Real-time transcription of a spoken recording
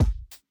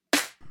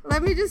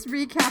Let me just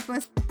recap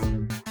us.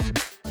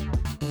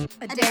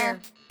 A dare.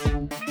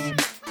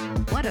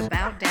 What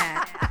about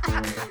Dad?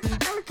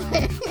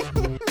 Okay.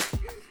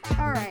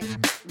 All right.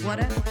 What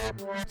a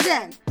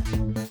Jen.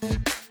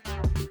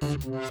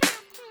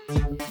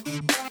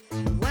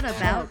 What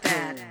about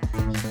Dad?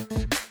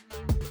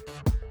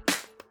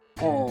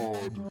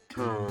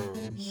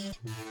 Podcast.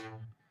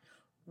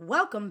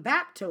 Welcome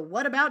back to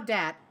What About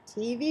Dad?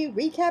 TV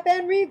recap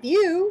and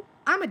review.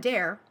 I'm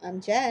Adair. I'm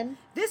Jen.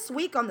 This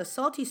week on the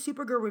Salty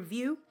Supergirl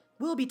review,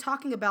 we'll be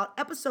talking about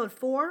episode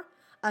 4,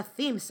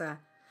 Ahimsa.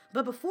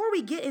 But before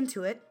we get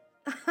into it,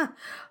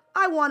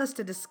 I want us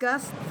to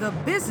discuss the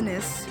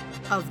business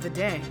of the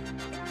day.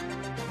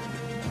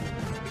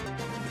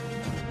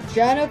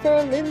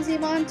 Jennifer Lindsay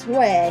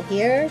Montoya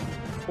here.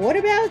 What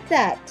About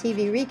That?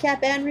 TV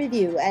recap and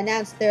review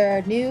announced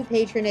their new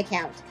Patreon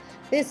account.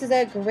 This is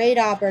a great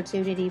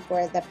opportunity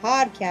for the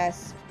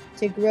podcast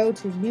to grow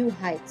to new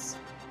heights.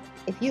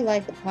 If you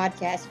like the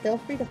podcast, feel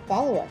free to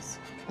follow us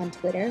on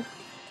Twitter.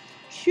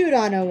 Shoot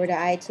on over to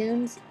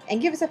iTunes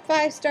and give us a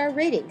 5-star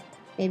rating.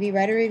 Maybe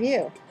write a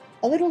review.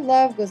 A little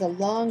love goes a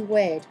long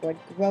way toward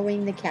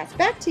growing the cast.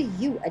 Back to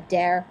you,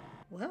 Adair.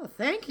 Well,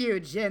 thank you,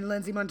 Jen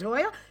Lindsay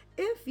Montoya.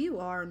 If you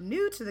are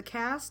new to the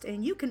cast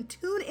and you can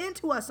tune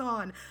into us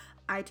on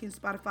iTunes,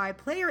 Spotify,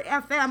 Player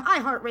FM,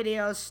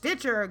 iHeartRadio,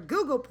 Stitcher,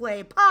 Google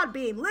Play,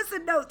 Podbean,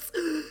 Listen Notes.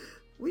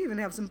 We even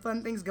have some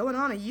fun things going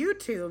on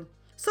YouTube.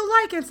 So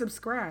like and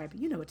subscribe.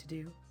 You know what to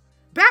do.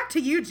 Back to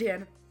you,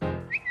 Jen.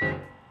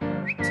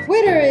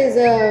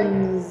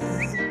 Twitterisms.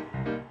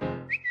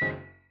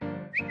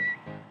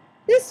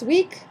 This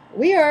week,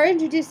 we are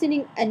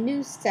introducing a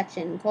new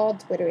section called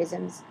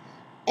Twitterisms.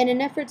 In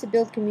an effort to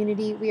build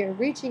community, we are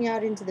reaching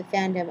out into the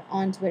fandom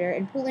on Twitter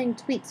and pulling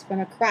tweets from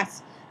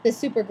across the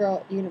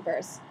Supergirl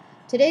universe.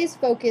 Today's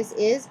focus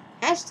is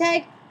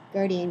hashtag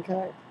Guardian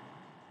Corps.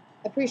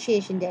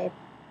 Appreciation Day.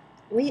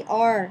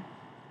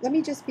 Let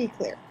me just be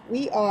clear,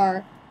 we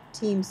are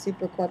Team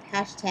Supercorp,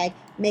 hashtag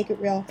make it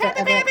real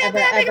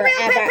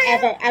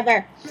forever,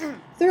 ever,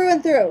 through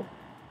and through.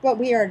 But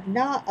we are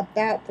not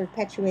about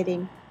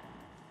perpetuating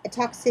a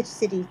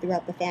toxicity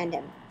throughout the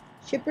fandom.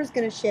 Shipper's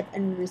gonna ship,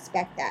 and we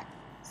respect that.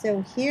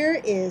 So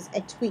here is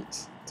a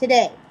tweet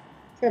today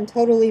from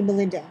Totally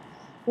Melinda,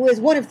 who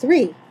is one of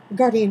 3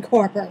 Guardian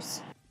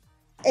Corpers.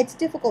 It's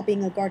difficult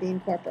being a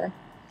Guardian Corper.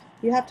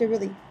 You have to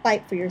really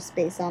fight for your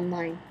space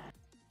online.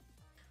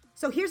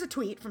 So here's a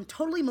tweet from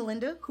Totally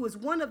Melinda, who is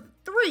one of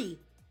 3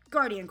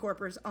 Guardian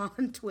Corpers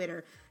on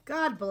Twitter.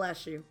 God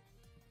bless you.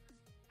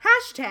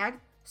 Hashtag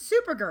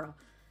Supergirl.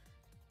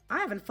 I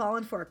haven't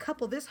fallen for a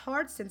couple this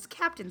hard since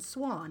Captain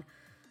Swan.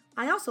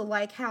 I also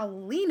like how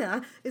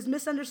Lena is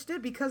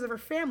misunderstood because of her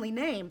family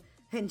name,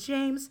 and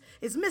James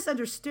is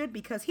misunderstood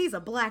because he's a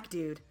black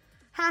dude.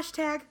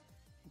 Hashtag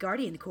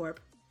Guardian Corp.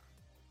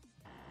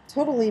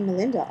 Totally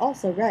Melinda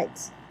also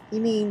writes, you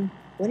mean,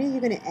 when are you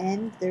going to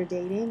end their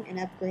dating and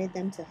upgrade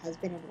them to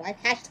husband and wife?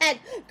 Hashtag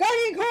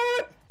Guardian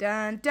Corp!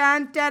 Dun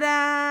dun da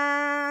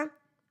da.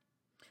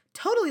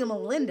 Totally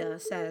Melinda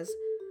says,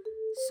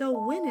 so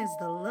when is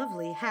the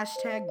lovely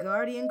hashtag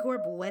Guardian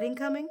Corp wedding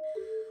coming?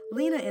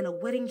 Lena in a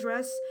wedding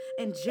dress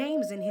and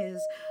James in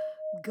his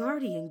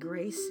guardian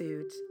gray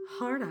suit.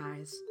 Hard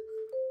eyes.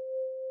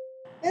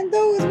 And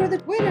those were the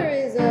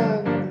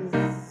Twitterisms.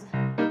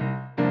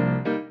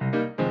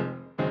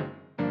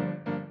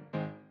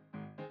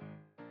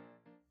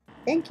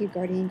 Thank you,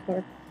 Guardian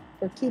Corp,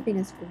 for keeping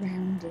us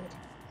grounded.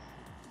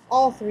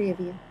 All 3 of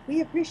you,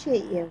 we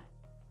appreciate you.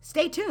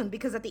 Stay tuned,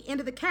 because at the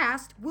end of the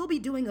cast, we'll be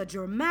doing a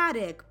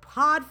dramatic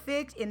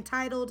podfic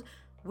entitled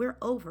We're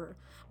Over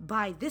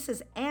by This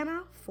Is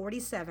Anna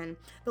 47.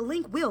 The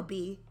link will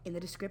be in the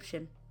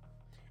description.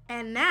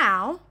 And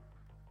now,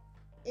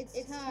 it's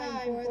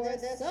time for the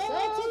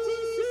Salty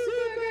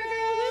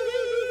Supergirl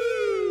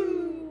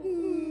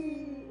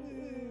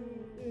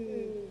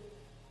review.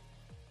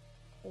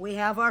 we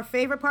have our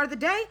favorite part of the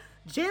day,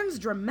 Jen's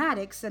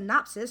dramatic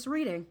synopsis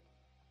reading.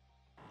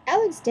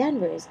 Alex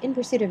Danvers in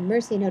pursuit of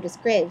Mercy and Otis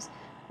Graves.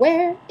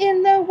 Where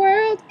in the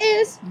world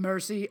is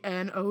Mercy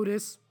and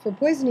Otis? For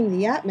poisoning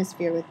the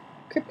atmosphere with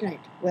kryptonite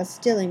while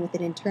stilling with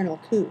an internal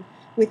coup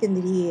within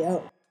the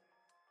DEO.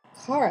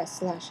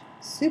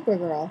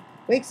 Kara/Supergirl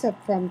wakes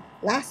up from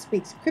last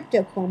week's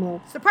crypto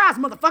coma Surprise,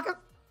 motherfucker!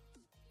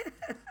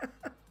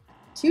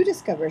 to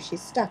discover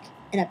she's stuck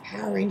in a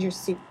Power Ranger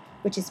suit,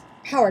 which is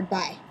powered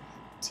by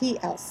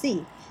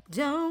TLC,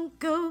 Don't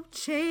go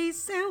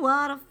chasing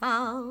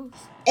waterfalls,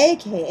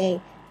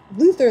 aka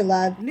Luther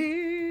Love,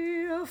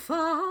 near,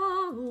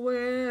 far,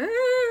 wherever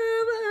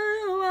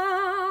you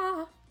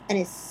are. and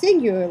is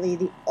singularly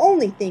the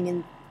only thing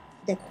in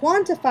the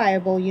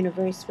quantifiable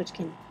universe which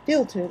can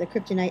filter the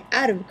kryptonite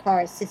out of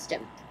Kara's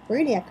system.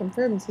 Brainiac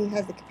confirms he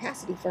has the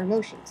capacity for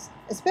emotions,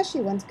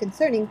 especially ones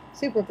concerning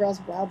Supergirl's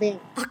well-being.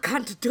 I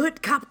can't do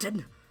it,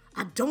 Captain.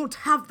 I don't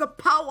have the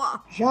power.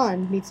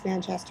 Jean meets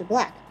Manchester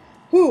Black,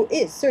 who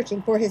is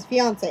searching for his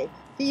fiancée,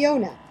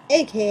 Fiona,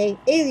 aka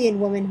Alien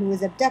Woman, who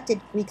was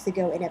abducted weeks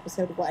ago in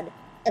episode 1,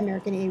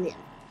 American Alien.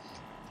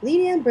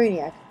 Lena and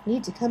Brainiac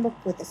need to come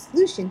up with a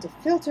solution to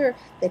filter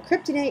the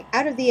kryptonite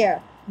out of the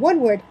air.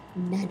 One word,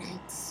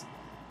 nanites.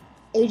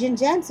 Agent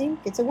Jansen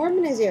gets a worm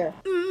in his ear.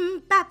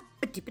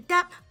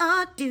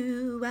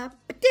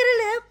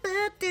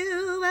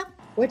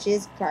 Which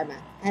is karma.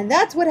 And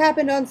that's what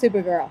happened on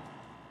Supergirl.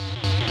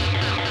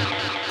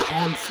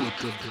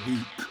 Conflict of the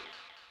week.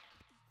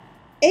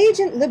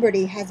 Agent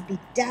Liberty has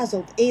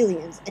bedazzled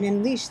aliens and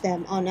unleashed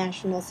them on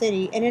National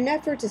City in an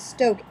effort to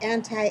stoke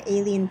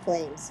anti-alien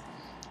flames.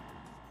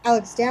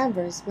 Alex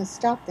Danvers must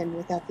stop them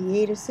without the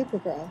aid of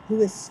Supergirl,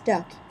 who is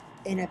stuck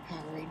in a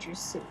Power Ranger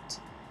suit.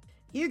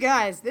 You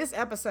guys, this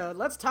episode,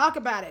 let's talk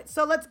about it.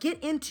 So let's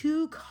get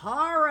into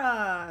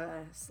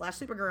Kara /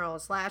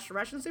 Supergirl /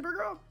 Russian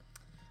Supergirl.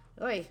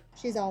 Oy.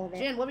 She's all of it.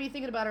 Jen, what were you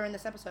thinking about her in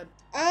this episode?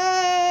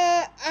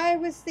 I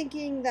was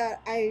thinking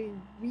that I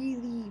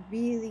really,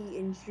 really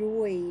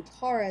enjoyed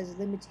Kara's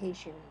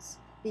limitations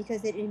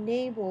because it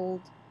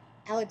enabled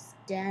Alex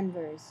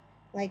Danvers.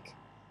 Like,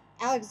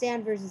 Alex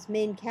Danvers'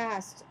 main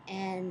cast,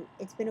 and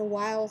it's been a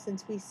while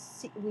since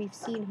we've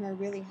seen her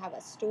really have a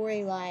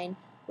storyline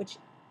which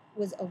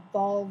was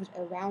evolved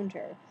around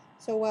her.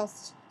 So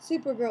whilst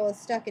Supergirl is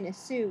stuck in a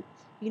suit,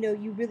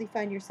 you really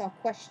find yourself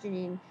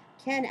questioning,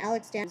 can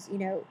Alex Danvers,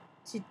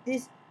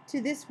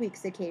 to this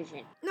week's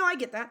occasion? No, I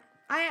get that.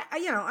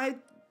 I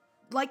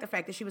like the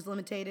fact that she was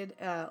limited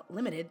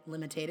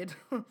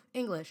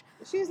English.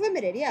 She was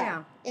limited,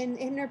 yeah.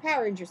 In her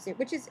Power Ranger suit,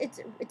 which is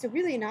it's a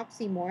really an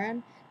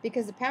oxymoron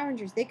because the Power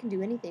Rangers, they can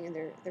do anything in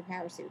their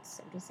power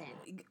suits. I'm just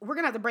saying. We're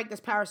gonna have to break this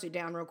power suit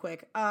down real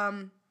quick.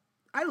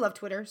 I love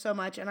Twitter so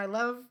much, and I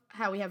love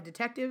how we have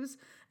detectives,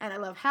 and I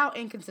love how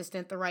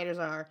inconsistent the writers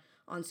are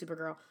on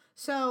Supergirl.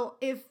 So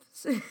if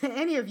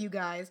any of you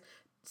guys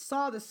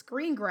saw the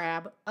screen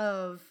grab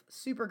of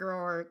Supergirl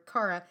or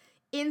Kara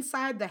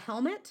inside the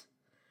helmet,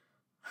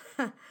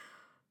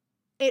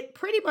 it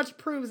pretty much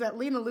proves that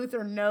Lena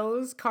Luthor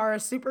knows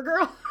Kara's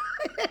Supergirl.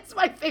 It's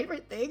my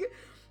favorite thing,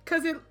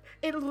 because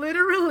it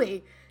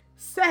literally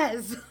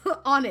says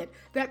on it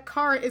that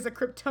Kara is a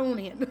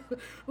Kryptonian,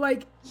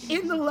 like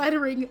in the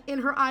lettering in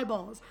her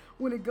eyeballs.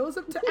 When it goes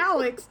up to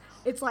Alex,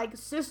 it's like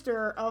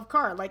sister of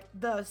Kara. Like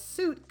the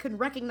suit can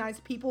recognize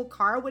people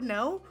Kara would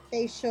know.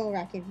 Facial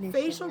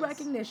recognition.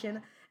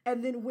 Recognition.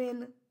 And then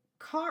when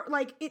Kara,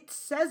 like it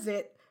says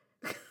it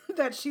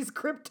that she's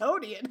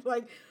Kryptonian.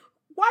 Like,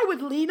 why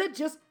would Lena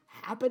just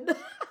happen to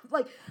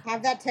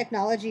have that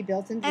technology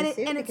built into the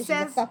suit because she's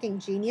a fucking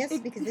genius?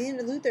 Because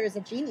Lena Luthor is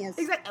a genius.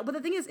 Exactly. But the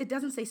thing is, it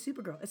doesn't say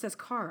Supergirl. It says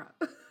Kara.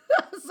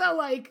 So,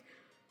 like...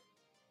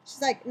 She's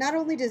like, not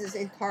only does it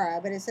say Kara,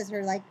 but it says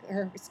her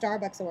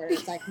Starbucks order.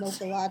 It's like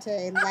mocha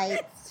latte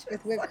light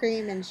with whipped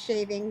cream and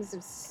shavings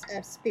of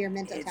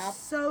spearmint on top. It's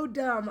so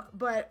dumb.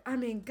 But, I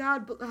mean,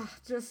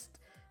 just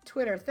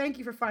Twitter. Thank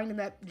you for finding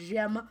that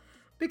gem.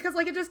 Because,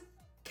 like, it just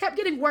kept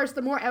getting worse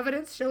the more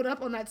evidence showed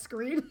up on that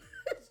screen.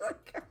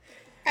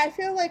 I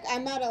feel like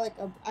I'm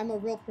a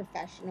real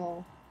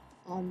professional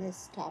on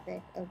this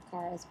topic of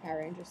Kara's Power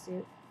Ranger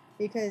suit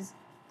because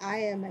I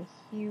am a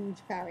huge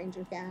Power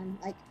Ranger fan.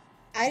 Like,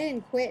 I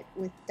didn't quit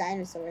with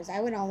dinosaurs.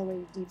 I went all the way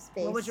to deep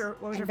space. What was your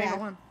favorite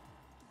one?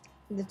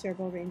 The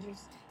Turbo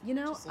Rangers.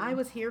 I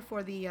was here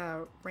for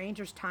the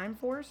Rangers Time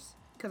Force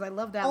because I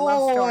love that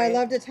love story. Oh, I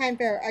loved the Time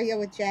Fair. Are you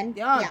with Jen?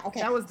 Yeah, okay.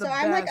 That was the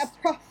best. I'm like a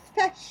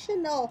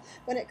professional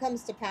when it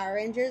comes to Power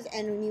Rangers,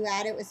 and when you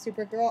add it with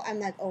Supergirl, I'm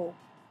like, oh,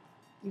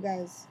 you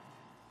guys,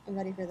 I'm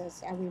ready for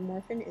this. Are we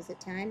morphing? Is it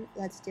time?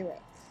 Let's do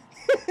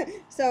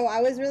it. So I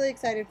was really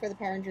excited for the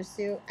Power Rangers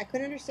suit. I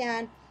couldn't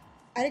understand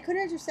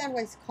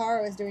why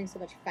Kara was doing so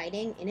much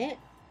fighting in it,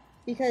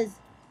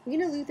 because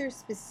Lena Luthor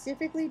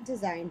specifically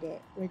designed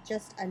it with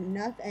just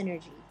enough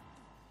energy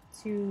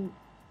to,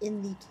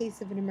 in the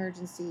case of an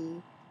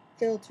emergency,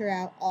 filter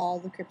out all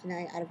the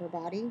kryptonite out of her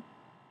body,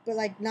 but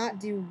not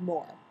do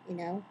more,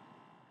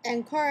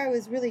 And Kara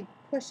was really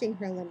pushing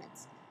her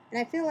limits.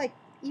 And I feel like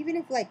even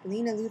if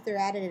Lena Luthor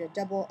added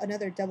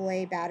another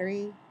AA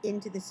battery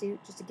into the suit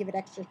just to give it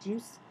extra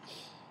juice,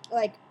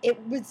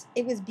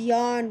 it was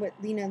beyond what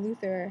Lena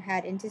Luthor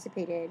had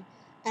anticipated.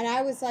 And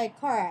I was like,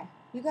 Kara,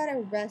 you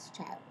gotta rest,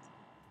 child.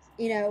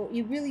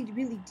 You really,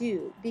 really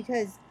do,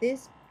 because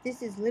this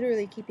is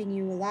literally keeping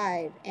you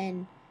alive,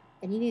 and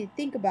you need to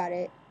think about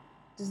it.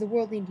 Does the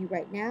world need you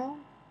right now,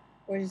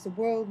 or does the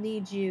world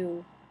need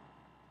you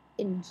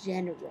in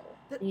general?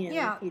 In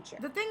the future.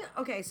 The thing,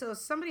 okay, so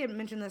somebody had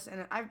mentioned this,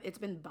 and it's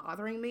been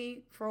bothering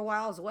me for a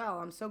while as well.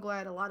 I'm so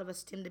glad a lot of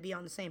us tend to be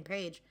on the same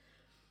page.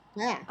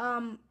 Yeah.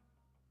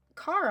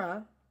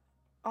 Kara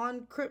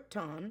on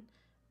Krypton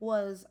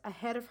was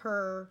ahead of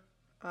her.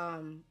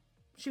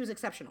 She was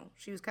exceptional.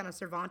 She was kind of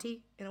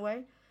Cervanti in a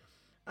way.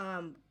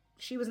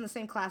 She was in the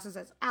same classes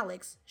as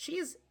Alex. She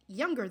is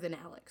younger than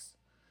Alex,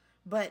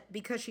 but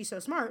because she's so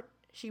smart,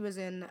 she was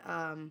in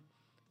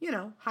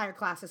higher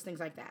classes, things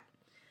like that.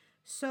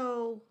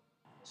 So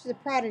she's a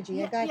prodigy.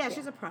 Yeah,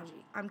 she's a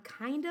prodigy. I'm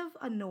kind of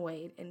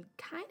annoyed and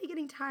kind of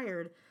getting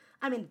tired.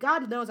 I mean,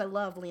 God knows I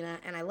love Lena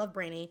and I love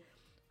Brainy,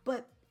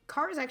 but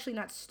Kara's actually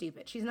not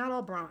stupid. She's not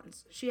all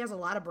bronze. She has a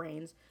lot of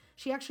brains.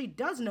 she actually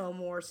does know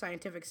more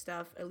scientific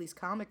stuff, at least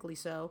comically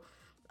so,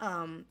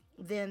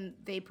 than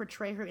they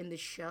portray her in the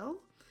show.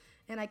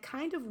 And I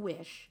kind of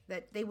wish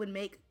that they would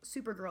make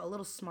Supergirl a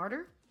little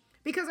smarter.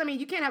 Because, I mean,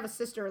 you can't have a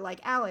sister like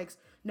Alex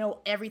know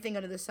everything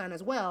under the sun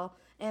as well.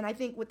 And I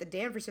think with the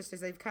Danvers sisters,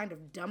 they've kind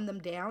of dumbed them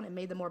down and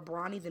made them more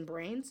brawny than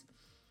brains.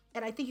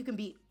 And I think you can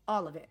be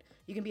all of it.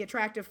 You can be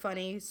attractive,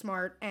 funny,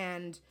 smart,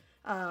 and,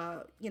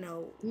 you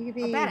know, You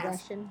could a be badass.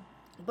 Russian.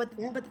 But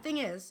the thing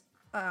is,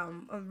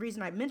 the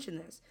reason I mention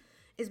this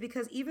is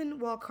because even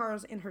while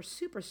Kara's in her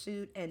super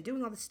suit and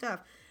doing all this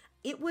stuff,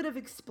 it would have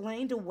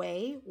explained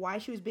away why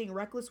she was being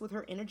reckless with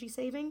her energy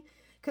saving.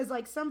 Because,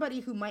 like, somebody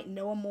who might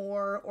know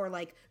more or,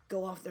 like,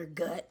 go off their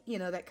gut, you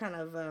know, that kind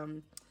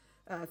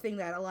of thing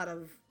that a lot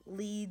of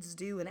leads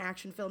do in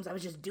action films. I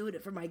was just doing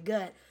it for my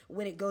gut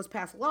when it goes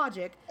past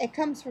logic. It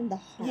comes from the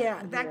heart.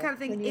 Yeah, that kind of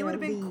thing. It would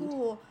have been lead.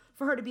 cool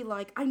for her to be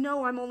like, I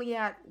know I'm only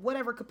at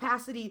whatever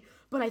capacity,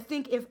 but I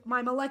think if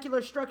my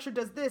molecular structure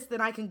does this,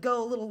 then I can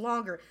go a little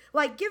longer.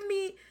 Like,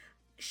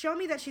 show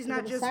me that she's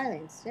not just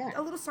science, yeah.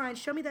 a little science.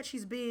 Show me that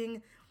she's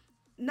being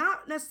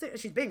not necessarily,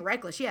 she's being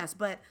reckless, yes,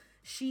 but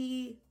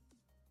she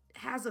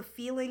has a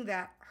feeling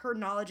that her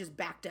knowledge is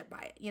backed up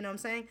by it. You know what I'm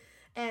saying?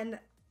 And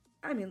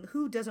I mean,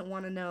 who doesn't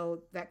want to know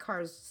that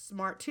Kara's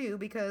smart too?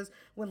 Because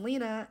when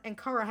Lena and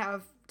Kara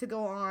have to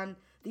go on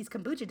these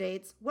kombucha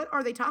dates, what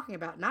are they talking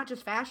about? Not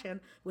just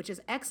fashion, which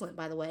is excellent,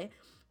 by the way.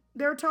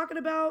 They're talking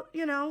about,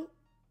 you know,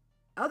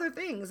 other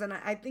things. And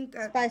I think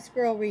that Spice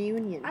Girl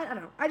reunion. I don't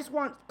know. I just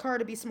want Kara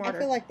to be smarter.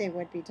 I feel like they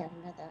would be talking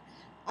about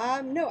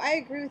that. No, I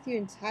agree with you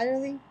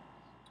entirely.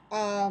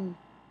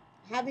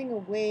 Having a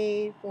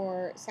way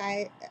for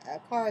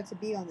Kara to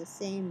be on the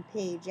same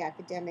page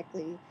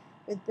academically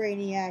with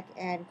Brainiac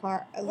and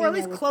or at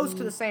least close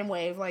to the same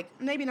wave, like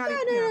maybe not. No,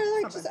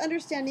 something. just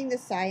understanding the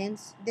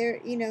science.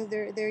 They're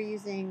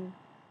using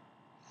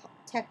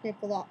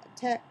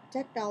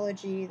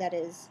technology that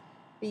is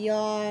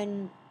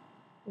beyond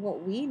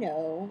what we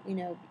know,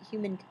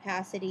 human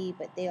capacity,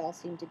 but they all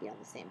seem to be on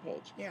the same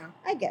page. Yeah,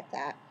 I get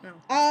that. No.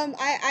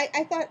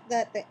 I thought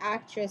that the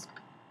actress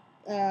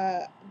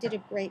did a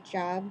great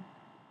job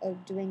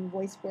of doing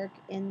voice work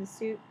in the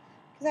suit,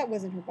 because that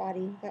wasn't her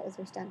body, that was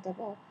her stunt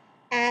double.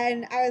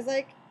 And I was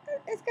like,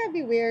 it's gotta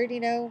be weird,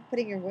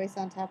 putting your voice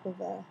on top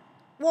of a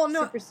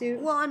super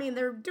suit. Well, I mean,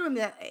 they're doing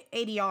the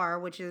ADR,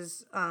 which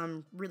is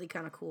really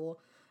kind of cool.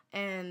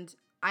 And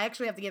I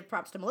actually have to give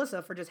props to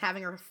Melissa for just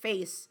having her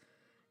face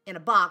in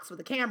a box with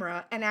a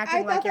camera and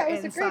acting like you're inside.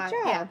 I thought that was a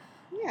great job.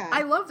 Yeah.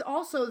 I loved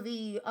also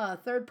the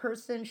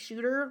third-person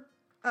shooter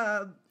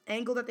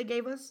angle that they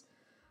gave us.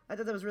 I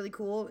thought that was really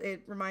cool.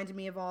 It reminded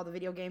me of all the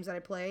video games that I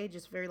play,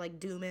 just very, like,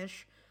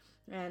 Doom-ish.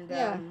 And,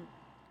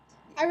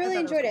 I really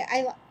enjoyed it.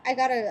 I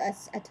got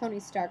a Tony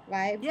Stark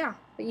vibe. Yeah.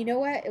 But you know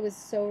what? It was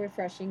so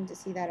refreshing to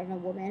see that on a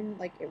woman.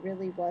 Like, it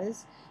really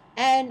was.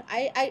 And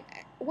I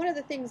one of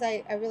the things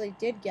I really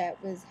did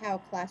get was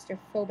how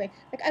claustrophobic.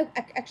 Like, I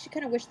actually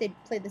kind of wish they'd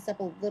played this up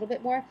a little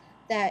bit more.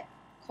 That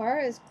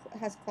Kara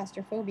has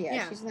claustrophobia.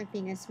 Yeah. She doesn't like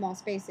being in small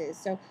spaces.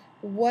 So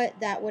what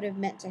that would have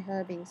meant to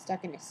her being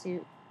stuck in a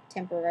suit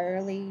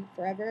temporarily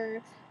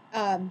forever,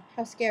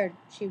 how scared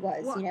she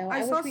was. Well,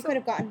 I wish we could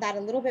have gotten that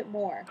a little bit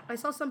more. I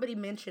saw somebody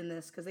mention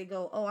this because they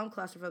go, oh, I'm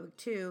claustrophobic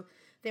too.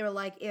 They were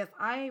like, if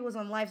I was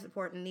on life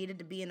support and needed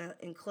to be in an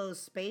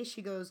enclosed space,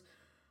 she goes,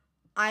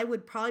 I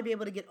would probably be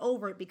able to get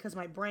over it because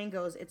my brain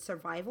goes, it's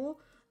survival,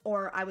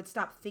 or I would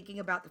stop thinking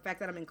about the fact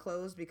that I'm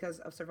enclosed because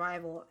of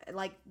survival.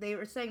 Like, they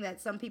were saying that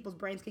some people's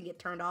brains can get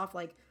turned off,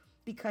 like,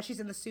 because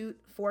she's in the suit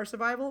for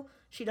survival,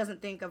 she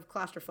doesn't think of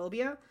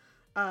claustrophobia.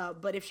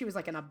 But if she was,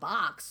 like, in a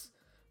box,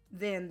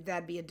 then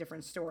that'd be a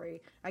different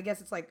story. I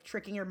guess it's, like,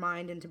 tricking your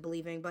mind into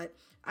believing, but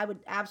I would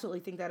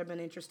absolutely think that'd have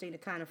been interesting to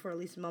kind of, for at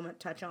least a moment,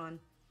 touch on.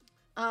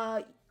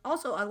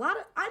 Also, I'm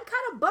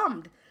kind of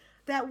bummed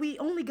that we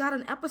only got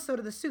an episode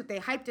of the suit. They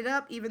hyped it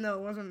up, even though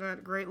it wasn't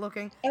that great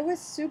looking. It was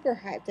super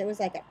hyped. It was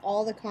like at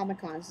all the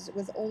Comic-Cons. It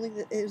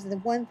was the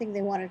one thing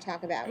they wanted to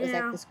talk about. It was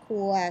like this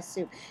cool ass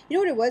suit. You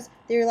know what it was?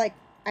 They were like,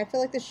 I feel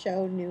like the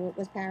show knew it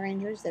was Power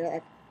Rangers. They were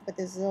like, but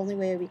this is the only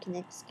way we can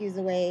excuse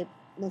away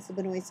Melissa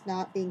Benoist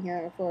not being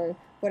here for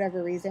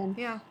whatever reason.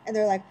 Yeah. And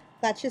they're like,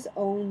 let's just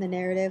own the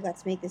narrative.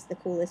 Let's make this the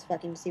coolest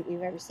fucking suit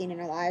we've ever seen in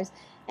our lives.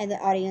 And the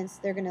audience,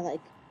 they're gonna like,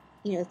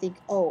 think,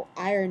 oh,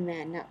 Iron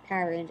Man, not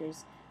Power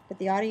Rangers. But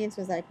the audience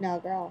was like, no,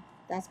 girl,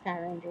 that's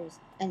Power Rangers.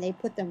 And they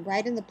put them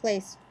right in the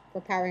place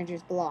where Power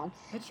Rangers belong.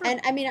 That's true.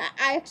 And, I mean,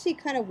 I actually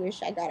kind of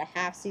wish I got a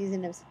half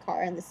season of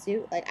Kara in the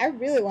suit. Like, I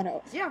really want to.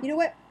 Yeah. You know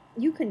what?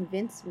 You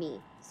convinced me,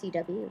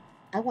 CW.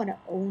 I want to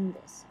own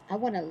this. I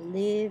want to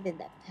live in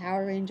that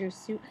Power Ranger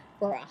suit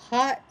for a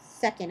hot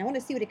second. I want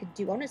to see what it could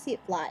do. I want to see it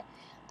fly.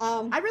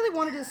 I really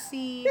wanted to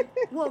see.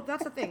 Well,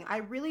 that's the thing.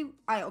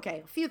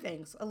 Okay, a few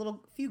things.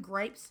 Few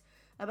gripes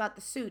about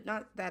the suit.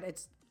 Not that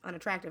it's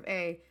unattractive.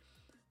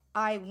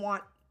 I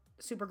want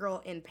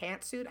Supergirl in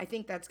pantsuit. I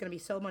think that's going to be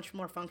so much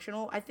more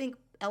functional. I think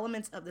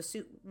elements of the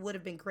suit would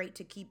have been great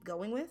to keep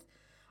going with.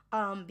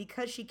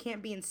 Because she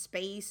can't be in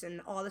space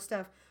and all this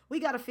stuff, we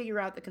got to figure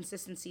out the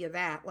consistency of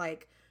that.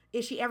 Like,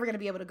 is she ever going to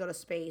be able to go to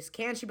space?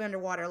 Can she be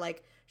underwater?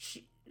 Like,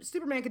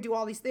 Superman could do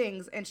all these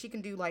things, and she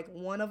can do, like,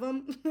 one of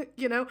them,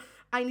 you know?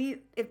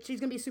 If she's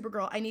going to be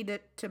Supergirl, I need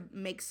it to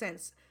make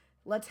sense.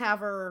 Let's have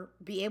her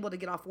be able to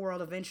get off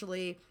world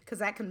eventually, because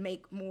that can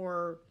make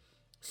more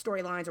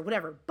storylines or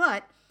whatever.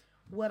 But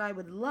what I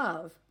would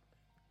love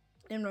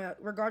in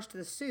regards to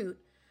the suit,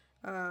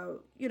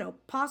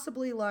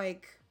 possibly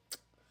like,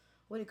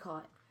 what do you call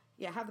it?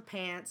 Yeah, have the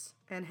pants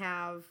and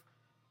have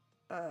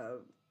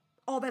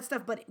all that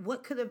stuff. But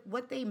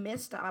what they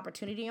missed the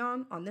opportunity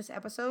on this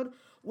episode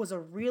was a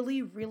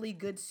really, really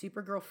good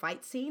Supergirl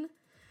fight scene.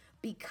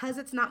 Because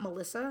it's not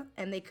Melissa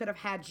and they could have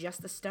had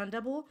just the stunt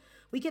double,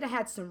 we could have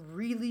had some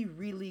really,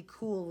 really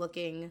cool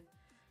looking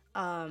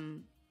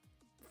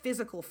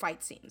physical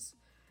fight scenes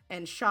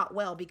and shot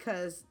well,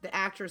 because the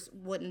actress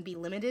wouldn't be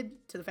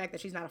limited to the fact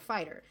that she's not a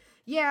fighter.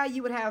 Yeah,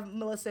 you would have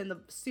Melissa in the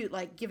suit,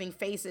 like, giving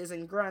faces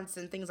and grunts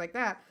and things like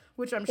that,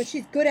 But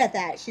she's good at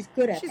that. She's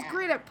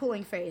great at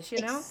pulling face,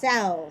 you know?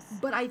 Excels.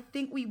 But I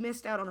think we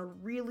missed out on a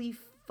really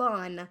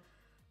fun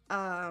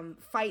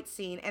fight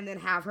scene, and then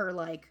have her,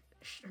 like,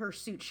 her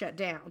suit shut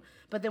down.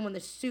 But then when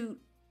the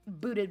suit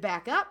booted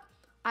back up,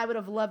 I would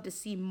have loved to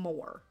see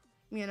more,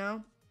 you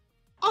know?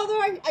 Although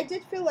I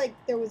did feel like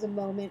there was a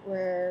moment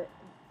where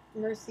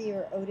Mercy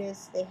or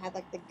Otis, they had,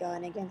 like, the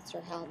gun against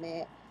her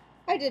helmet.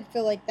 I did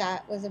feel like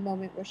that was a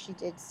moment where she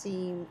did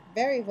seem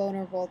very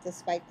vulnerable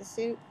despite the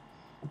suit.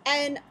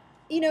 And,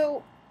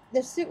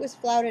 the suit was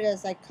flouted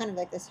as, like, kind of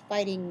like this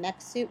fighting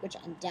mech suit, which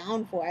I'm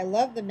down for. I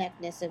love the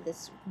mechness of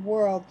this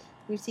world.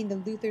 We've seen the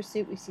Luthor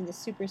suit. We've seen the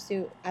super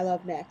suit. I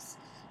love mechs.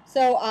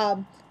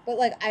 So, but,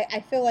 like,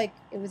 I feel like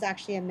it was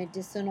actually a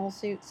medicinal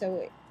suit.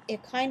 So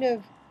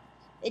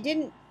it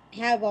didn't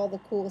have all the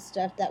cool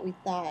stuff that we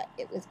thought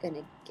it was going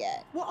to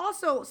get. Well,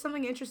 also,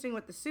 something interesting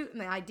with the suit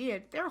and the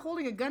idea, they're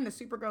holding a gun to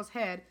Supergirl's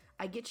head.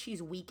 I get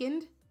she's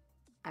weakened.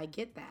 I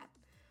get that.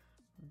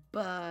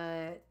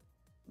 But,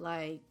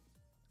 like,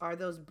 are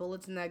those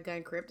bullets in that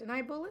gun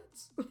kryptonite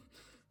bullets?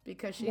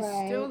 Because she's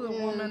still the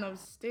woman of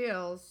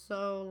steel,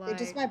 so, like... It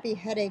just might be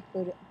headache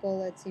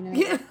bullets,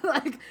 Yeah,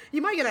 like,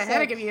 you might get a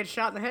headache if you get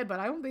shot in the head, but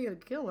I don't think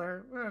it'd kill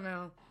her. I don't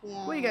know.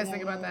 Yeah, what do you guys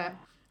think about that?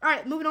 All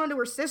right, moving on to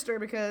her sister,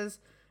 because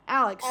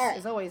Alex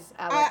is always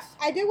Alex.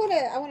 I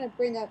want to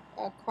bring up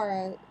a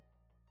Kara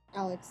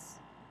Alex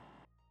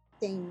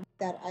thing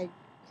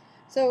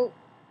So,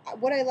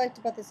 what I liked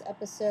about this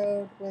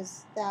episode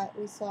was that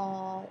we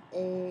saw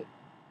a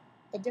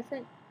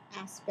different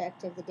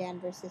aspect of the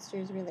Danvers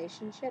sisters'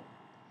 relationship.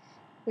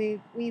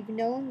 We've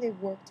known they've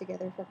worked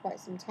together for quite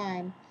some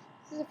time.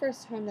 This is the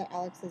first time that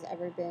Alex has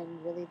ever been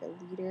really the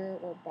leader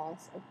or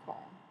boss of Kara.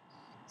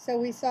 So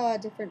we saw a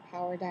different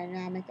power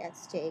dynamic at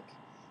stake,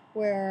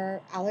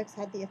 where Alex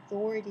had the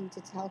authority to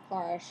tell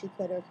Kara she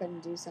could or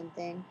couldn't do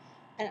something.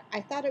 And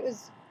I thought it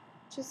was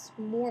just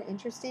more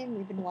interesting.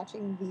 We've been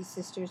watching these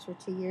sisters for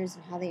 2 years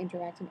and how they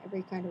interact in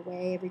every kind of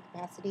way, every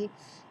capacity.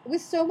 It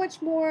was so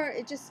much more,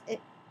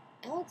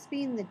 Alex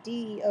being the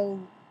DEO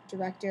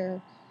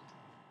director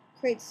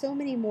creates so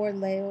many more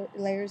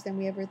layers than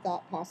we ever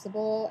thought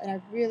possible, and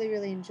I really,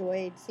 really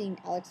enjoyed seeing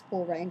Alex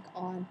pull rank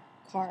on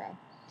Kara.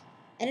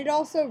 And it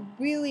also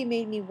really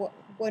made me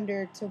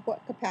wonder to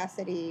what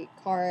capacity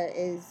Kara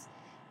is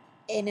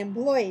an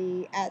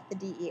employee at the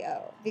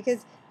DEO,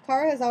 because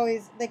Kara has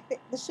always, like,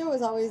 the show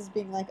is always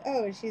being like,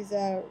 oh, she's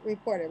a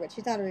reporter, but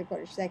she's not a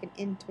reporter, she's like an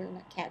intern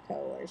at Catco,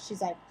 or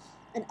she's like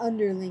an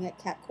underling at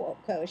Catco.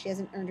 She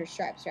hasn't earned her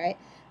stripes, right?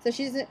 So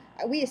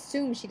we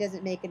assume she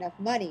doesn't make enough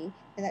money,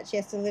 and that she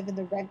has to live in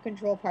the rent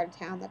control part of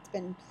town. That's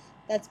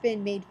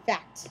been made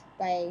fact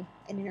by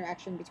an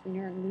interaction between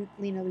her and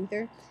Lena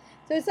Luthor.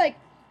 So it's like,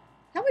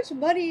 how much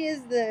money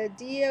is the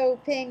DO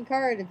paying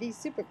Kara to be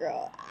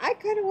Supergirl? I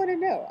kind of want to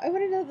know. I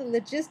want to know the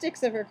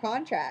logistics of her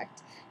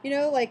contract.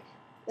 Like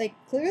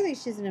clearly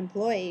she's an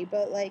employee,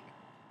 but, like,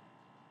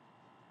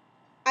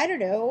 I don't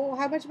know,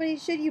 how much money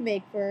should you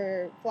make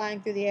for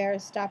flying through the air,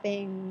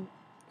 stopping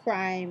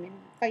crime and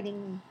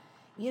fighting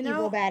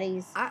evil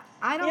baddies?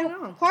 I don't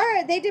know.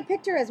 Kara, they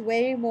depict her as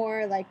way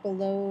more, like,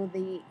 below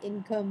the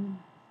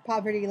income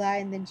poverty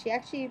line than she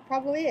actually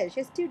probably is. She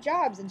has 2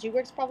 jobs and she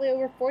works probably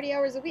over 40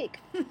 hours a week.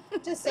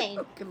 Just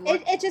saying.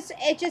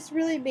 It just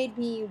really made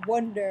me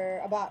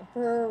wonder about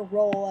her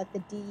role at the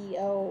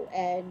DEO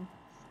and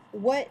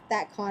what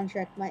that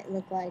contract might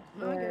look like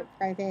for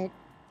private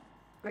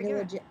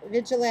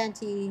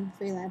vigilante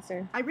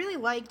freelancer. I really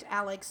liked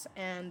Alex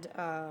and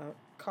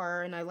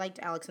Kara, and I liked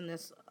Alex in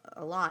this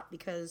a lot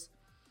because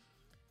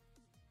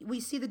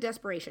we see the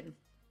desperation.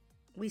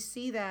 We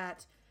see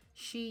that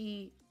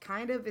she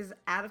kind of is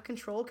out of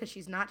control because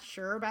she's not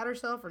sure about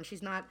herself, or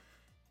she's not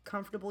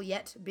comfortable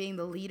yet being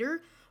the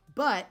leader.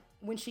 But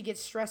when she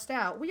gets stressed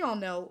out, we all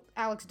know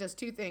Alex does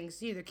 2 things.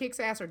 She either kicks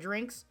ass or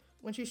drinks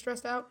when she's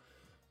stressed out.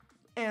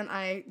 And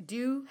I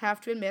do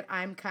have to admit,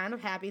 I'm kind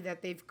of happy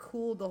that they've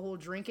cooled the whole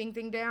drinking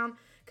thing down.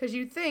 Because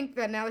you'd think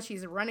that now that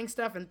she's running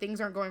stuff and things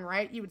aren't going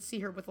right, you would see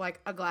her with, like,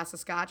 a glass of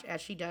scotch,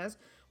 as she does,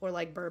 or,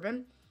 like,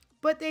 bourbon.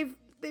 But they've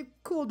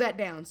cooled that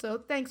down,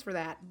 so thanks for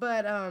that.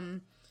 But, her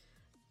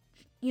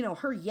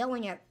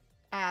yelling at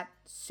at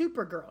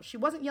Supergirl. She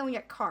wasn't yelling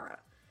at Kara.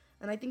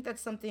 And I think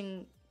that's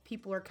something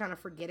people are kind of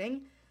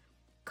forgetting.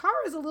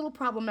 Kara is a little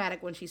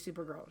problematic when she's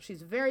Supergirl.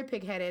 She's very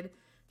pig-headed.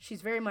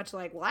 She's very much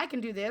like, well, I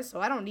can do this, so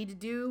I don't need to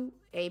do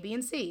A, B,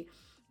 and C.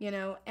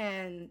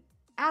 And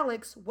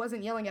Alex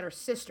wasn't yelling at her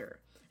sister.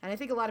 And I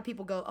think a lot of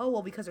people go, oh,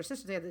 well, because her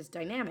sisters have this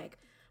dynamic.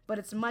 But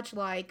it's much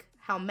like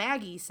how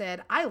Maggie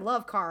said, I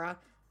love Kara,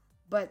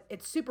 but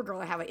it's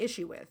Supergirl I have an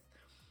issue with.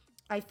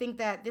 I think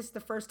that this is the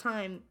first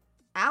time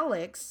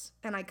Alex,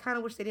 and I kind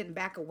of wish they didn't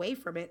back away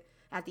from it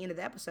at the end of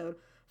the episode,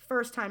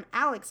 first time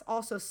Alex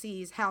also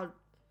sees how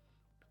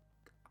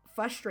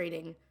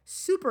frustrating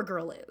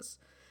Supergirl is.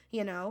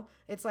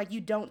 It's like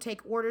you don't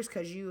take orders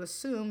because you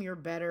assume you're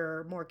better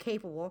or more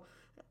capable.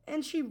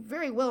 And she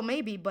very well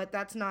may be, but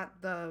that's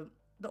not the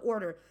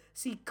order.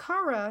 See,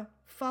 Kara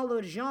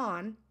followed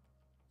Jean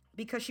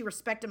because she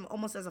respected him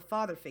almost as a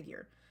father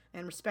figure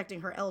and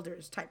respecting her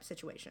elders type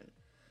situation.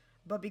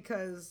 But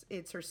because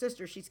it's her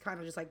sister, she's kind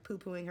of just like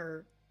poo-pooing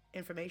her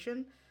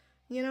information,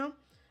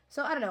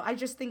 So I don't know. I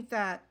just think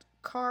that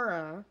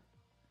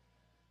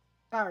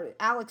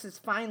Alex is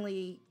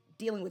finally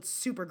dealing with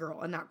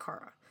Supergirl and not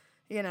Kara,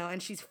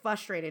 and she's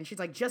frustrated. And she's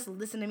like, just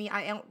listen to me.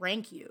 I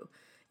outrank you,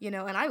 and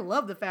I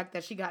love the fact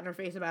that she got in her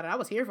face about it. I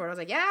was here for it. I was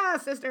like, yeah,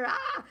 sister.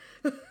 Ah!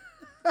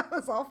 I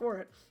was all for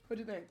it.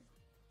 What'd you think?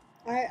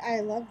 I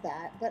love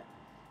that. But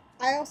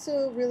I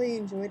also really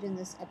enjoyed in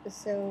this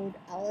episode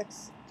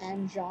Alex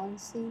and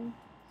Jean's scene.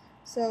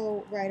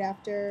 So right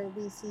after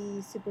we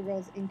see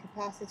Supergirl's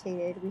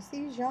incapacitated, we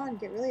see Jean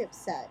get really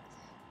upset.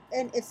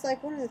 And it's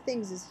like one of the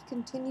things is he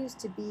continues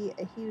to be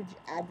a huge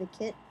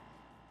advocate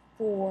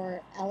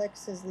for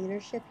Alex's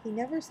leadership. He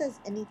never says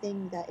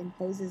anything that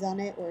imposes on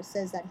it or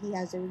says that he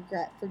has a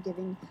regret for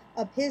giving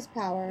up his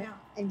power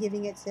and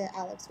giving it to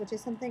Alex, which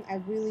is something I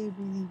really,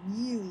 really,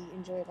 really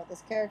enjoy about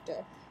this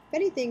character. If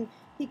anything,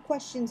 he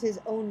questions his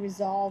own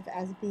resolve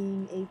as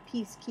being a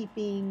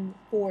peacekeeping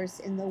force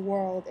in the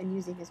world and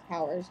using his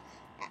powers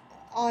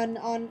on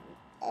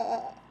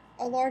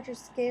a larger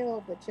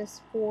scale, but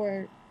just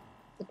for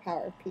the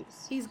power of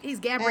peace. He's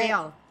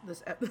Gabrielle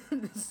this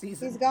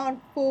season. He's gone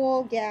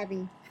full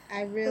Gabby.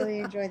 I really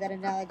enjoy that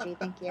analogy.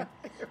 Thank you.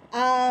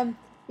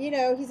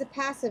 He's a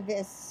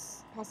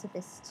pacifist.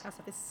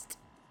 Pacifist.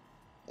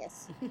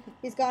 Yes.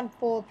 He's gone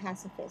full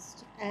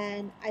pacifist.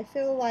 And I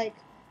feel like,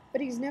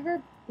 but he's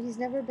never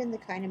been the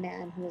kind of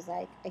man who was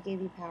like, I gave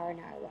you power,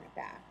 now I want it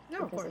back. No,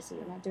 of course. I see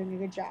you're not doing a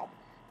good job.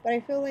 But I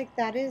feel like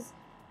that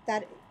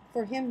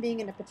for him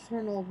being in a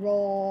paternal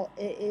role,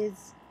 it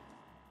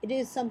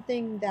is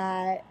something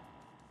that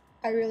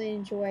I really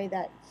enjoy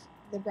that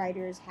the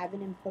writers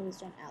haven't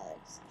imposed on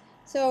Alex.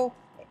 So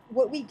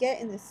what we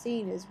get in the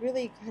scene is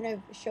really kind of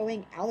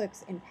showing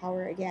Alex in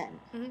power again,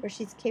 where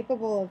she's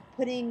capable of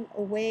putting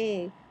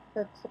away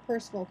her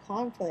personal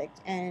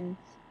conflict and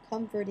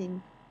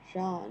comforting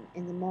Jean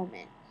in the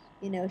moment.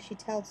 She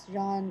tells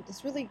Jean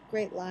this really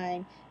great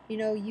line,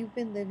 you've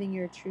been living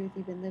your truth,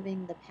 you've been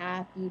living the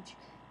path,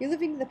 you're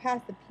living the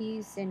path of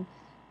peace, and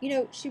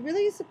she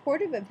really is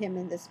supportive of him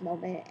in this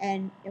moment,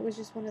 and it was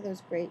just one of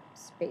those great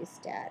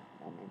space dad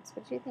moments.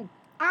 What do you think?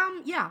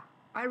 Yeah,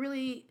 I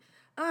really,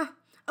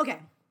 okay,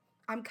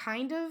 I'm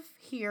kind of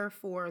here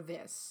for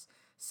this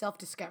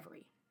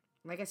self-discovery.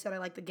 Like I said, I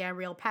like the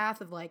Gabrielle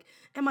path of like,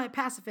 am I a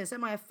pacifist?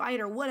 Am I a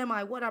fighter? What am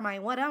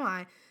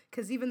I?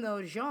 Because even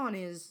though Jean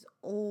is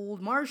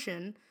old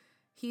Martian,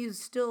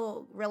 he's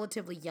still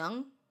relatively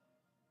young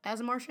as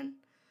a Martian,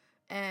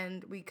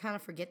 and we kind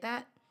of forget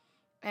that.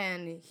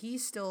 And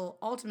he's still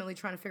ultimately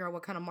trying to figure out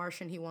what kind of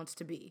Martian he wants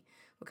to be,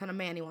 what kind of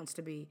man he wants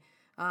to be.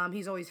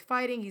 He's always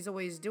fighting. He's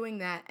always doing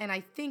that. And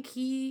I think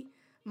he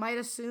might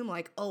assume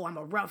like, oh, I'm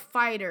a rough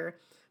fighter.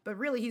 But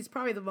really, he's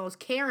probably the most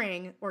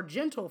caring or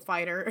gentle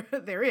fighter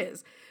there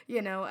is,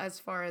 as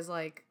far as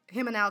like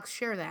him and Alex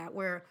share that,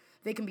 where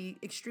they can be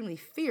extremely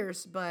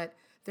fierce, but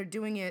they're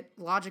doing it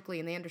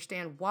logically and they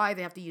understand why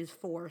they have to use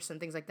force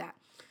and things like that.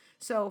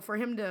 So for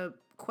him to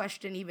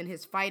question even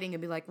his fighting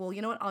and be like, well,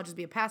 you know what, I'll just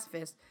be a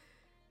pacifist.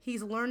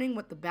 He's learning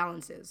what the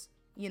balance is.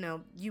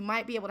 You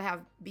might be able to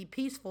be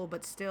peaceful,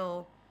 but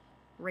still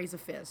raise a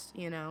fist,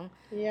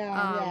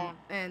 Yeah.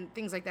 And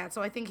things like that.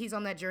 So I think he's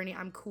on that journey.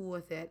 I'm cool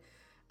with it.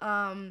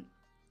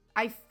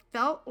 I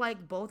felt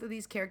like both of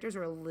these characters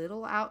are a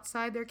little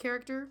outside their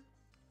character.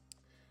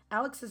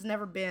 Alex has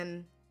never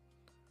been,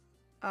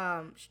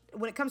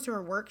 when it comes to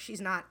her work,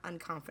 she's not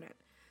unconfident.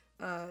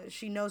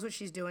 She knows what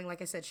she's doing.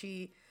 Like I said,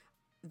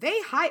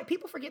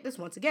 people forget this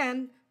once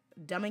again,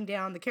 dumbing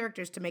down the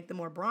characters to make them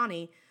more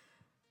brawny.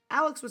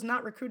 Alex was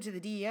not recruited to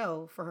the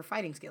DEO for her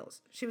fighting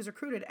skills. She was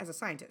recruited as a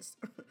scientist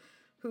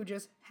who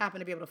just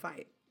happened to be able to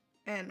fight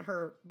and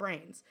her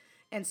brains.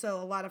 And so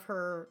a lot of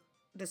her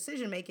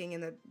decision making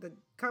in the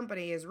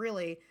company is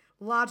really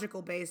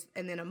logical based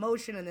and then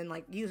emotion and then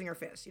like using her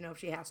fist, if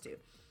she has to.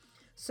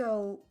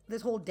 So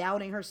this whole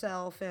doubting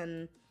herself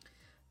and,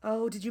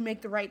 oh, did you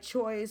make the right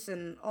choice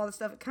and all this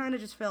stuff, it kind of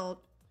just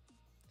felt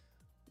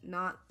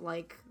not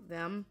like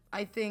them.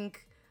 I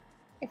think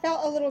It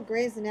felt a little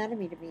Grey's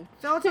Anatomy to me.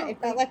 Felt It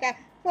felt like I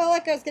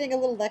was getting a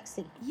little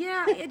Lexi.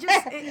 Yeah,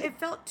 it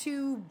felt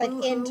too Like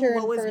boo-hoo, intern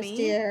what was first me.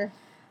 year.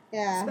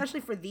 Yeah. Especially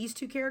for these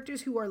two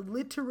characters who are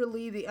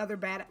literally the other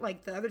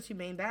two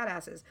main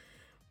badasses.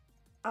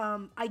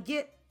 I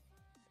get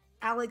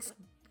Alex,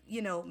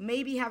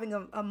 maybe having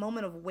a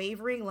moment of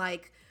wavering,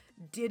 like,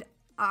 do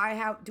I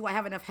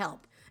have enough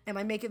help? Am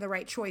I making the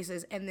right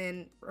choices? And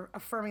then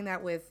affirming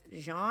that with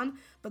Jean,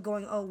 but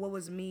going, oh, what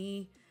was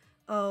me?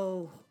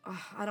 Oh,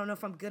 I don't know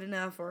if I'm good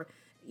enough, or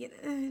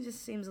it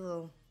just seems a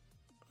little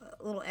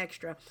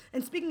extra.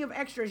 And speaking of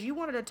extras, you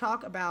wanted to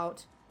talk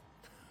about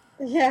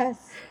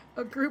Yes.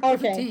 a group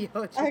of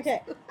DOs.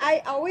 Okay.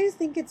 I always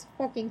think it's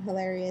fucking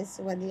hilarious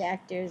when the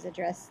actors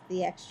address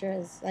the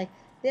extras. Like,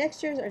 the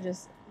extras are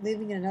just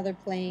living in another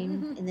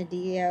plane in the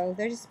DEO.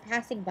 They're just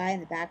passing by in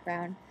the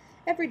background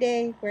every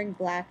day wearing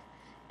black.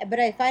 But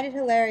I find it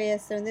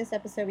hilarious. So in this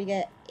episode, we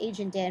get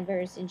Agent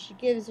Danvers, and she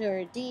gives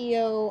her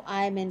DEO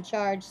I'm in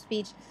charge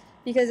speech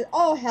because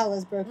all hell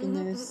is broken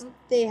loose.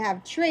 They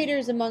have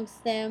traitors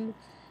amongst them.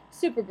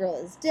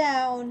 Supergirl is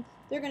down.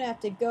 They're going to have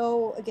to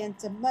go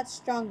against a much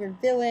stronger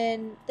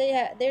villain.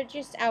 They're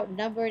just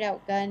outnumbered,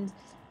 outgunned.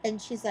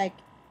 And she's like,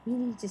 we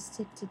need to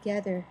stick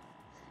together.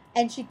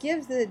 And she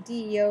gives the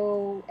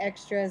DEO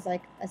extras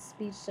like a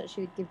speech that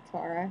she would give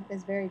Kara.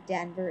 It's very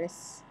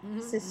Danvers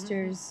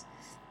sisters,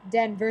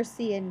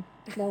 Danversian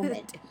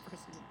moment.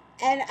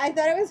 And I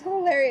thought it was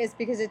hilarious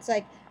because it's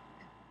like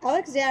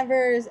Alex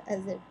Danvers,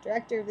 as the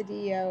director of the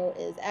DEO,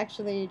 is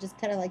actually just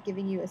kind of like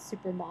giving you a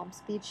super mom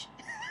speech.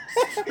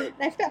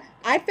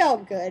 I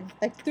felt good.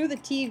 Like, through the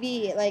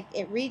TV, like,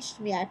 it reached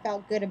me. I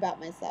felt good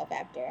about myself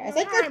after. I was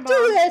like, let's do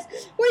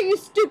this! What are you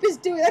stupids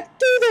doing? Let's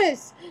do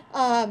this!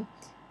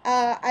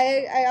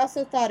 I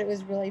also thought it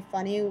was really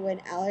funny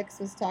when Alex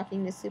was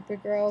talking to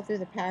Supergirl through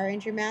the Power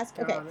Ranger mask.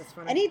 Okay, that's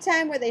funny.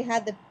 Anytime where they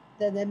had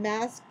the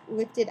mask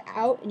lifted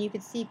out and you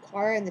could see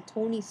Kara and the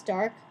Tony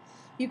Stark,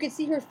 you could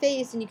see her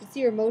face and you could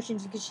see her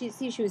emotions. You could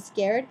see she was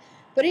scared.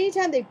 But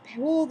anytime they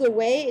pulled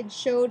away and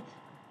showed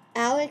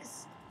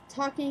Alex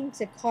talking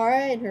to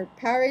Kara in her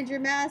Power Ranger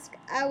mask,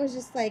 I was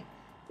just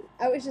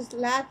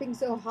laughing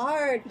so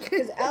hard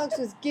because Alex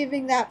was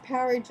giving that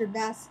Power Ranger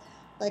mask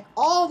like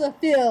all the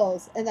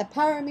feels, and the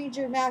Power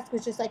Ranger mask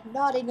was just like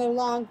nodding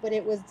along, but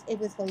it was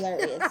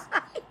hilarious.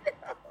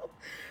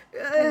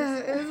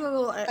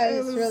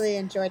 I really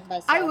enjoyed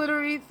myself. I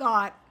literally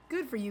thought,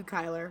 good for you,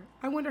 Kyler.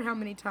 I wonder how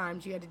many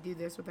times you had to do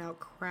this without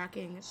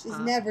cracking. She's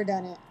never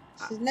done it.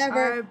 She's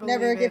never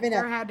given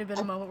up. There had to have been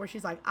a moment where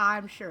she's like,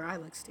 I'm sure I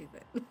look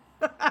stupid.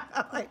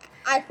 Like,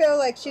 I feel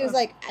like she was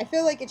like, I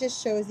feel like it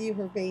just shows you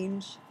her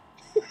range.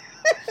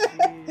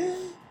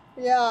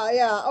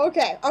 Yeah.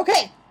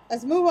 Okay.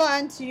 Let's move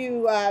on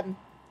to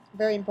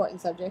very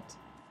important subject.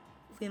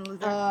 Lena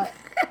Luthor.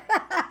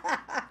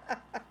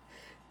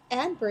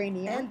 And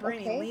Brainy.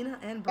 Okay. Lena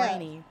and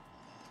Brainy.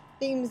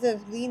 Themes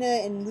of Lena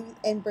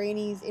and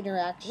Brainy's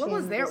interaction.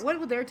 What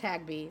would their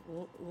tag be?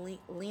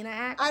 Lena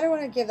act? I don't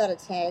want to give that a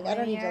tag. Lena I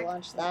don't need to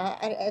launch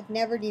that. I've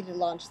never needed to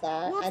launch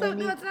that. Well,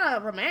 it's not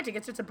a romantic.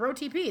 It's just a bro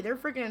TP. They're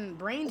freaking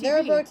brain TP. They're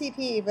a bro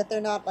TP, but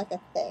they're not like a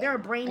thing. They're a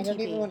brain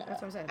TP.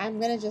 That's what I'm saying. I'm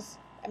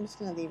just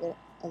gonna leave it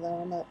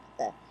alone. I'm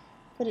gonna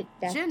put it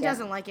back. Jen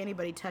doesn't like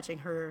anybody touching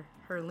her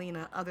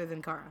Lena other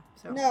than Kara.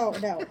 So no,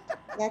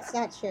 that's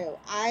not true.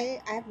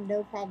 I have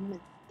no problem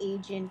with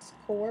Agent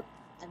Corp.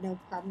 I have no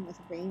problem with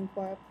Rain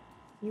Corp.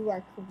 You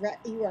are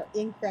correct. You are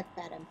incorrect,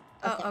 madam.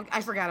 Okay. Oh, okay.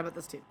 I forgot about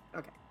this too.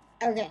 Okay.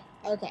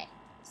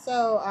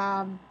 So,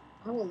 I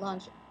will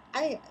launch.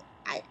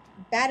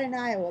 Bat and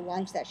I will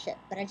launch that ship,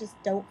 but I just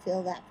don't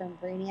feel that from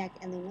Brainiac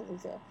and Lena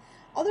Luthor.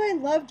 Although I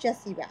love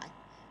Jesse Rath,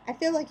 I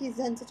feel like he's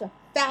done such a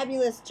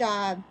fabulous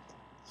job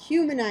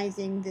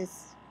humanizing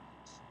this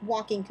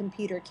walking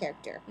computer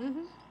character,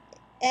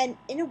 and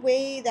in a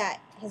way that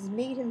has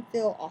made him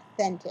feel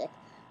authentic.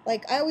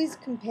 Like, I always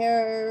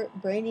compare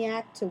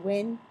Brainiac to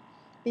Win,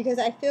 because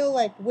I feel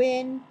like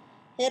Win,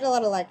 he had a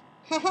lot of like,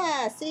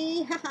 haha,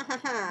 see, ha ha ha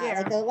ha,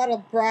 yeah. like a lot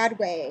of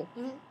Broadway.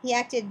 He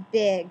acted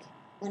big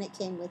when it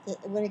came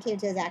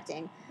to his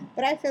acting,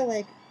 but I feel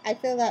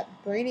that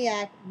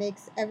Brainiac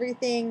makes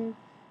everything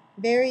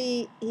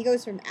he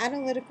goes from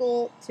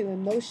analytical to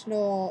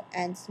emotional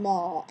and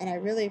small, and I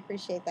really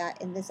appreciate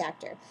that in this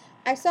actor.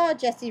 I saw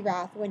Jesse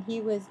Rath when he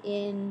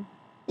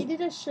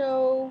did a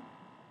show,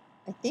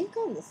 I think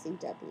on the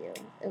CW.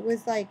 It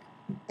was like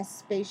a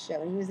space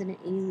show, and he was an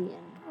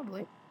alien.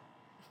 Probably.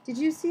 Did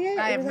you see it?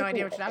 I have no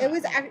idea what you're talking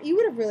about. You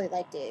would have really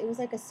liked it. It was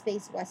like a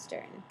space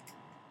western.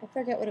 I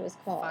forget what it was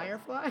called.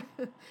 Firefly?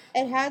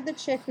 It had the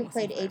chick who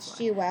played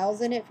H.G.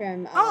 Wells in it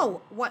from...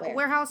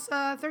 Warehouse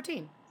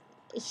 13.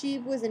 She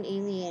was an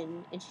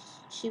alien, and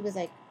she was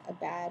like a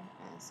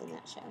badass in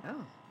that show.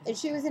 Oh. And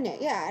she was in it,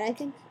 yeah. And I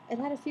think it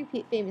had a few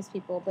famous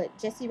people, but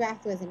Jesse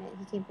Rath was in it.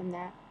 He came from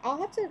that.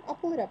 I'll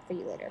pull it up for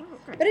you later. Oh,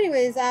 okay. But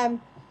anyways,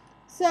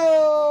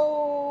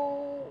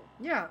 so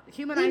yeah,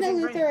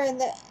 humanizing Lena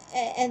Luthor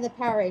and the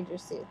Power Ranger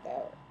suit,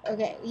 though.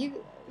 Okay,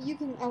 you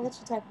can. I'll let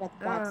you talk about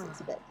the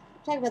boxes, but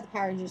talk about the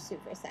Power Ranger suit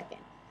for a second.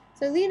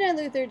 So Lena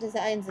Luthor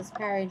designs this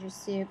Power Ranger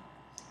suit.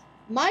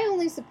 My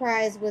only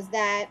surprise was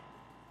that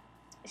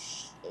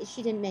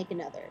she didn't make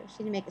another. She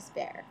didn't make a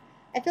spare.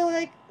 I feel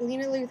like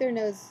Lena Luthor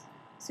knows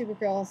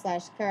Supergirl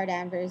 / Kara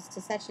Danvers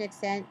to such an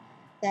extent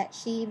that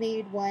she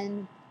made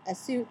a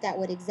suit that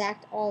would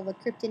exact all the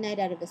kryptonite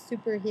out of a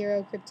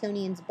superhero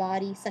Kryptonian's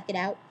body, suck it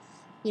out,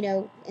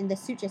 and the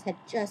suit just had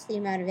just the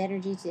amount of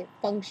energy to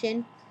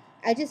function.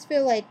 I just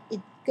feel like it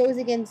goes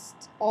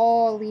against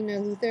all Lena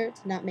Luthor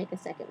to not make a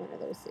second one of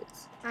those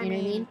suits. You know what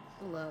I mean?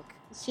 Look.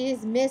 She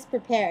is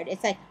misprepared.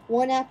 It's like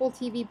one Apple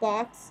TV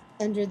box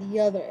under the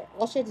other.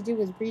 All she had to do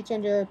was reach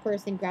under her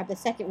purse and grab the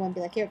second one,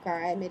 be like, here,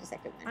 Kara, I made a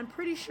second one. I'm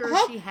pretty sure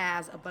she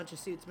has a bunch of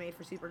suits made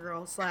for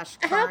Supergirl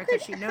 / Kara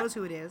because she knows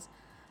who it is.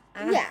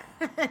 Yeah.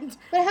 But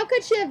how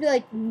could she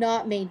have,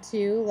 not made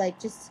two?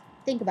 Just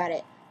think about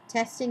it.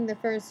 Testing the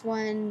first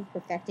one,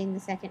 perfecting the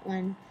second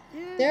one.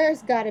 Yeah.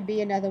 There's got to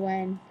be another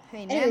one.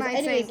 Hey,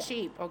 nanites ain't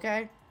cheap,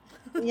 okay?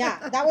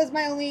 Yeah, that was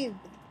my only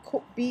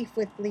beef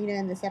with Lena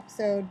in this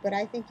episode, but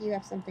I think you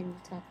have something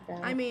to talk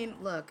about. I mean,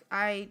 look,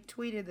 I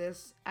tweeted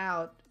this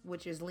out,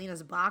 which is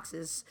Lena's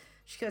boxes,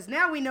 because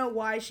now we know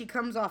why she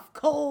comes off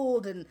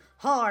cold and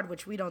hard,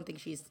 which we don't think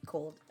she's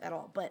cold at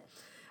all, but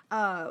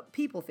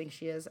people think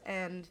she is,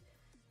 and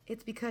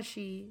it's because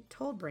she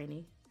told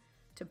Brainy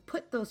to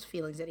put those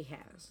feelings that he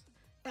has.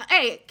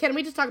 Hey, can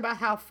we just talk about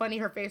how funny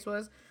her face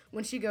was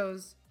when she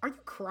goes, "Are you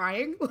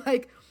crying?"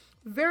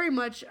 Very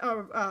much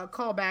a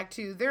callback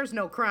to "There's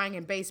no crying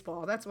in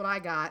baseball." That's what I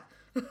got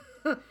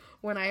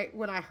when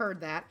I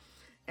heard that.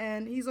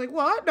 And he's like,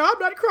 "What? No, I'm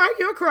not crying.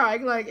 You're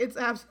crying." It's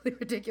absolutely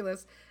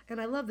ridiculous.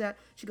 And I love that.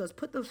 She goes,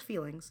 "Put those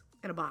feelings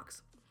in a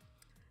box.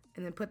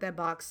 And then put that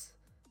box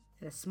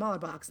in a smaller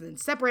box. And then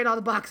separate all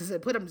the boxes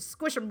and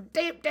squish them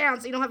down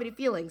so you don't have any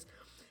feelings."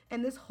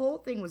 And this whole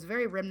thing was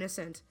very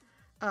reminiscent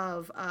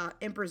of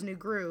Emperor's New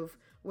Groove,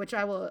 which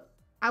I will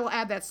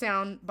add that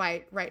sound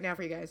bite right now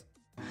for you guys.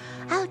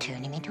 I'll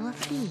turn him into a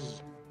flea,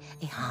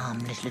 a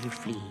harmless little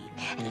flea.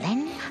 And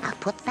then I'll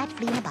put that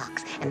flea in a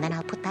box, and then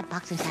I'll put that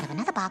box inside of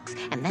another box,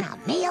 and then I'll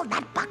mail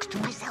that box to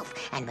myself.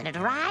 And when it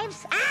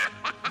arrives,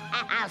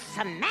 I'll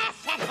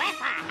smash it with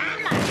a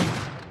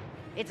hammer.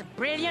 It's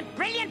brilliant,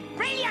 brilliant,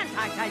 brilliant,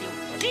 I tell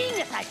you.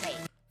 Genius, I say.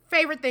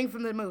 Favorite thing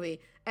from the movie.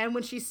 And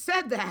when she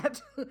said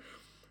that,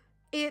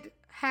 it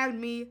had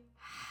me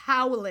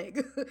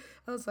howling.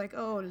 I was like,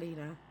 oh,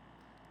 Lena,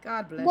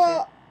 God bless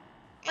you.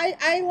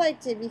 I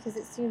liked it because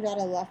it seemed out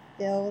of left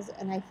field,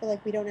 and I feel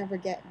like we don't ever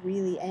get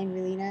really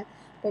angry Lena.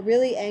 But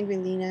really angry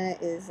Lena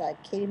is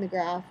like Katie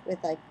McGrath with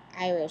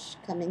Irish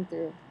coming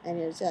through, and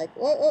it's like,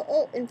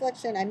 oh,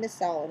 inflection. I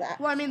missed all of that.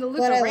 Well, I mean, the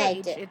Luther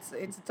rage, it's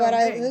its own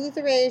thing. The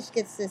Luther rage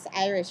gets this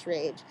Irish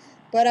rage.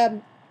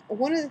 But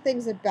one of the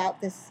things about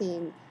this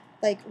scene,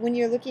 when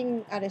you're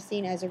looking at a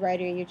scene as a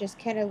writer, you're just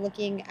kind of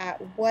looking at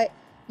what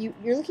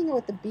you're looking at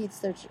what the beats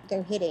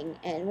they're hitting,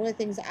 and one of the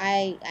things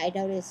I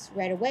noticed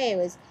right away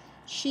was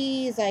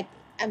she's like,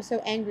 I'm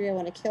so angry, I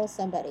want to kill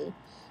somebody,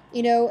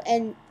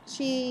 and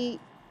she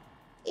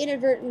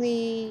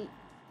inadvertently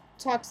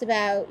talks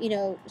about,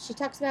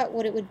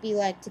 what it would be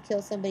like to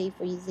kill somebody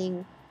for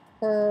using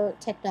her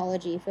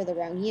technology for the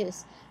wrong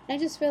use. And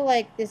I just feel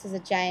like this is a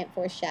giant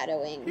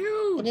foreshadowing.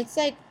 Huge. And it's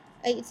like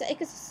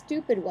a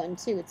stupid one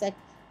too. It's like,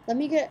 let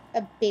me get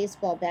a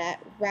baseball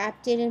bat,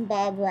 wrapped it in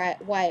barbed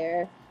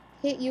wire,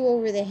 hit you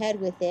over the head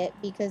with it,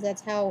 because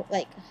that's how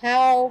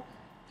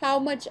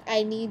much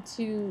I need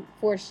to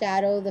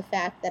foreshadow the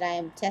fact that I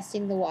am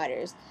testing the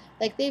waters.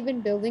 They've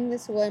been building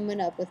this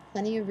woman up with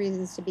plenty of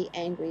reasons to be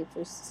angry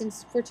for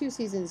 2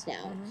 seasons now.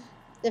 Mm-hmm.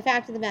 The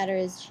fact of the matter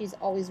is she's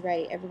always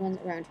right. Everyone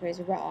around her is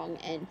wrong,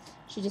 and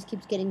she just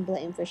keeps getting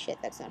blamed for shit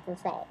that's not her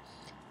fault.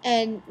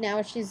 And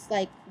now she's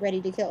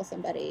ready to kill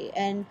somebody.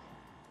 And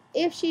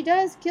if she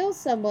does kill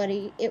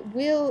somebody, it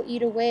will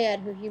eat away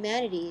at her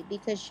humanity,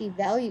 because she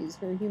values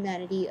her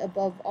humanity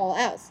above all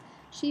else.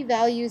 She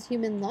values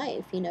human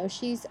life,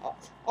 She's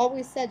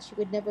always said she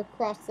would never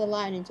cross the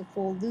line into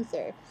full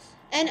Luthor.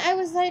 And I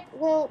was like,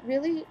 well,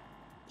 really?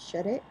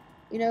 Should it?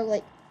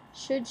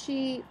 Should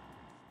she...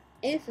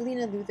 If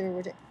Lena Luthor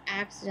were to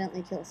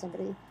accidentally kill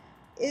somebody,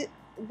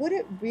 would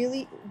it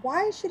really...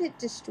 Why should it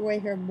destroy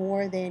her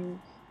more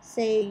than,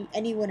 say,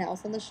 anyone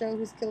else on the show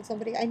who's killed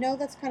somebody? I know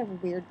that's kind of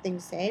a weird thing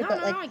to say,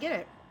 but I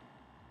get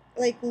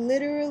it.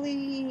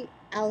 Literally,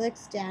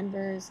 Alex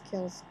Danvers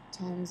kills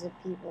tons of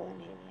people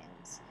in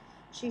Aliens.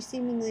 She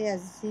seemingly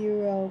has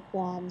zero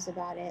qualms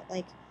about it.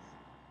 A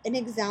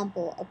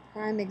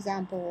prime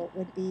example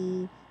would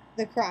be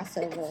the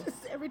crossover.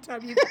 every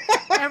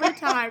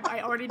time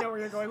I already know where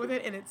you're going with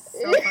it, and it's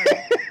so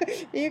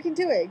funny. You can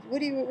do it. What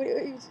do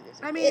you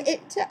I mean,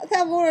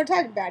 tell me what we're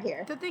talking about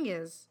here. The thing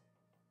is,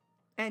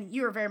 and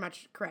you are very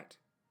much correct,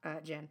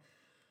 Jen.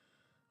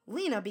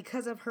 Lena,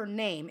 because of her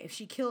name, if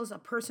she kills a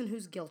person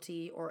who's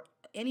guilty, or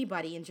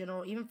anybody in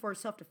general, even for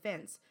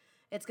self-defense,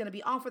 it's going to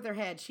be off with her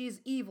head.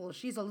 She's evil.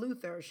 She's a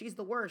Luthor. She's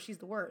the worst. She's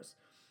the worst.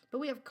 But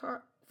we have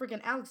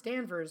freaking Alex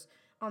Danvers,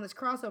 on this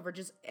crossover,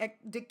 just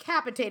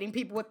decapitating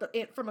people with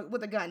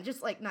a gun,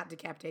 just like not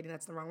decapitating,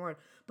 that's the wrong word,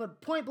 but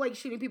point blank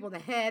shooting people in the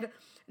head,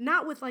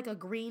 not with like a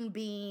green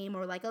beam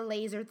or like a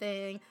laser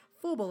thing,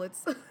 full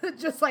bullets,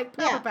 just like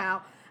pow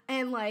pow,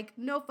 and like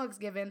no fucks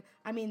given.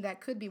 I mean, that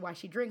could be why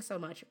she drinks so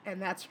much,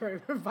 and that's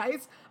her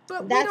vice.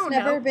 But that's we don't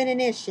never know. been an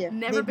issue.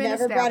 They've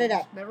never brought it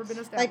up. Never been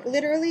established. Like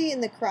literally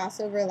in the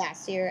crossover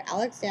last year,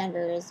 Alex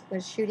Danvers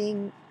was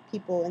shooting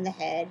people in the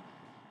head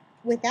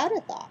without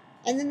a thought.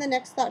 And then the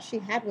next thought she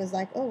had was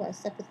like, oh, I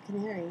slept with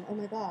Canary. Oh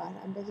my God,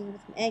 I'm breaking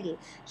with Maggie.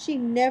 She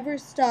never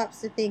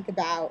stops to think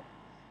about,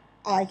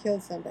 oh, I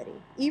killed somebody.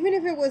 Even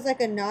if it was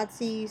like a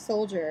Nazi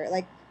soldier,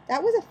 like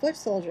that was a foot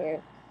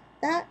soldier.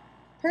 That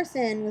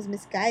person was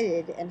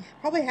misguided and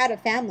probably had a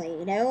family,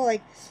 you know?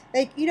 Like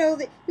he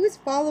was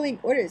following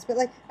orders. But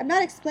like, I'm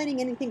not explaining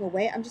anything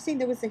away. I'm just saying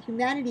there was a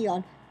humanity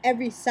on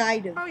every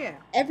side of,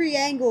 every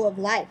angle of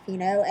life, you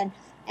know? And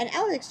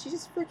Alex, she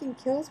just freaking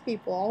kills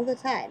people all the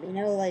time, you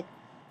know? Like,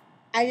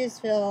 I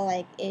just feel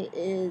like it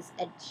is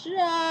a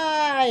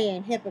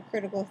giant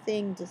hypocritical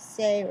thing to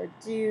say or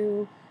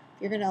do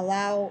if you're going to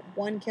allow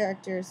one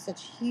character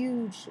such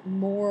huge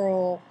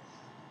moral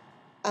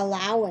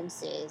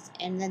allowances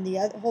and then the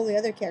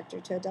other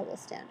character to a double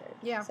standard.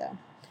 Yeah. So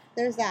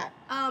there's that.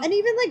 And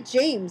even like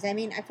James. I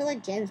mean, I feel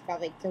like James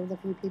probably killed a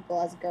few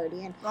people as a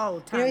guardian.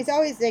 Oh, you know, he's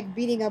always like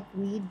beating up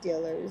weed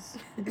dealers.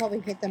 He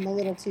probably hit them a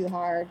little too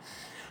hard.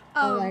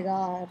 Oh my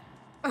God.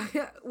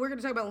 We're going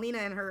to talk about Lena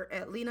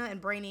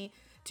and Brainy.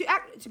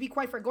 To be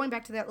quite fair, going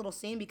back to that little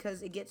scene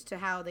because it gets to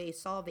how they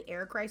solve the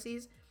air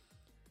crises.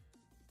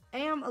 I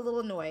am a little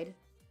annoyed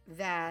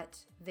that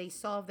they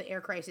solved the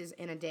air crisis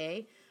in a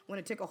day when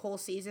it took a whole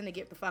season to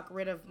get the fuck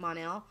rid of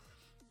Mon-El.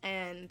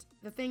 And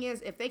the thing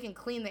is, if they can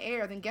clean the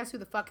air, then guess who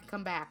the fuck can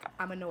come back?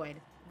 I'm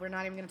annoyed. We're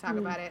not even going to talk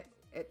about it,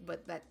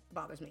 but that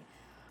bothers me.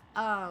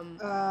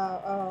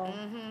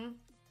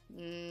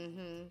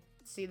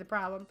 See the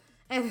problem?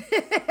 And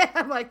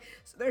I'm like,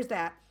 so there's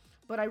that.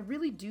 But I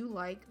really do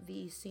like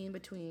the scene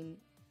between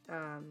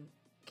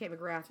Kate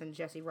McGrath and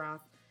Jesse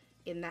Roth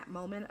in that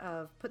moment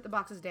of put the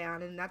boxes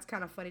down, and that's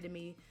kind of funny to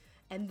me.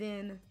 And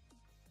then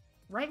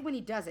right when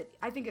he does it,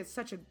 I think it's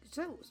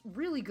so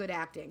really good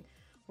acting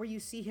where you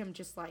see him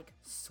just like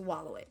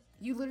swallow it.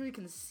 You literally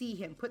can see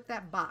him put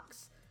that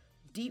box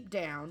deep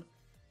down,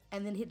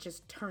 and then it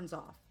just turns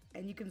off.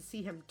 And you can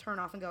see him turn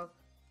off and go,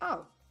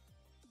 oh,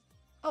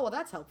 well,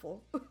 that's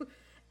helpful.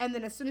 And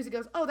then as soon as he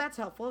goes, oh, that's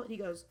helpful, he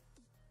goes,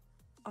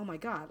 oh my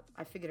God,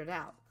 I figured it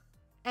out.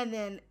 And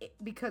then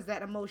because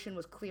that emotion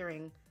was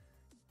clouding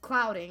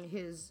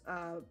his,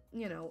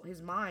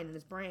 his mind and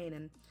his brain.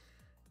 And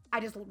I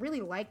just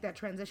really like that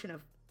transition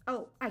of,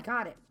 oh, I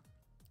got it.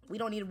 We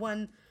don't need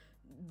one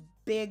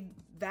big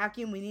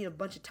vacuum. We need a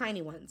bunch of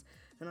tiny ones.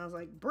 And I was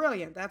like,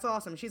 brilliant. That's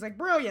awesome. She's like,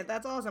 brilliant.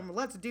 That's awesome.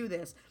 Let's do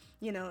this,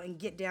 and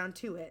get down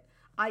to it.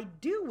 I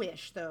do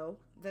wish, though,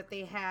 that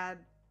they had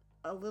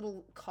a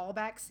little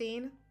callback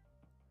scene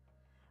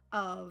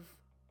of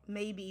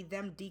maybe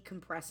them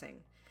decompressing.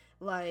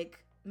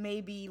 Like,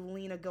 maybe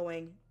Lena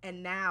going,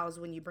 and now's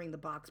when you bring the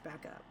box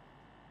back up.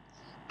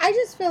 I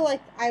just feel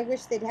like I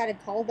wish they'd had a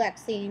callback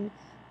scene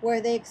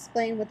where they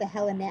explain what the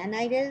hell a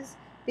nanite is.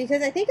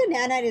 Because I think a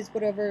nanite is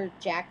whatever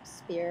Jack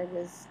Spear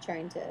was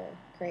trying to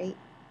create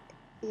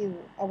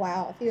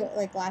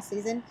like last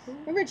season.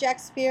 Remember Jack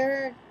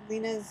Spear,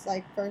 Lena's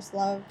like first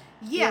love?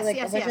 Yes, a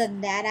bunch of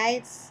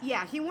nanites.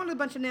 Yeah, he wanted a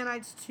bunch of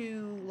nanites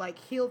to like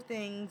heal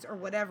things or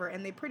whatever,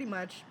 and they pretty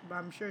much,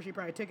 I'm sure she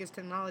probably took his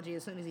technology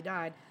as soon as he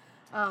died,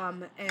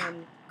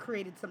 and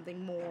created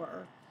something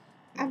more.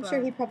 I'm sure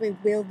he probably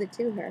willed it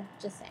to her.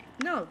 Just saying.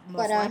 No,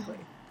 most likely.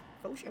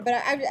 Oh, sure.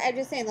 But I'm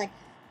just saying, like,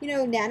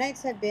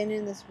 nanites have been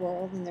in this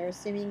world, and they're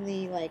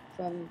seemingly like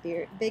from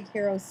Big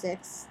Hero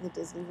 6, the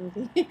Disney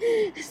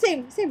movie.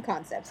 same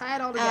concept. Tie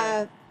it all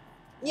together.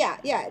 Yeah.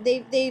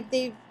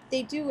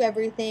 They do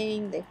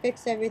everything. They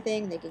fix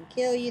everything. They can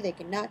kill you. They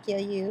can not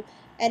kill you.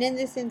 And in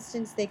this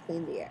instance, they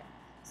clean the air.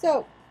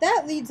 So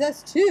that leads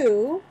us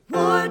to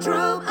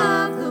Wardrobe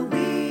of the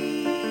Week.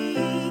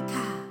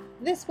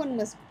 This one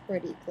was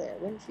pretty clear,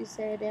 wouldn't you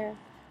say, Adair?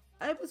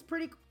 It was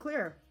pretty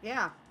clear.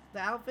 Yeah, the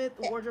outfit,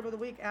 the wardrobe of the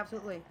week,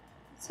 absolutely.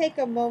 Take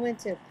a moment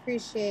to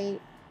appreciate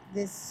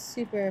this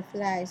super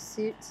fly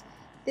suit.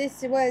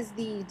 This was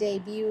the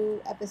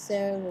debut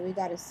episode where we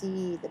got to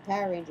see the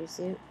Power Ranger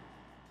suit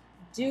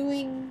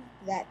doing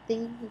that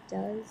thing it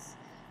does.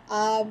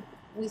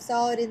 We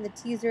saw it in the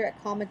teaser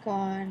at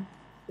Comic-Con.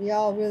 We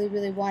all really,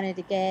 really wanted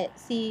to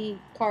see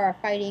Kara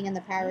fighting in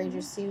the Power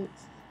Ranger suit.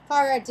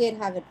 Kara did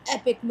have an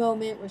epic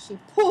moment where she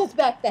pulls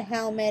back the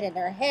helmet and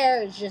her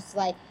hair is just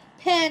like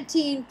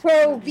Pantene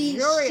Pro V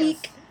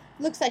chic.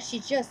 Looks like she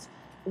just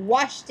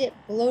washed it,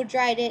 blow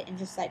dried it, and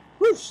just like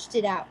whooshed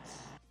it out.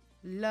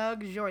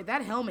 Luxury.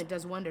 That helmet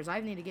does wonders. I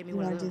need to get me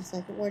one of those. You want to do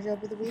second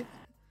wardrobe of the week?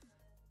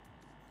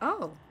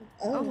 Oh,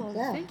 well,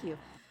 yeah. Thank you.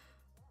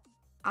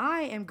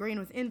 I am green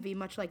with envy,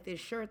 much like this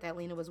shirt that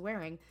Lena was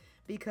wearing,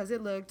 because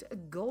it looked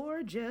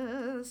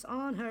gorgeous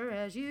on her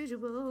as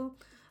usual.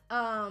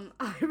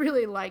 I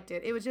really liked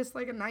it. It was just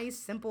like a nice,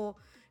 simple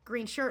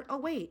green shirt. Oh,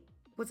 wait.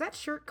 Was that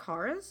shirt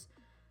Kara's?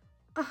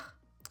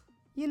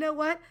 You know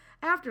what?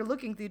 After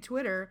looking through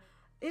Twitter,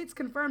 it's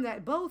confirmed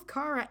that both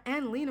Kara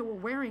and Lena were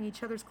wearing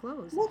each other's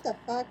clothes. What the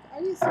fuck?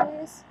 Are you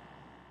serious?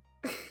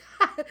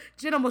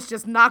 Jen almost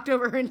just knocked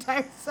over her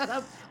entire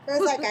setup. It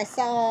was like I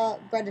saw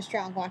Brenda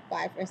Strong walk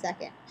by for a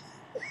second.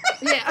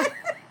 Yeah.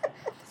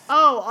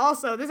 Oh,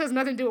 also, this has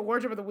nothing to do with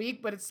Wardrobe of the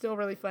Week, but it's still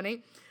really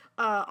funny.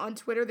 On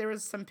Twitter, there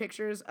was some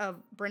pictures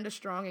of Brenda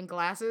Strong in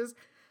glasses.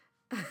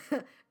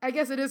 I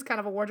guess it is kind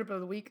of a Wardrobe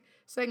of the Week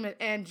segment,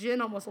 and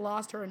Jen almost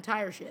lost her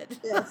entire shit.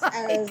 Yes,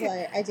 I was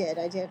like, I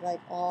did like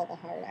all the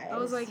hard eyes. I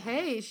was like,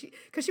 hey,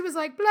 because she was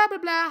like, blah, blah,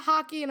 blah,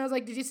 hockey, and I was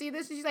like, did you see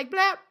this? And she's like,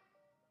 blah,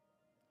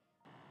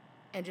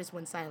 and just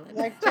went silent.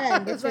 Like,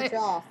 Jen, get your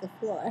jaw off the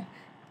floor.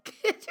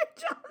 Get your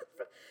jaw off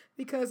the floor.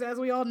 Because as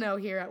we all know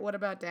here at What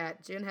About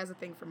Dat, Jen has a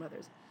thing for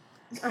mothers.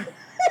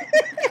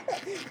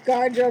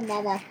 Guard your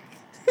mama.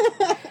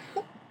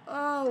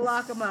 Oh,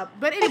 lock them up.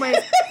 But anyways,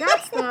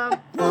 that's the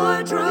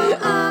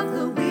Wardrobe of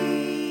the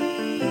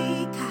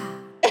Week.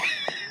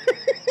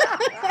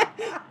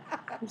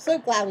 I'm so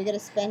glad we get to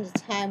spend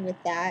time with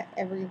that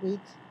every week.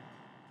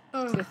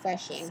 It's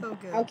refreshing. So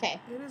good. Okay.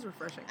 It is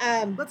refreshing.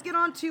 Let's get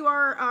on to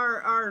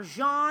our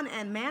Jean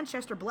and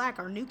Manchester Black,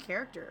 our new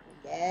character.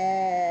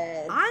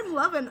 Yes. I'm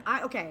loving...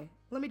 Okay,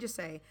 let me just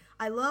say.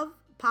 I love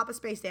Papa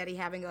Space Daddy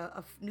having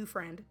a new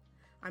friend.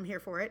 I'm here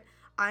for it.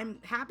 I'm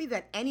happy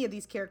that any of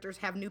these characters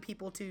have new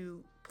people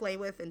to play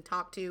with and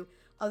talk to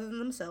other than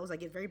themselves. I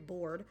get very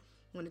bored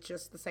when it's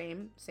just the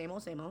same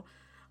old, same old.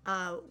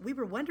 We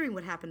were wondering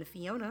what happened to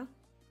Fiona,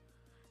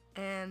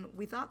 and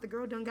we thought the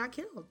girl done got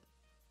killed.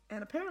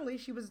 And apparently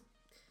she was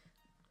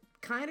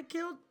kind of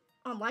killed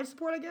on life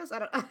support, I guess. I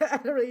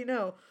don't really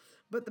know.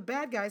 But the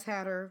bad guys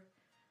had her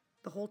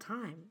the whole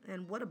time.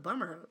 And what a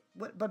bummer.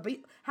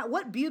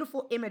 What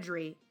beautiful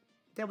imagery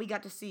that we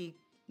got to see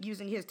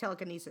using his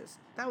telekinesis.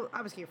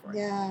 I was here for it.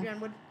 Yeah.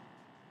 Jen,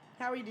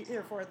 how are you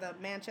here for the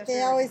Manchester?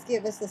 They always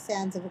give us the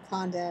sands of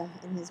Wakanda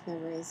in his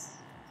memories.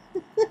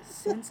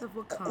 Sense of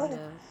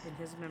Wakanda in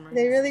his memories.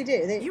 They really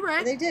do. You're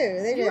right. They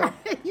do.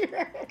 You're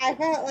right. I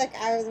felt like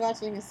I was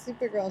watching a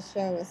Supergirl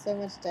show with so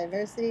much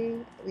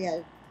diversity. We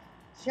had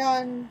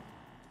Sean,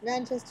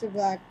 Manchester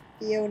Black,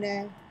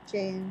 Fiona,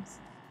 James.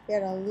 We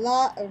had a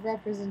lot of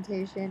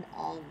representation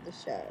on the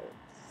show.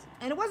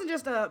 And it wasn't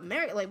just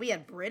we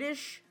had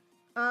British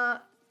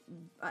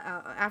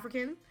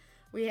African.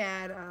 We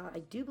had I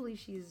do believe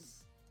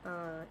she's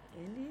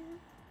Indian.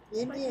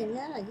 Indian,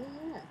 yeah.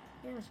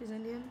 Yeah, she's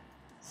Indian.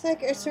 It's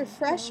like, it's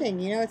refreshing,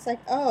 you know? It's like,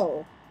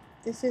 oh,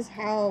 this is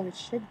how it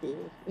should be,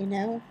 you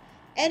know?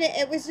 And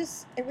it was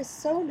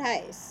so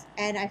nice.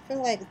 And I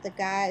feel like the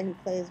guy who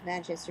plays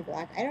Manchester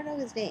Black, I don't know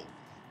his name,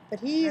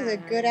 but he is a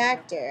good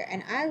actor.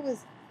 And I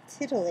was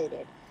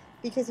titillated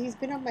because he's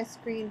been on my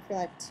screen for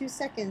like 2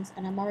 seconds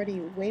and I'm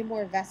already way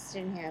more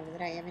vested in him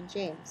than I am in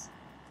James.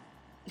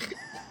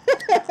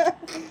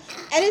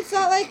 And it's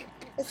not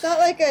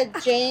like a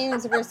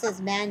James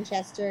versus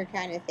Manchester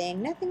kind of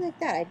thing. Nothing like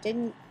that. I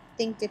didn't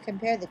think to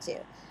compare the two.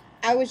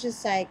 I was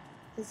just like,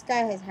 this guy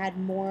has had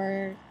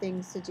more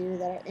things to do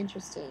that are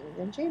interesting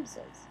than James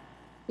does.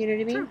 You know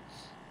what I mean? True.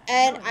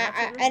 And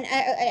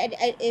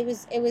I it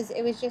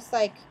was just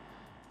like,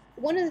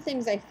 one of the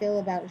things I feel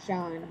about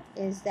Jean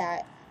is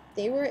that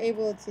they were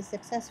able to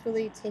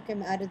successfully take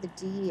him out of the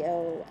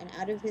DEO and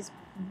out of his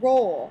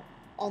role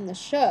on the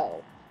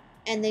show,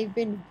 and they've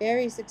been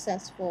very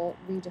successful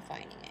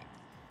redefining it.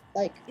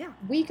 Like,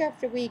 week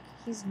after week,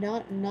 he's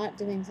not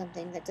doing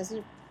something that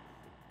doesn't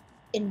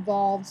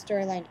involve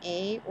storyline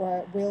A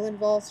or will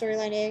involve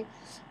storyline A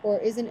or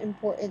isn't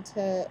important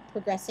to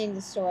progressing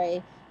the story.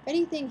 If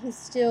anything, he's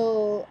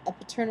still a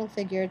paternal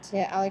figure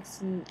to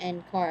Alex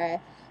and Kara.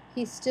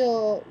 He's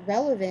still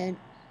relevant,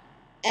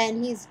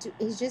 and he's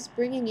just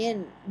bringing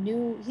in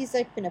he's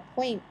like been a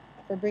point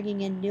for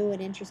bringing in new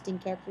and interesting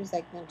characters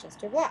like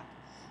Manchester Black.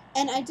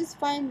 And I just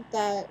find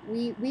that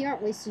we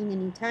aren't wasting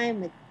any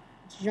time with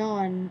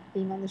Jean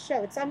being on the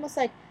show. It's almost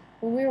like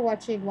when we were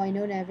watching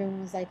Winona,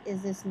 everyone was like,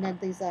 is this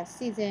Nedley's last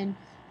season?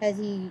 Has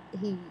he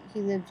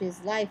lived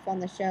his life on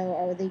the show,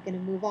 or are they going to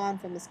move on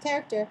from his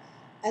character?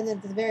 And then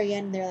at the very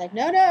end, they're like,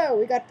 no,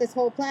 we got this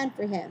whole plan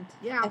for him.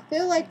 Yeah, I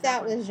feel like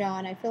that was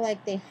Jean. I feel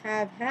like they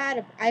have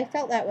had... I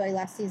felt that way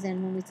last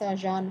season when we saw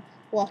Jean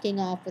walking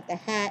off with the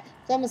hat.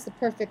 It's almost the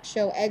perfect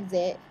show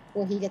exit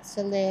where he gets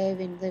to live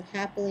and live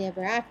happily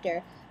ever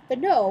after. But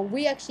no,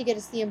 we actually get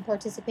to see him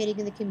participating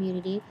in the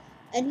community.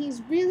 And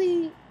he's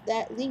really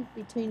that link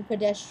between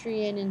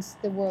pedestrian and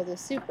the world of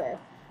super.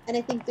 And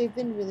I think they've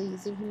been really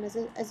using him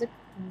as a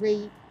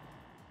great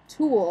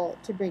tool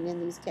to bring in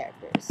these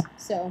characters.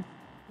 So...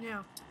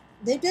 yeah.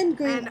 They've been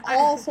doing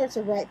all sorts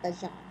of right by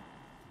Jean.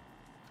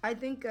 I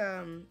think,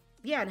 and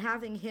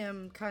having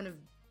him kind of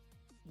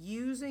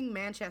using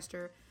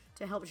Manchester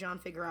to help Jean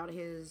figure out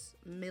his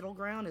middle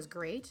ground is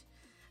great.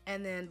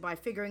 And then by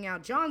figuring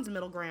out John's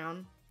middle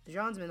ground,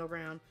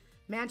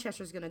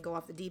 Manchester's going to go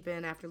off the deep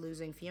end after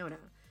losing Fiona,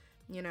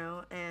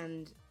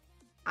 and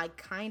I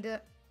kind of,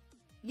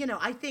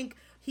 I think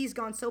he's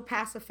gone so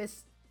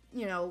pacifist,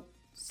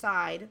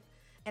 side,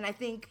 And I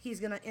think he's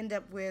going to end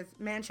up with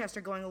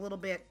Manchester going a little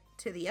bit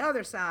to the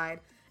other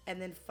side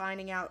and then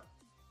finding out,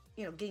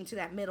 getting to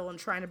that middle and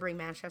trying to bring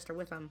Manchester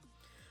with him.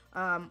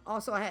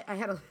 Also, I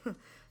had a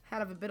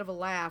had a bit of a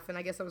laugh, and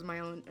I guess that was my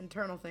own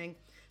internal thing,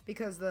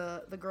 because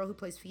the girl who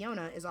plays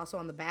Fiona is also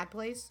on The Bad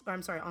Place, or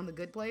I'm sorry, on The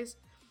Good Place,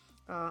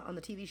 on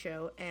the TV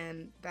show,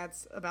 and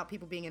that's about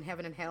people being in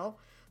heaven and hell.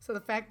 So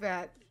the fact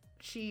that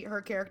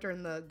her character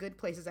in The Good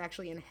Place is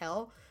actually in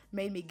hell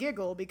made me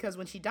giggle, because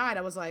when she died,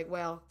 I was like,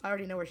 well, I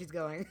already know where she's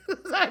going.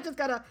 So I just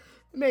gotta,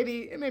 it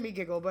made me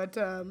giggle, but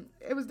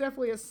it was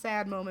definitely a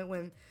sad moment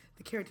when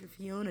the character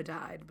Fiona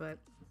died, but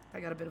I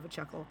got a bit of a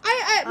chuckle.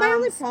 My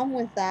only problem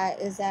with that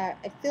is that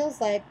it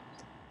feels like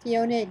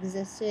Fiona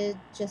existed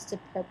just to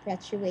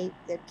perpetuate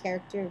the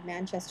character of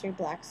Manchester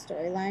Black's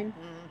storyline.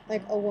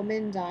 Like a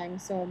woman dying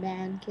so a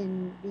man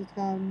can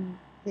become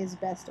his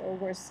best or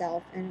worst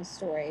self in a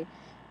story.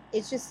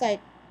 It's just like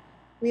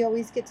we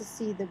always get to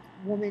see the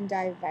woman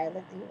die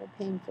violently or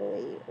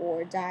painfully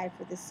or die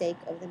for the sake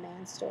of the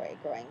man's story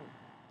growing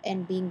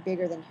and being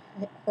bigger than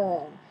her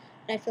own.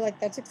 And I feel like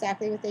that's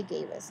exactly what they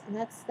gave us. And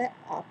that's the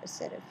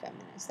opposite of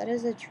feminist. That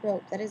is a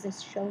trope. That is a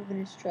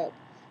chauvinist trope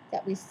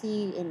that we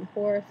see in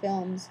horror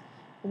films,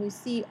 and we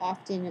see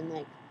often in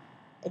like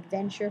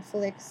adventure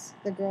flicks,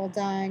 the girl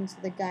dying so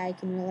the guy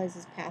can realize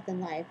his path in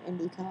life and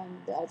become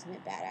the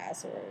ultimate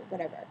badass or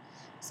whatever.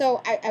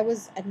 So I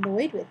was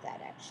annoyed with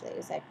that, actually.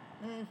 It's like,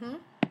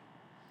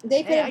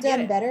 they could have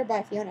done better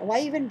by Fiona.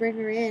 Why even bring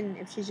her in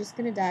if she's just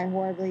going to die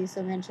horribly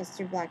so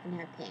Manchester Black can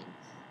have pain?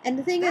 And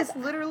the thing That's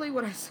literally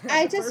what I said.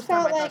 I just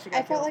felt like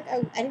I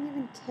didn't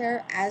even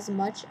care as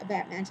much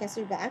about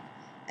Manchester Black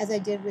as I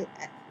did with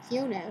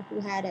Fiona,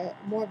 who had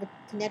more of a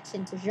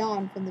connection to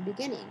Jean from the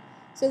beginning.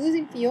 So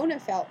losing Fiona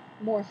felt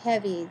more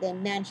heavy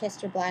than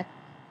Manchester Black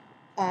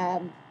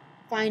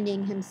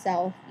finding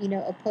himself,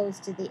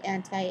 opposed to the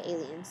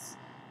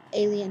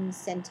alien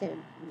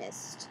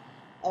sentimist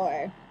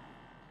or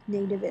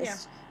nativist. Yeah.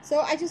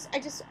 So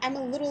I'm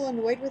a little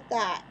annoyed with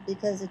that,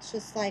 because it's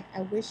just like,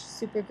 I wish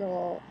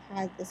Supergirl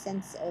had the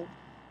sense of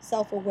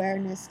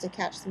self-awareness to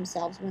catch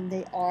themselves when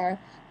they are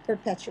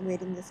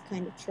perpetuating this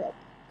kind of trope.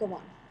 Go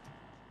on.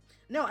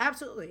 No,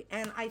 absolutely.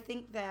 And I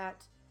think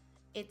that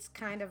it's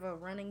kind of a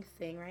running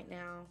thing right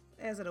now,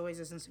 as it always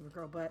is in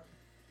Supergirl, but,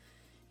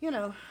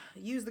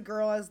 use the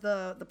girl as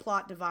the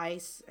plot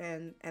device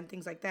and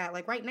things like that.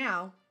 Like right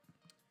now,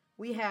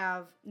 we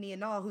have Nia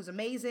Nall, who's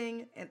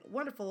amazing and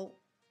wonderful,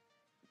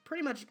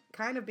 pretty much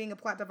kind of being a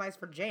plot device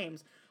for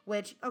James,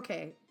 which,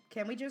 okay,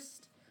 we're going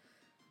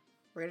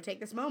to take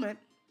this moment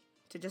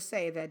to just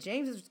say that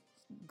James is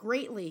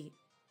greatly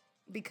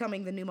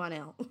becoming the new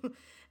Mon-El,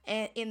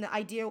 and in the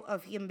idea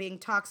of him being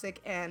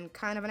toxic and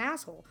kind of an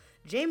asshole.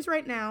 James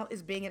right now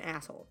is being an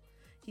asshole.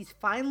 He's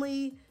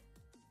finally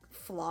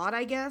flawed,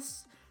 I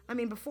guess. I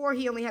mean, before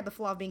he only had the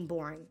flaw of being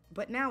boring,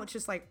 but now it's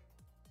just like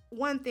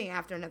one thing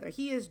after another.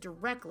 He is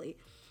directly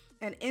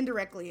and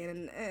indirectly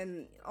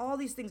and all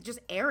these things just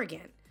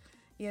arrogant.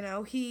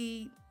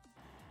 We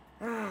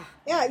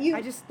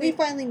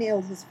finally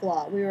nailed his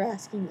flaw. We were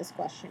asking this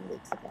question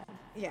weeks ago.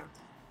 Yeah.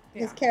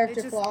 His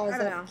character flaw is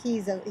that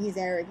he's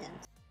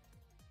arrogant.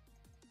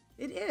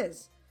 It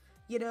is.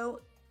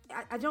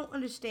 I don't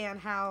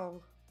understand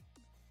how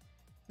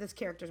this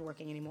character's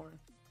working anymore.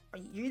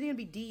 You're either going to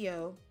be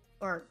DEO,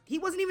 or he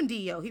wasn't even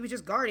DEO. He was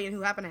just Guardian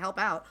who happened to help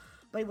out.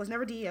 But he was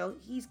never DEO.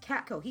 He's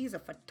Catco. He's a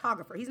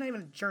photographer. He's not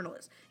even a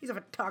journalist. He's a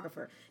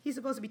photographer. He's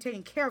supposed to be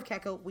taking care of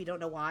Catco. We don't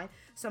know why.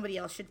 Somebody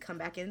else should come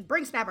back in.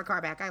 Bring Snapper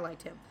Carr back. I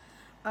liked him.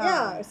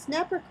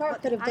 Snapper Carr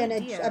could have done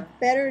a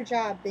better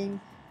job being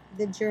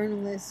the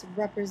journalist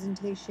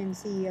representation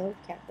CEO of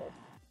Catco.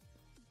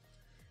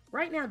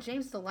 Right now,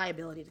 James is a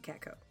liability to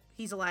Catco.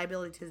 He's a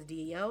liability to the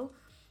DEO.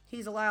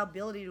 He's a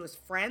liability to his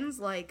friends,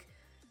 like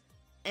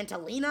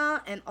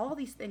Angelina, and all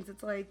these things.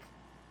 It's like...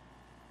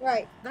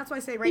 Right. That's why I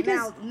say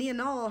now, Nia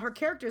Nall, her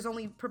character is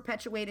only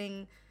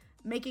perpetuating,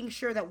 making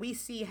sure that we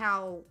see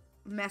how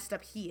messed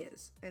up he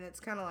is. And it's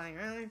kind of like,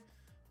 really?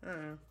 I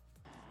don't know.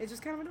 It's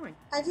just kind of annoying.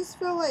 I just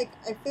feel like,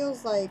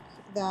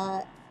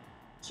 that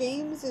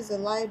James is a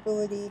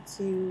liability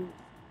to,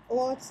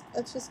 well,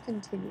 let's just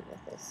continue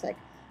with this.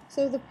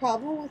 So the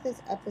problem with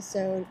this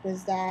episode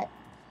was that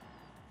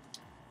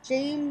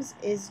James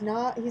is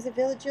not, he's a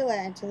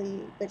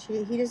vigilante, but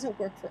he doesn't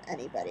work for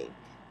anybody.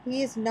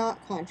 He is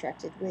not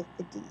contracted with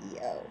the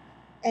DEO.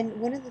 And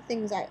one of the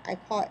things I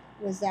caught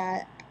was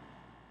that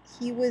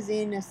he was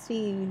in a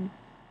scene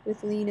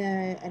with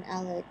Lena and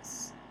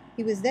Alex.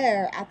 He was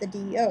there at the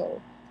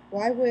DEO.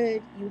 Why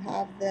would you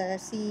have the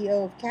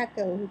CEO of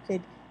Catco who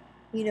could,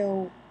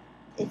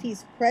 if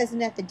he's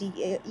present at the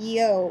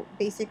DEO,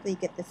 basically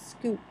get the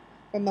scoop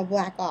from a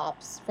black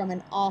ops, from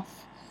an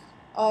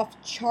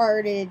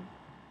off-charted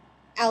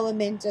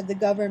element of the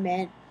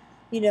government,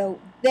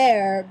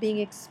 there being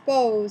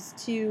exposed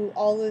to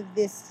all of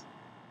this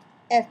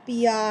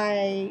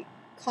FBI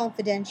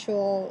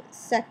confidential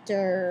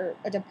sector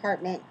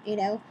department,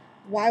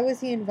 Why was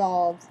he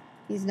involved?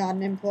 He's not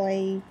an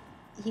employee.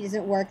 He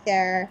doesn't work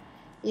there.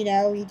 You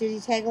know, did he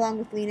tag along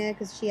with Lena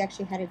because she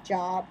actually had a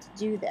job to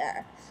do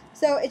there?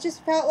 So it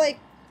just felt like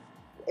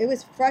it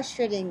was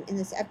frustrating in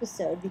this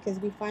episode because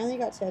we finally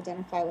got to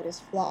identify what his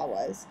flaw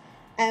was.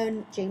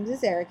 And James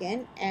is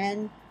arrogant,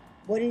 and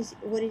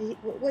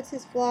what's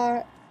his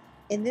flaw?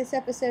 In this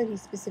episode, he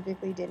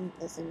specifically didn't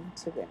listen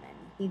to women.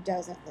 He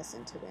doesn't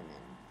listen to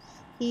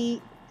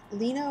women.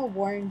 Lena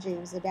warned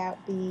James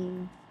about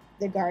being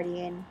the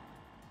guardian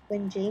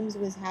when James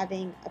was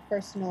having a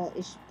personal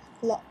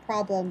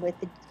problem with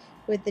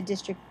the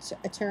district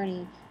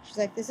attorney. She's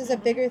like, "This is a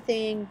bigger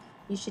thing.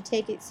 You should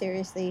take it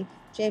seriously."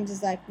 James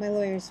is like, "My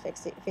lawyer's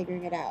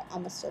figuring it out. I'm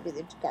gonna still be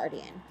the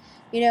guardian,"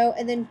 you know.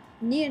 And then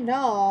Nia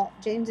Nall,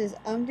 James's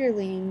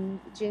underling,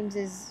 James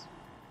is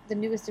the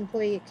newest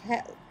employee at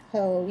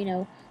Catco, you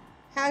know,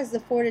 has the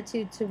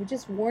fortitude to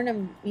just warn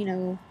him, you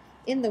know,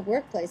 in the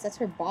workplace. That's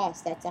her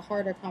boss. That's a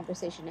harder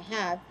conversation to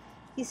have.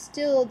 He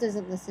still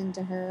doesn't listen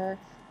to her.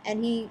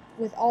 And he,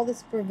 with all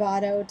this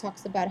bravado,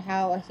 talks about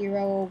how a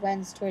hero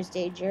runs towards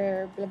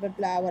danger, blah, blah,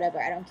 blah,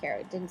 whatever. I don't care.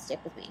 It didn't stick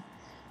with me.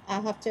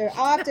 I'll have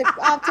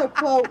to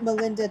quote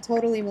Melinda,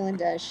 totally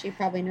Melinda. She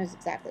probably knows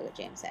exactly what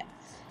James said.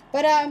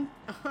 But,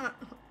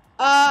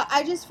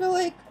 I just feel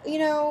like, you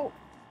know,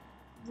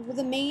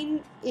 the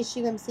main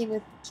issue I'm seeing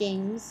with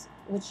James,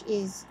 which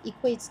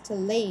equates to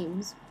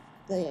lames,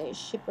 the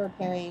shipper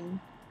pairing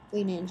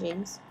Lena and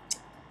James,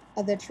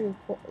 Guardian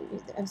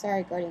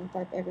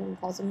Corp, everyone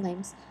calls them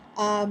lames.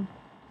 I'm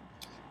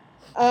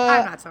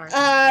not sorry.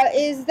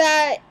 Is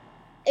that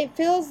it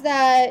feels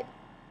that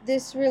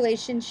this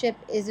relationship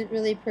isn't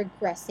really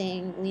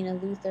progressing Lena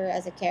Luthor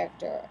as a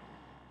character,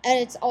 and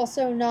it's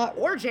also not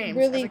or James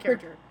really as a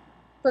character.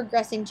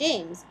 progressing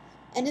James.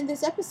 And in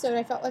this episode,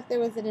 I felt like there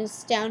was an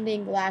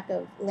astounding lack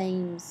of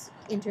lames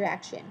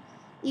interaction.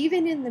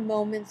 Even in the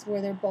moments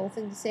where they're both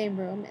in the same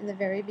room in the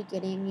very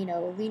beginning, you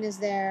know, Lena's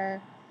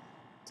there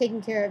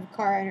taking care of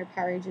Kara in her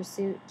Power Ranger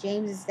suit.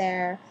 James is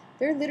there.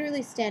 They're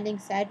literally standing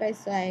side by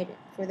side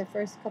for the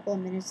first couple of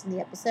minutes in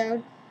the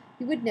episode.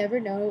 You would never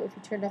know if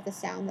you turned off the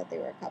sound that they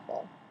were a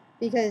couple.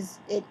 Because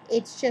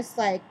it's just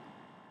like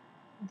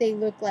they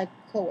look like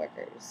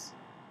coworkers.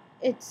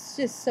 It's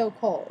just so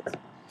cold.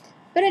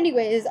 But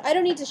anyways, I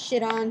don't need to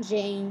shit on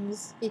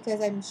James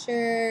because I'm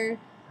sure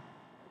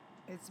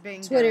it's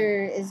being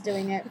Twitter is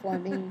doing it for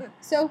me.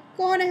 So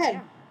go on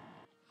ahead.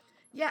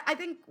 Yeah, I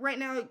think right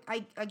now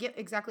I get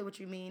exactly what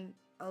you mean.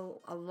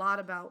 A lot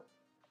about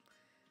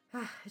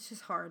it's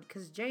just hard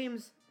because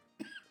James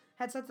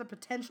had such the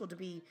potential to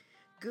be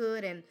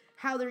good, and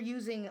how they're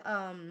using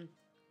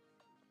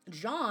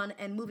John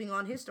and moving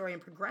on his story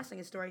and progressing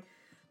his story.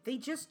 They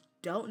just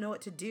don't know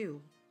what to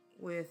do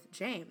with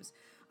James.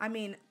 I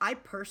mean, I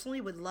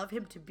personally would love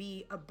him to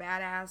be a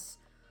badass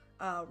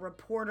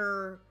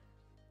reporter,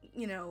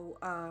 you know,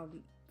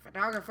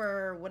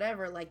 photographer,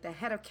 whatever, like the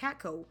head of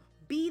Catco.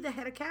 Be the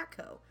head of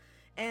Catco.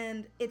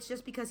 And it's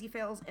just because he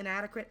feels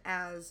inadequate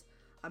as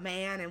a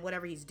man and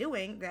whatever he's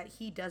doing that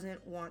he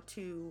doesn't want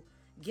to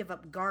give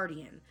up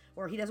Guardian,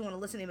 or he doesn't want to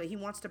listen to anybody. He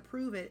wants to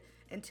prove it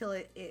until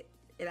it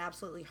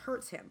absolutely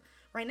hurts him.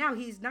 Right now,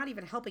 he's not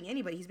even helping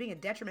anybody. He's being a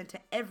detriment to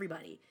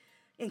everybody,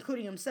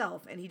 including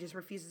himself, and he just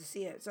refuses to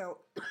see it. So,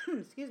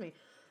 excuse me.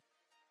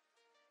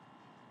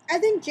 I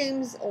think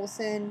James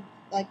Olsen,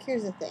 like,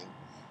 here's the thing.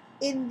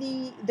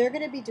 They're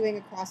going to be doing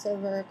a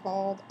crossover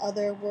called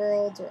Other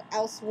Worlds or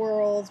Else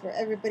Worlds, where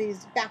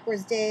everybody's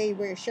backwards day, you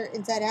wear your shirt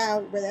inside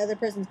out, wear the other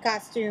person's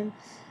costume,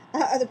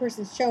 other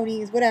person's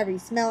chonies, whatever. You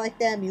smell like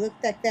them, you look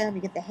like them,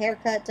 you get the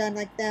haircut done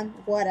like them,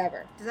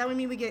 whatever. Does that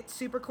mean we get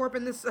Supercorp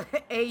in this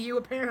AU,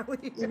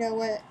 apparently? You know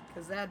what?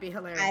 Because that'd be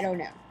hilarious. I don't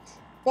know.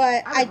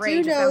 But I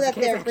do know that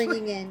they're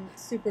bringing in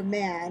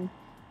Superman,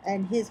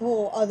 and his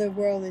whole other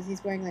world is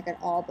he's wearing like an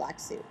all-black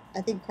suit.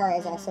 I think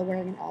Kara's also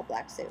wearing an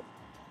all-black suit.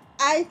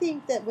 I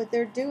think that what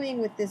they're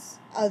doing with this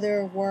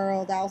Other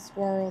World, Else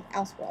World,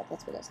 that's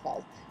what it's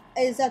called,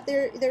 is that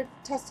they're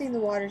testing the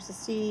waters to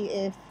see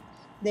if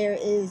there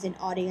is an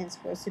audience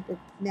for a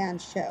Superman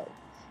show,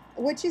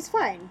 which is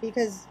fine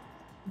because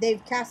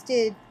they've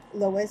casted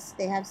Lois,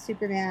 they have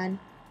Superman,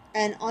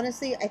 and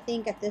honestly, I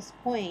think at this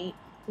point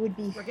it would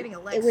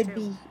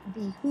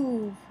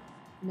behoove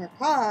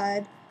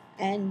Mercad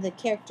and the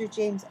character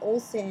James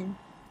Olsen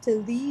to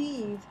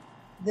leave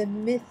the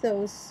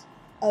mythos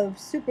of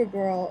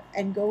Supergirl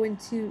and go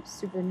into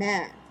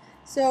Superman.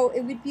 So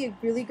it would be a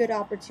really good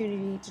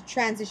opportunity to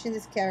transition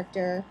this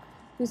character,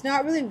 who's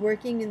not really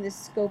working in the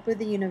scope of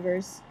the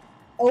universe,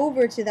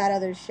 over to that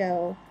other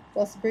show,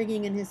 whilst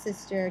bringing in his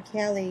sister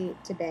Kelly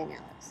to bang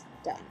Alex.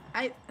 Done.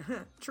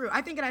 True.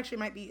 I think it actually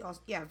might be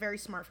very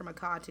smart for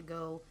Mercad to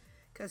go,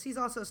 because he's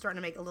also starting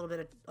to make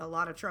a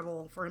lot of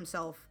trouble for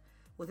himself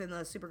within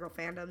the Supergirl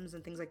fandoms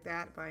and things like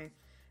that by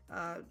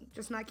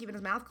just not keeping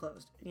his mouth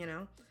closed, you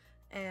know?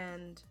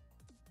 And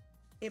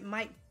it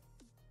might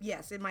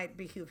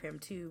behoove him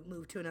to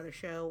move to another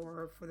show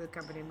or for the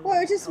company to move. Well, it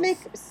would just make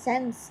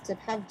sense to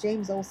have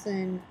James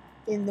Olsen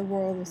in the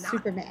world of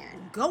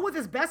Superman. Go with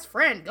his best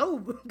friend. Go.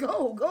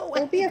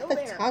 Go be a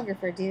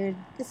photographer, dude.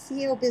 The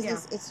CEO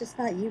business, it's just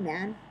not you,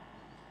 man.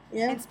 You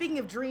know? And speaking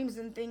of dreams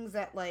and things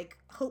that like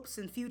hopes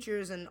and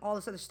futures and all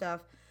this other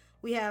stuff,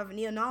 we have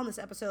Nia Nal in this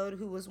episode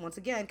who was once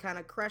again kind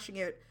of crushing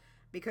it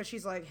because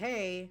she's like,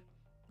 "Hey,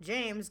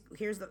 James,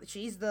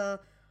 she's the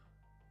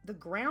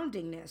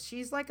groundingness.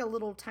 She's like a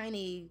little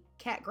tiny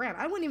Cat Grant.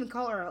 I wouldn't even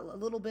call her a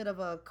little bit of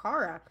a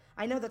Kara.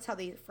 I know that's how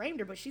they framed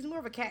her, but she's more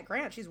of a Cat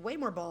Grant. She's way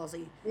more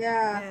ballsy.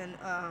 Yeah.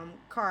 Than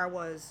Kara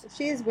was.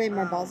 She is way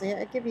more ballsy.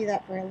 I give you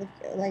that for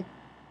like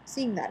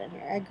seeing that in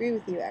here. I agree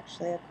with you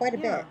actually quite a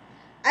bit.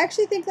 I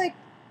actually think like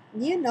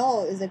Nia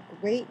Null is a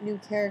great new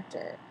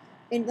character,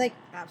 and like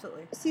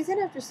absolutely season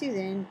after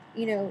season.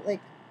 You know, like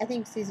I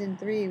think season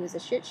 3 was a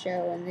shit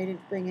show, and they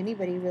didn't bring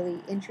anybody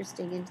really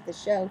interesting into the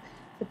show.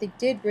 But they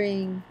did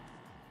bring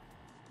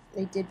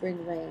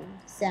Rain,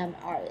 Sam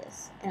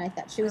Arias, and I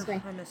thought she was my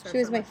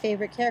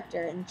favorite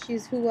character, and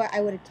she's who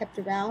I would have kept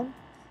around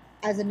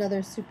as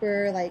another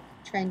super like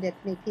trying to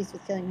make peace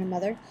with killing her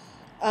mother.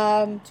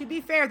 To be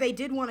fair, they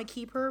did want to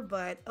keep her,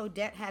 but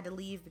Odette had to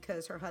leave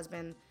because her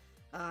husband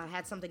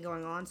had something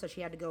going on, so she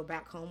had to go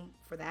back home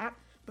for that.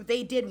 But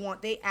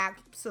they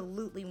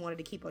absolutely wanted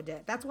to keep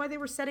Odette. That's why they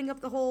were setting up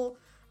the whole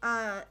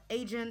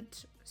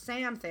Agent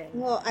Sam thing.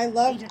 Well, I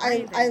loved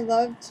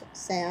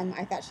Sam.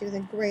 I thought she was a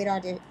great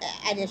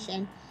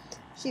addition.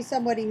 She's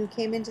somebody who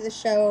came into the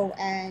show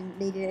and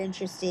made it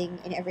interesting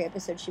in every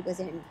episode she was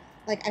in.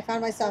 Like, I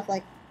found myself,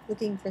 like,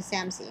 looking for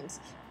Sam scenes.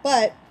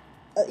 But,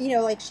 you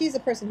know, like, she's a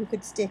person who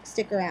could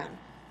stick around.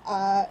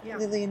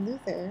 Lillian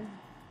Luther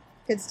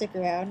could stick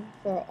around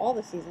for all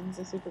the seasons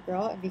of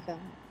Supergirl and become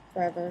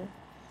forever.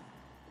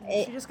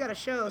 She just got a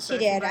show. So she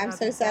did. I'm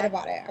so sad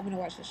about it. I'm going to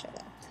watch the show,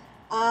 though.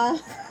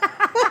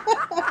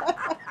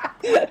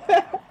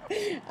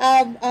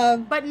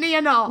 But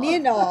Nia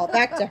Nal,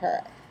 back to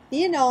her.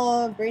 Nia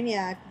Nal and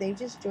Brainiac, they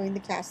just joined the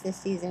cast this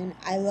season.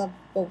 I love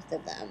both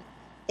of them.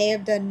 They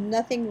have done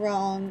nothing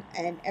wrong,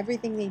 and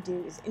everything they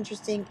do is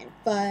interesting and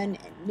fun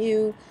and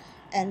new.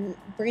 And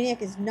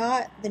Brainiac is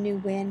not the new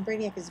Win.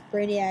 Brainiac is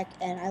Brainiac,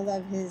 and I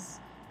love his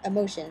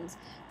emotions.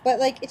 But,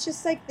 like, it's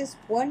just like this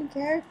one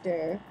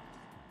character,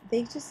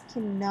 they just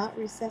cannot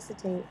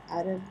resuscitate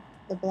out of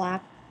the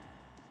black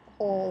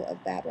hole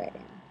of bad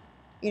writing.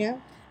 You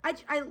know?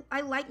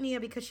 I like Nia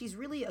because she's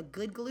really a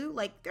good glue.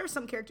 Like, there are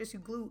some characters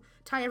who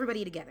tie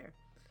everybody together.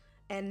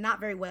 And not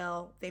very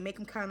well. They make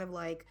them kind of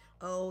like,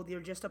 oh,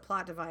 they're just a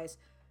plot device.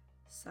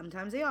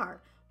 Sometimes they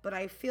are. But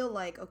I feel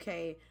like,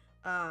 okay,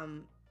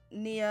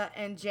 Nia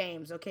and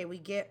James, okay, we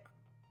get...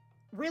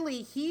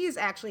 Really, he's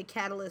actually a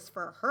catalyst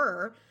for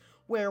her,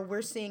 where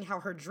we're seeing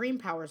how her dream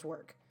powers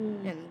work.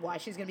 And why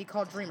she's going to be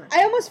called Dreamer.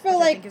 I almost feel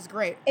like I think is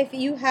great. If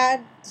you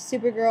had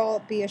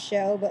Supergirl be a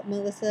show, but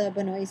Melissa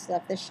Benoist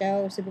left the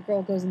show,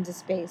 Supergirl goes into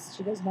space,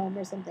 she goes home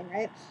or something,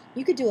 right?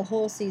 You could do a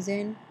whole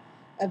season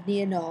of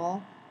Nia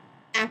Nal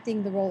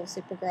acting the role of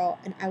Supergirl,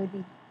 and I would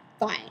be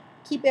fine.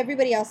 Keep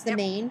everybody else the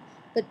main,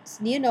 but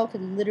Nia Nal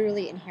could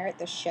literally inherit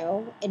the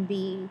show and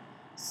be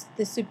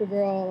the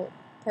Supergirl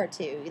part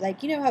 2.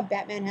 Like, you know how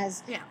Batman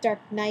has Dark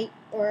Knight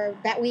or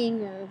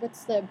Batwing, or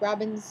what's the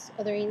Robin's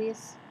other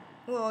alias?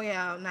 Well,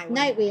 yeah, Nightwing.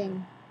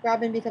 Nightwing.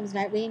 Robin becomes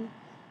Nightwing.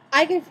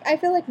 I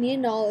feel like Nia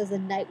Nal is a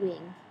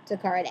Nightwing to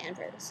Kara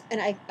Danvers, and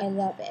I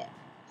love it.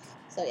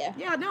 So yeah.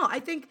 Yeah, no, I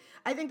think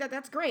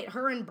that's great.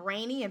 Her and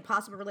Brainy and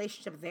possible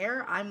relationship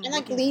there. And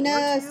like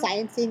Lena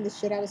sciencing the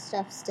shit out of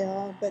stuff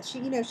still, but she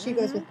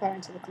goes with Kara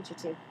into the future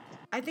too.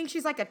 I think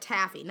she's like a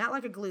taffy, not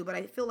like a glue, but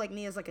I feel like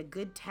Nia's like a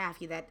good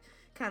taffy that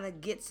kind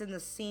of gets in the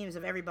seams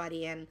of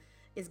everybody and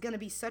is going to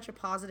be such a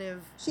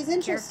positive. She's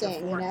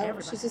interesting, you know.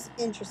 Everybody. She's just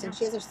interesting. Yeah.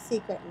 She has her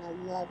secret, and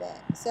I love it.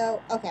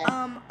 So okay.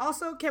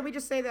 Also, can we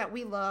just say that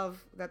we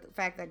love the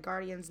fact that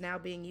Guardian's now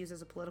being used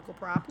as a political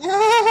prop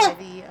by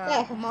the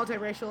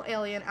multiracial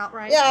alien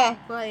outright. Yeah.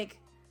 Like,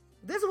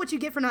 this is what you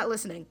get for not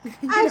listening.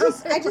 I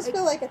just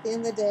feel like at the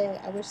end of the day,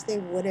 I wish they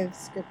would have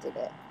scripted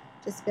it.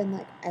 Just been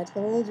like, I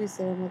told you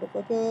so,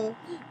 motherfucker.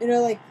 You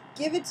know, like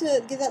give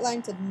that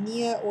line to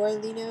Nia or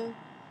Lena.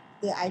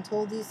 The I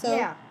told you so.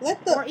 Yeah.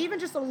 Or even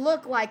just a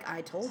look like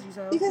I told you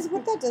so. Because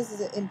what that does is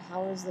it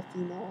empowers the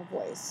female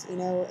voice. You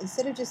know,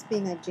 instead of just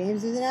being like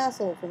James is an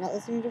asshole for not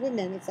listening to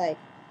women, it's like,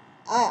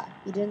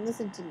 you didn't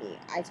listen to me.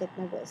 I took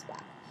my voice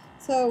back.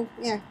 So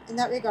yeah, in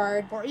that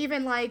regard. Or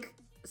even like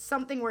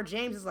something where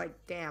James is like,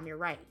 damn, you're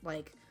right.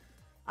 Like,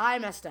 I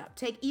messed up.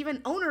 Take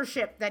even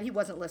ownership that he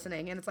wasn't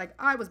listening, and it's like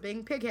I was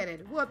being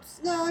pigheaded.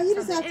 Whoops. No, he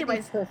doesn't have to be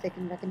perfect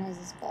and recognize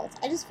his faults.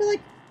 I just feel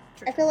like.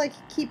 I feel like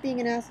keep being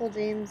an asshole,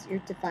 James, you're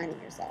defining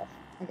yourself,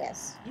 I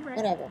guess. You're right.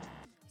 Whatever.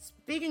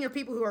 Speaking of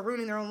people who are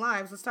ruining their own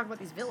lives, let's talk about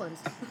these villains.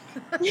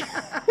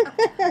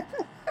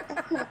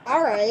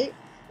 All right.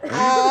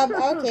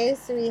 Okay,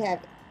 so we have,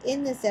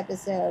 in this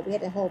episode, we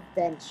had a whole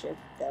bench of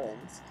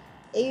villains.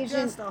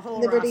 Agent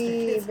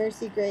Liberty,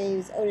 Mercy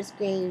Graves, Otis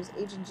Graves,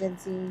 Agent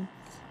Jensen.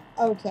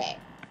 Okay.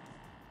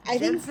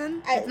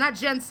 Jensen? It's not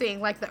ginseng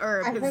like the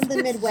herb. I'm from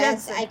the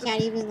Midwest. I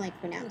can't even,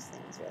 pronounce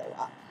things really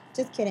well.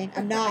 Just kidding.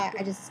 I'm not.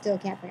 I just still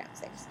can't pronounce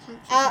things.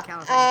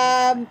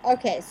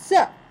 Okay,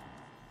 so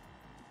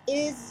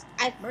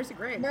Mercy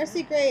Graves.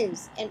 Mercy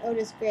Graves and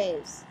Otis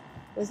Graves.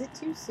 Was it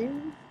too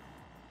soon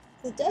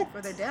The death?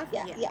 For their death?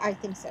 Yeah, I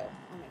think so.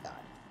 Oh my god.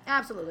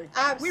 Absolutely. We were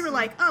Absolutely.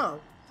 like, oh,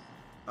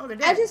 they're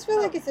dead. I just feel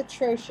Oh. like it's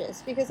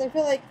atrocious because I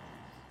feel like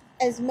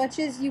as much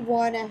as you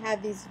want to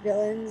have these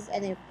villains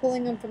and they're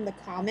pulling them from the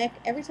comic,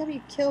 every time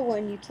you kill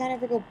one, you can't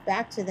ever go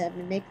back to them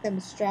and make them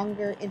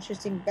stronger,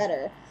 interesting,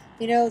 better.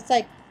 You know, it's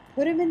like,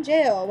 put him in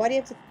jail. Why do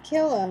you have to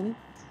kill him?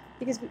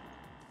 Because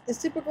the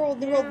Supergirl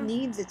world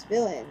needs its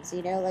villains,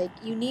 you know? Like,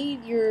 you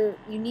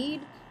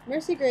need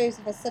Mercy Graves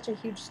has such a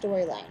huge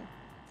storyline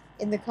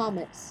in the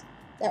comics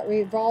that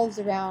revolves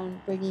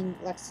around bringing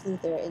Lex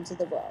Luthor into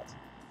the world.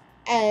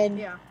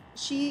 And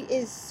she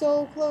is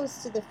so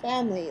close to the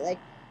family. Like,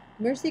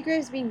 Mercy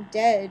Graves being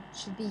dead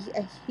should be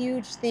a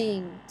huge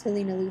thing to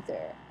Lena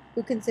Luthor,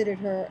 who considered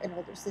her an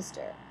older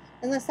sister.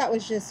 Unless that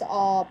was just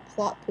all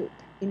plot poop,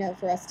 you know,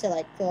 for us to,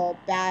 like, feel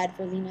bad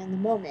for Lena in the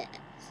moment,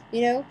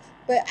 you know?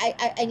 But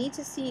I need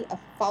to see a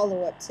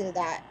follow-up to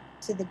that,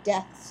 to the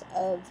deaths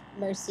of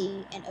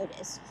Mercy and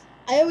Otis.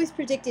 I always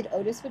predicted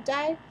Otis would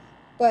die,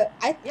 but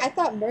I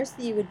thought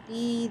Mercy would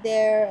be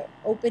there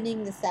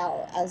opening the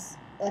cell as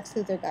Lex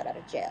Luthor got out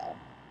of jail.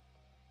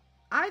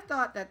 I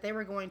thought that they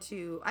were going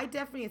to... I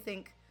definitely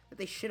think that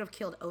they should have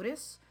killed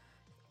Otis.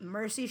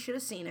 Mercy should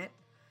have seen it.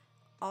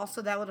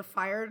 Also, that would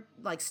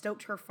have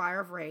stoked her fire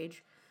of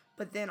rage.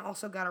 But then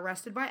also got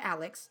arrested by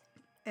Alex.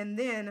 And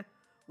then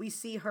we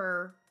see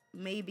her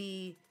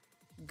maybe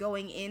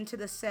going into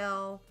the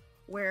cell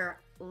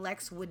where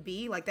Lex would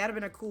be. Like, that would have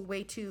been a cool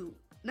way to...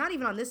 Not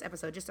even on this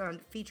episode, just on a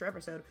feature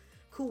episode.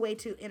 Cool way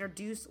to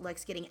introduce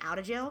Lex getting out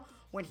of jail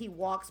when he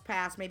walks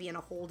past, maybe in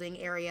a holding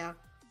area,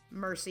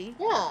 Mercy.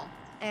 Yeah.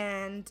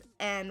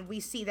 And we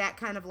see that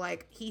kind of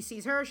like, he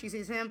sees her, she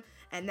sees him,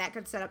 and that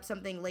could set up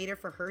something later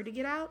for her to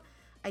get out.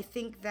 I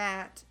think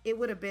that it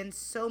would have been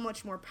so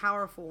much more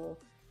powerful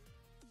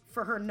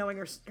for her knowing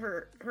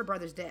her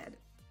brother's dead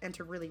and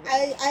to really...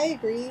 I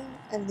agree,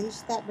 unleash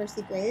that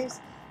Mercy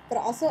Graves. But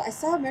also, I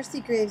saw Mercy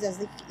Graves as,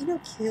 like, you know,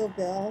 Kill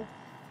Bill?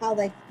 How,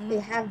 like, they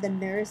have the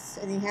nurse,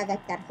 and they have,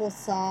 like, that whole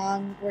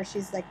song where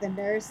she's, like, the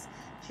nurse.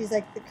 She's,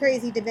 like, the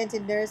crazy,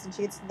 demented nurse, and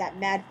she gets in that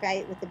mad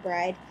fight with the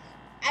bride.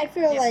 I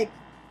feel like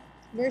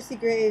Mercy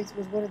Graves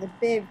was one of the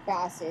big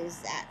bosses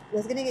that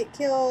was going to get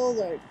killed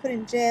or put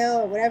in jail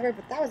or whatever,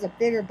 but that was a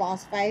bigger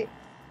boss fight.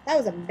 That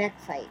was a mech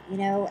fight, you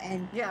know?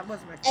 And yeah, it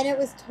was a mech fight. And it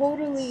was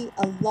totally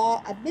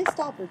a missed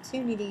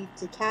opportunity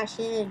to cash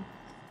in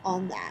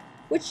on that,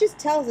 which just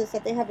tells us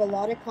that they have a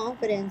lot of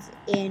confidence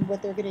in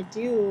what they're going to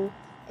do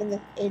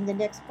in the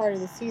next part of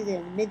the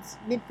season. Mid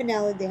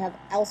finale, they have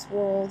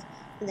Elseworld,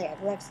 and they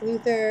have Lex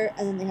Luthor,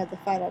 and then they have the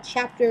final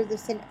chapter of the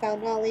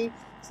finale.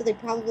 So they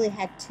probably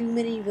had too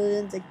many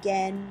villains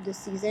again this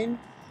season.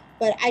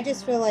 But I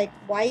just feel like,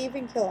 why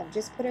even kill him?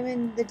 Just put him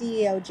in the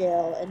DEO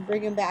jail and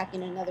bring him back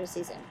in another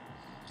season.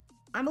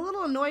 I'm a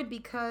little annoyed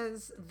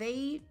because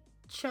they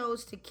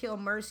chose to kill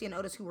Mercy and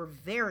Otis, who were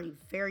very,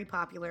 very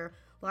popular.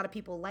 A lot of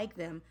people like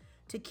them.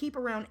 To keep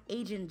around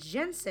Agent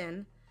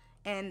Jensen.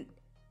 And,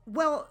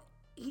 well,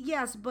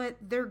 yes, but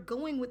they're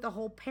going with the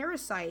whole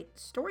Parasite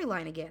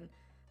storyline again.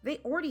 They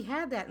already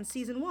had that in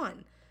season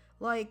 1.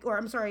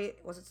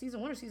 Was it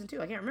season 1 or season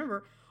 2? I can't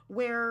remember.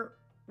 Where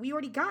we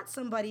already got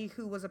somebody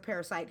who was a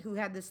parasite, who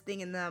had this thing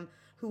in them,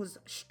 who was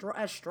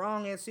as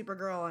strong as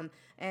Supergirl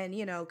and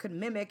you know, could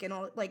mimic and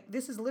all. Like,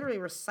 this is literally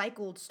a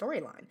recycled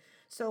storyline.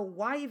 So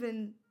why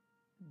even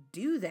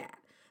do that?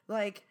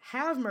 Like,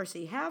 have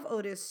Mercy, have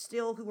Otis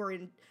still, who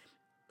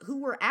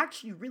were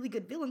actually really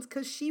good villains,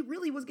 because she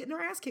really was getting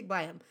her ass kicked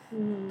by him.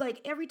 Mm-hmm.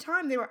 Like, every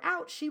time they were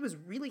out, she was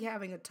really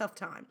having a tough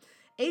time.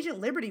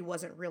 Agent Liberty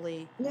wasn't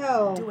really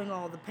doing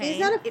all the pain. He's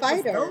not a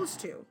fighter. It was those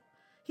two.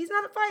 He's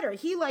not a fighter.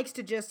 He likes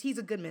to he's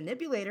a good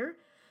manipulator,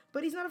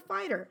 but he's not a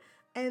fighter.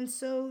 And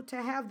so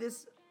to have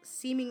this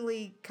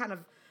seemingly kind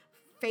of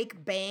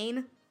fake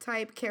Bane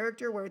type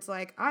character where it's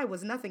like, I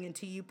was nothing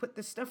until you put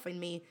this stuff in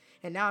me,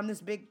 and now I'm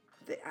this big...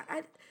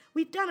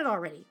 we've done it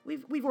already.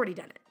 We've already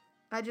done it.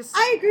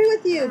 I agree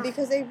with you,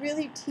 because they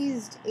really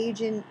teased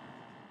Agent...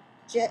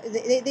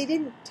 They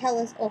didn't tell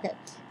us... Okay.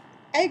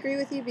 I agree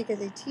with you because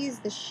they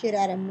teased the shit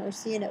out of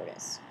Mercy and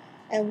Otis.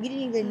 And we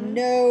didn't even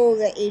know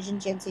that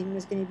Agent Jensen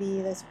was going to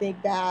be this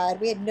big bad.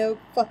 We had no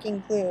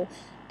fucking clue.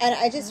 And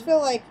I just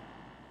feel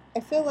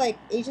like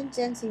Agent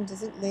Jensen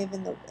doesn't live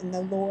in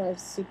the lore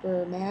of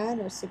Superman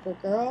or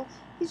Supergirl.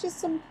 He's just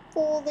some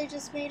fool they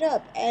just made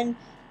up. And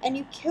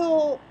you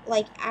kill,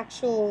 like,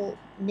 actual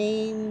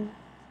name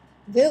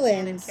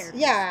villains.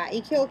 Yeah,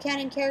 you kill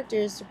canon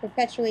characters to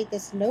perpetuate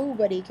this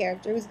nobody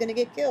character who's going to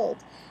get killed.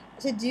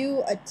 To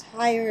do a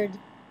tired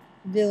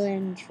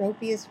villain,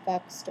 tropey as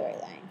fuck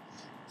storyline.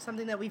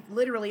 Something that we've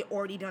literally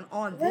already done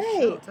on this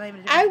show.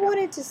 Right. I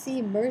wanted to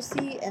see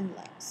Mercy and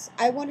Lex.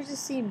 I wanted to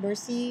see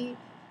Mercy,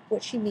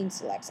 what she means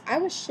to Lex. I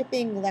was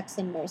shipping Lex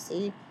and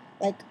Mercy.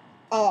 Like,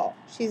 oh,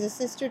 she's a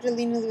sister to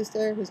Lena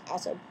Luthor who's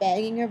also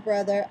banging her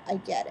brother. I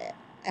get it.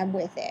 I'm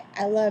with it.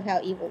 I love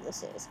how evil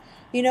this is.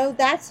 You know,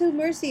 that's who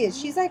Mercy is.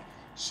 She's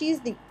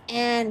the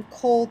Ann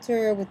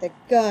Coulter with a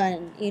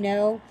gun, you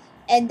know?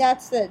 And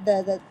that's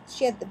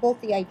she had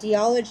both the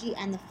ideology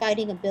and the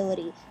fighting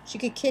ability. She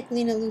could kick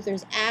Lena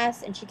Luthor's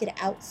ass, and she could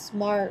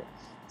outsmart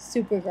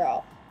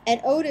Supergirl. And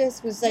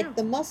Otis was like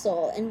the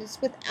muscle, and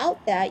it's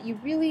without that you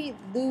really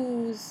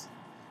lose.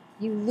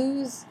 You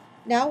lose.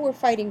 Now we're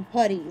fighting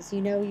putties.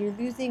 You know, you're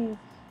losing.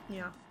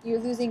 Yeah. You're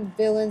losing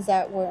villains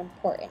that were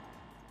important.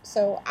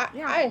 So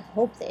I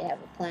hope they have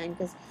a plan,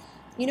 because,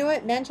 you know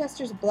what,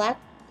 Manchester's Black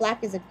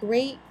is a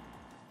great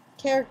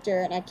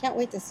character, and I can't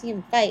wait to see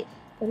him fight.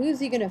 But who's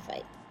he gonna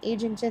fight?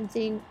 Agent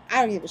Ginseng?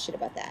 I don't give a shit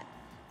about that.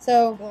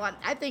 So. Well,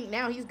 I think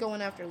now he's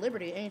going after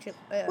Liberty.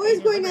 Well, he's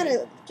going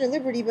after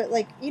Liberty, but,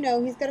 like, you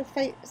know, he's got to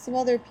fight some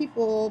other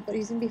people, but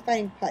he's gonna be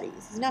fighting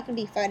putties. He's not gonna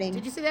be fighting.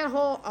 Did you see that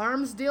whole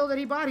arms deal that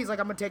he bought? He's like,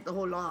 I'm gonna take the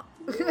whole lot.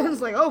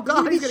 It's like, oh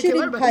god, he's gonna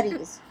kill everybody.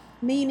 Putties.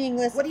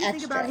 Meaningless. What do you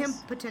extras. think about him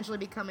potentially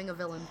becoming a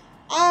villain?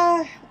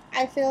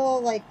 I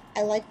feel like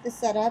I like the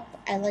setup.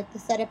 I like the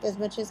setup as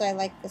much as I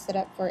like the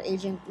setup for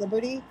Agent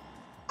Liberty.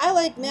 I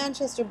like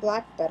Manchester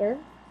Black better.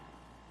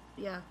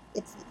 Yeah.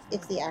 It's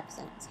the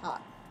accent. It's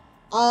hot.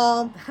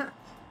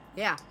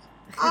 Yeah.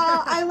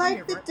 I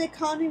like the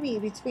dichotomy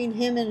between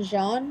him and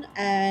Jean,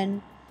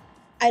 and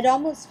it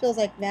almost feels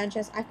like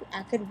Manchester.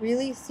 I could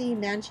really see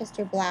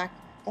Manchester Black.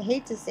 I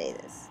hate to say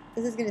this.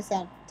 This is gonna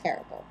sound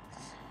terrible.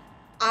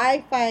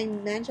 I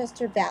find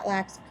Manchester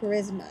Batlack's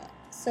charisma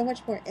so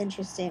much more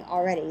interesting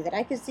already that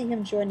I could see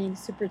him joining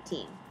Super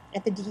Team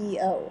at the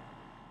DEO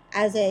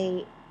as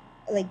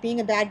being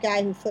a bad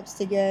guy who flips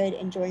to good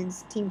and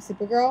joins Team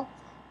Supergirl.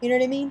 You know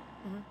what I mean?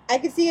 Mm-hmm. I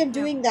could see him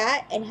doing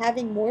that and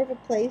having more of a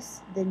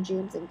place than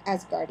James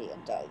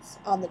Asgardian does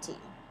on the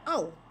team.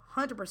 Oh,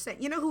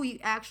 100%. You know who he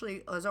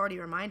actually was already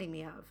reminding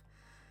me of?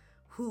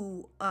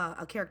 Who,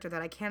 a character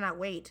that I cannot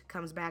wait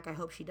comes back. I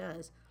hope she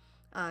does.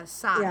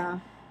 Sai. Yeah.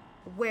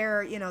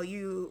 Where, you know,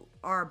 you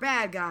are a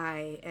bad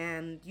guy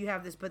and you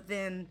have this, but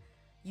then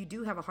you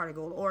do have a heart of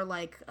gold. Or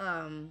like,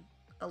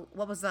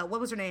 what was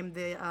her name?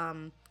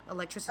 The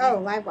electricity. Oh,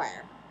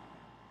 Livewire.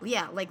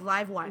 Yeah, like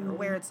Livewire,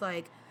 where it's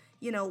like,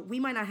 you know, we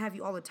might not have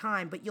you all the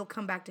time, but you'll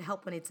come back to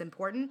help when it's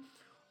important.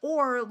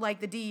 Or like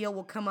the DEO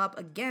will come up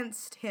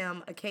against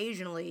him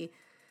occasionally,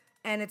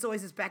 and it's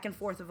always this back and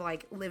forth of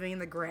like living in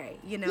the gray.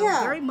 You know,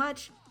 very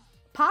much,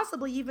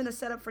 possibly even a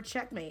setup for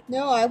Checkmate.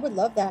 No, I would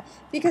love that,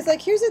 because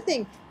like here's the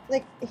thing.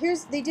 Like,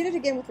 they did it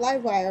again with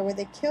Livewire, where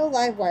they kill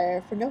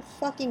Livewire for no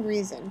fucking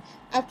reason,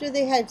 after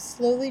they had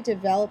slowly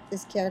developed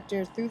this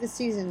character through the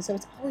season, so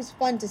it's always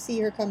fun to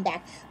see her come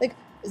back. Like,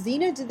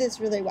 Xena did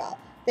this really well.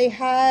 They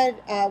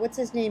had, what's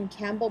his name,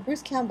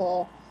 Bruce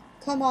Campbell,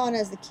 come on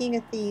as the King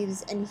of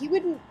Thieves, and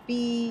he'd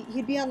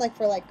be on, like,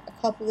 for, like, a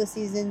couple of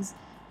seasons.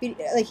 He'd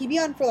be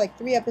on for, like,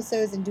 3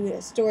 episodes and do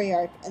a story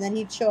arc, and then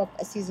he'd show up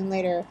a season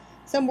later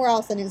somewhere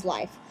else in his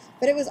life.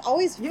 But it was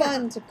always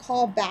fun to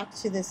call back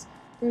to this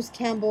Bruce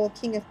Campbell,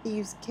 King of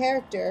Thieves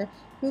character,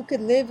 who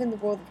could live in the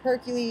world of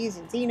Hercules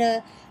and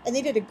Xena, and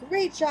they did a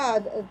great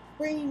job of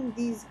bringing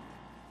these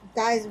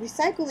guys,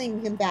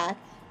 recycling him back,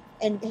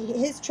 and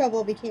his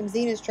trouble became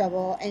Xena's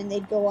trouble, and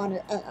they'd go on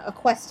a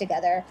quest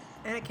together.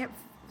 And it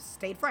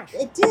stayed fresh.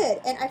 It did,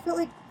 and I felt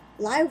like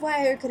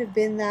Livewire could have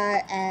been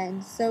that,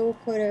 and so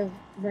could have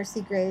Mercy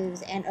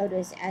Graves and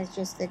Otis as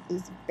just like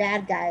these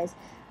bad guys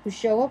who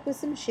show up with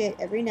some shit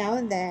every now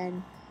and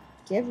then,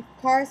 give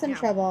Kara some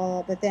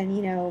trouble, but then,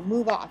 you know,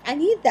 move off. I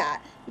need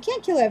that. You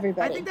can't kill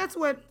everybody. I think that's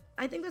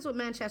what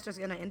Manchester's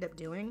gonna end up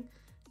doing,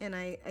 and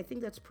I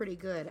think that's pretty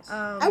good.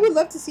 I would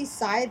love to see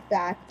Side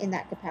back in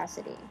that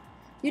capacity.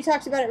 You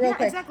talked about it real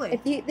quick.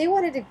 Exactly. If they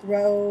wanted to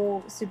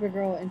grow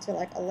Supergirl into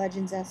like a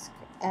Legends-esque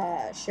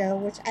show,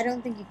 which I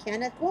don't think you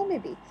can. Well,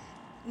 maybe.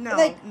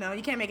 No,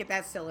 you can't make it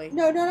that silly.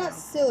 No, not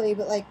silly,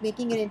 but like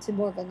making it into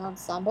more of an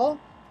ensemble.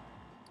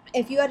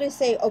 If you had to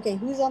say, okay,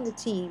 who's on the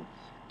team?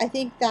 I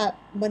think that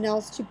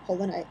Manel's too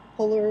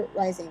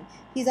polarizing.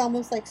 He's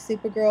almost like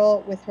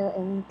Supergirl with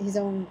his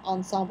own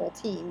ensemble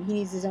team. He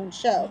needs his own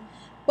show.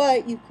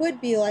 But you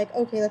could be like,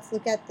 okay, let's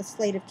look at the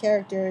slate of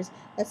characters.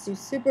 Let's do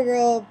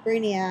Supergirl,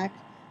 Brainiac.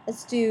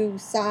 Let's do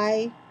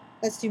Psy.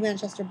 Let's do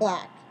Manchester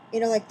Black. You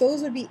know, like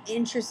those would be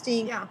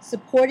interesting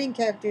supporting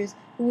characters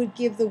who would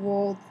give the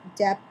world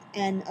depth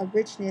and a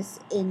richness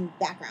in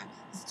background.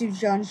 Let's do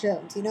John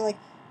Jones. You know, like.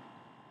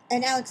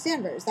 And Alex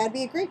Sanders, that'd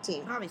be a great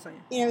team. Obviously.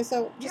 You know,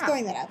 so just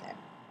throwing that out there.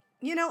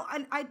 You know,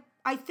 and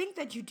I think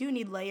that you do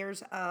need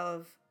layers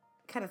of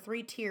kind of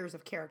 3 tiers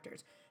of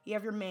characters. You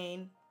have your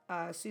main,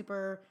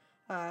 Super,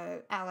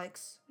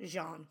 Alex,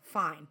 Jean.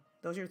 Fine.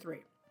 Those are your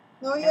 3.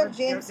 No, you have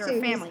James they're too.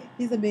 A family.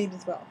 He's the main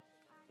as well.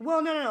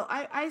 Well, no.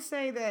 I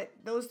say that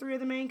those 3 are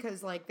the main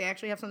because, like, they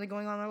actually have something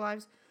going on in their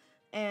lives.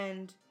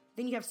 And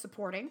then you have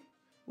supporting,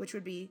 which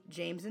would be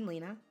James and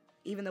Lena.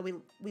 Even though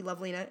we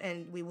love Lena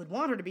and we would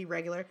want her to be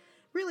regular,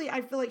 really,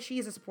 I feel like she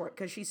is a support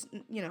because she's,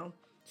 you know,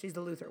 she's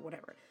the Luthor,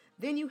 whatever.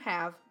 Then you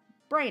have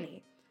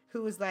Brainy,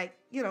 who is like,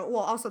 you know,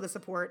 well, also the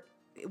support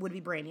would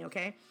be Brainy,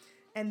 okay?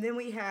 And then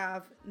we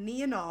have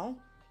Nia Nal,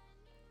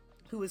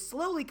 who is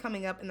slowly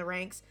coming up in the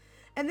ranks.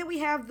 And then we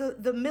have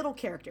the middle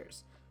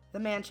characters, the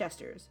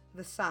Manchesters,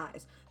 the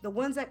Sais, the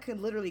ones that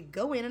can literally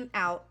go in and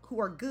out, who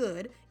are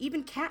good,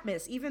 even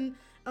Katniss, even,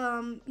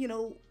 Lillian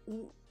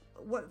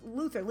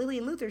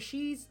Luther,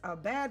 she's a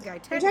bad guy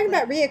technically. You're talking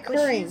about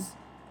reoccurring.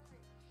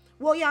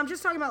 Well, yeah, I'm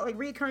just talking about, like,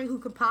 reoccurring who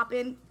could pop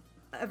in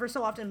ever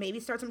so often, maybe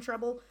start some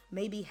trouble,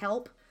 maybe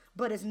help,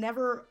 but it's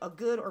never a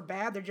good or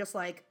bad. They're just,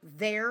 like,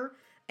 there,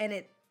 and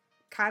it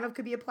kind of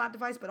could be a plot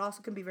device, but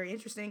also can be very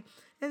interesting.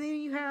 And then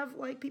you have,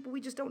 like, people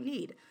we just don't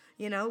need.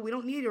 We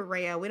don't need a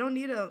Rhea. We don't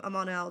need a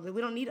Monel. We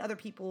don't need other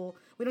people.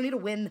 We don't need a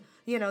Win,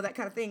 that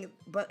kind of thing.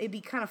 But it'd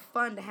be kind of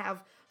fun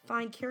to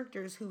find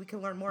characters who we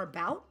can learn more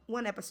about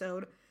one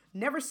episode,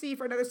 never see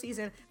for another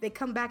season. They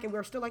come back and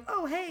we're still like,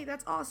 oh, hey,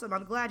 that's awesome.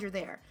 I'm glad you're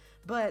there.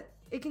 But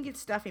it can get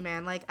stuffy,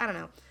 man. Like, I don't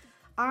know.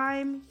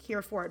 I'm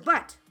here for it.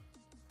 But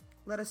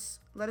let us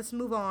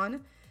move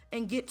on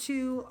and get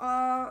to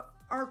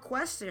our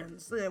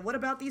questions. What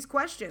about these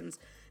questions?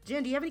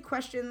 Jen, do you have any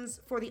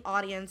questions for the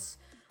audience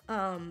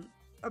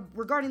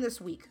regarding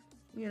this week,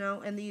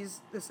 and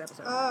this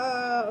episode?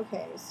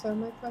 Okay, so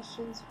my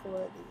questions for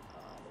the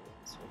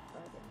audience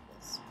regarding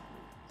this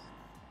week.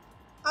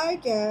 I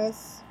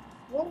guess,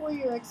 what were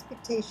your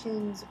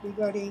expectations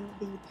regarding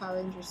the Power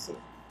Ranger suit?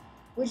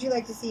 Would you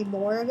like to see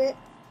more of it,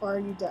 or are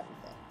you done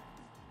with it?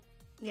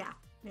 Yeah.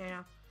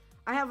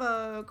 I have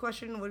a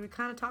question, what we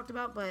kind of talked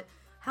about, but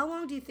how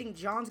long do you think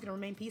John's going to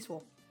remain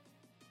peaceful?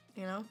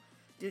 Do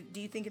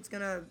you think it's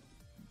going to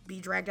be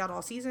dragged out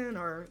all season,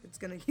 or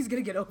he's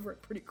gonna get over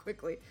it pretty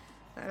quickly?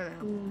 I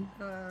don't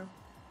know.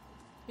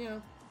 Yeah.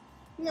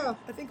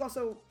 I think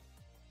also,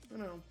 I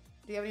don't know.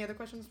 Do you have any other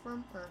questions for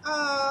him? Or?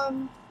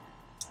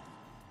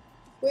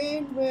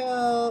 When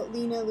will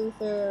Lena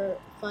Luthor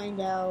find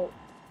out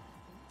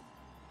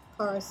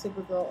Kara's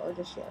Supergirl, or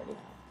does she already know?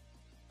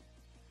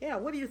 Yeah,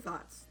 what are your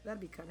thoughts? That'd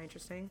be kind of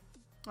interesting.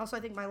 Also,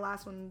 I think my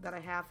last one that I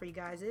have for you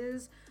guys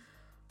is,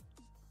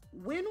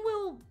 when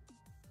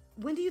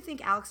do you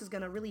think Alex is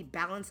going to really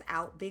balance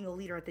out being a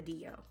leader at the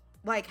DO?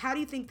 Like, how do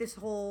you think this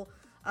whole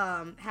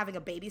having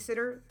a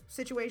babysitter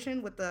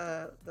situation with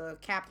the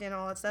captain and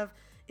all that stuff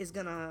is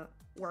going to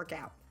work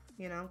out?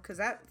 Because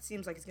that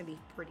seems like it's going to be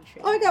pretty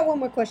shitty. Oh, I got one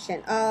more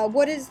question.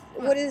 What is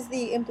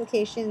the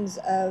implications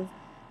of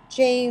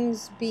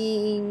James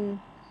becoming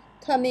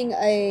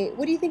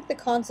what do you think the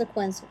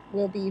consequence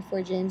will be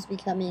for James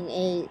becoming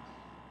a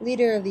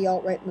leader of the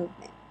alt-right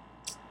movement?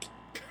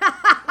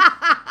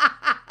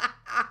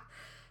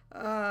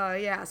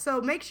 Yeah,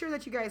 so make sure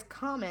that you guys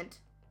comment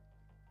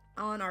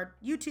on our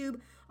YouTube,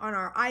 on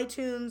our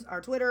iTunes,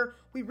 our Twitter.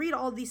 We read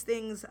all these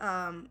things,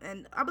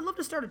 and I would love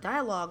to start a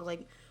dialogue,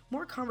 like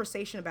more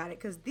conversation about it,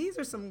 because these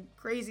are some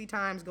crazy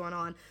times going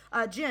on.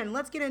 Jen,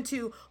 let's get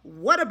into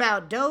what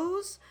about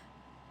Doe's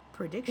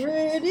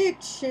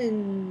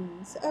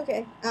predictions.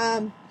 Okay.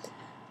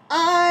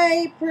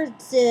 I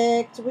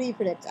predict. What do you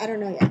predict? I don't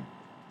know yet.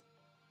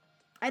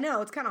 I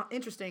know, it's kind of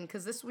interesting,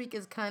 because this week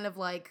is kind of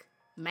like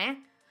meh.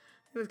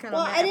 It was kind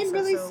of meh I didn't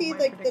really see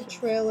like the predictions.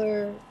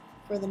 trailer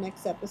for the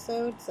next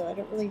episode, so I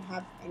don't really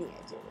have any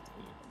idea what's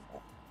going to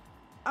happen.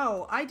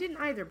 Oh, I didn't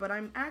either, but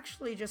I'm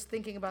actually just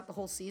thinking about the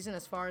whole season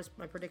as far as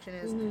my prediction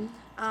is. Mm-hmm.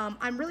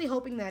 I'm really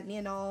hoping that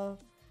Nianol,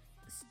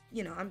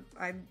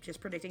 I'm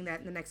just predicting that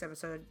in the next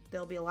episode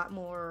there'll be a lot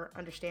more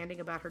understanding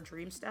about her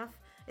dream stuff.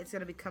 It's going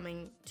to be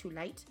coming to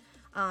light.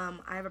 I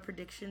have a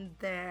prediction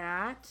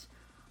that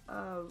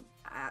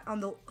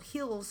on the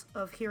heels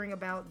of hearing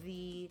about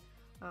the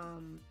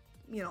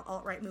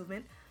alt-right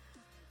movement,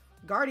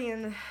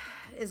 Guardian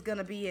is going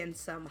to be in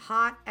some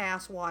hot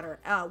ass water,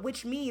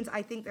 which means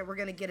I think that we're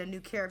going to get a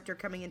new character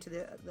coming into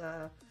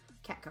the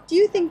Catco. Do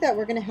you think that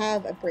we're going to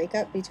have a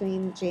breakup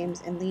between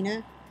James and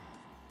Lena?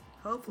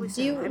 Hopefully so.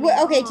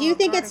 Do you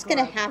think it's going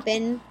to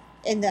happen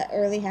in the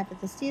early half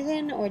of the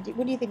season, or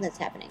what do you think that's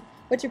happening?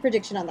 What's your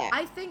prediction on that?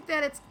 I think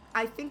that it's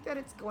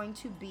going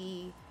to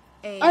be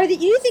a do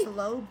you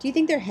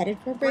think they're headed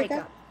for a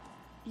breakup?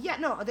 Yeah,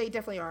 no, they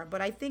definitely are,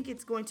 but I think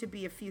it's going to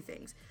be a few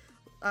things.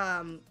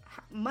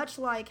 Much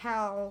like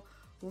how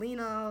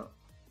Lena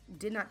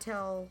did not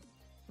tell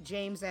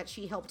James that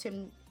she helped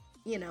him,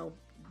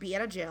 be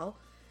out of jail.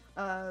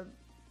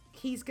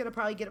 He's going to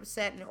probably get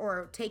upset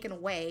or taken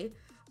away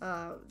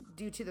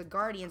due to the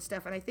Guardian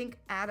stuff. And I think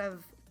out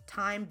of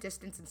time,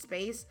 distance, and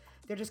space,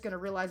 they're just going to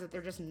realize that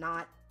they're just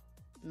not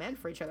meant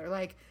for each other.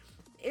 Like,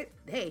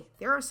 hey,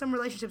 there are some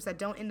relationships that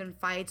don't end in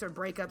fights or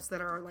breakups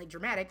that are, like,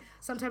 dramatic.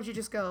 Sometimes you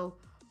just go,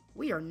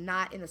 we are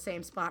not in the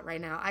same spot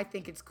right now. I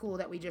think it's cool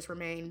that we just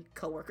remain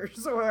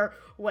coworkers or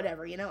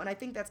whatever, and I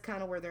think that's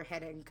kind of where they're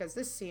heading, because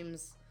this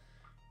seems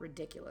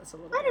ridiculous a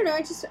little bit. I don't know.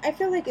 I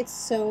feel like it's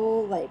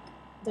so, like,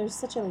 there's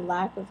such a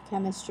lack of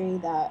chemistry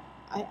that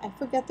I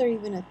forget they're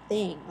even a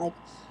thing. Like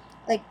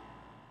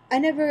I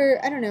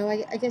don't know,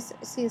 I guess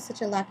I see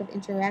such a lack of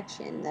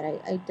interaction that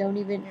I don't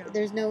even,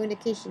 there's no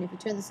indication. If you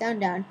turn the sound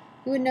down,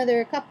 you would know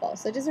they're a couple.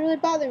 So it doesn't really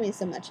bother me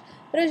so much.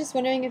 But I was just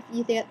wondering if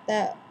you think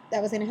that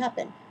was going to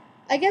happen.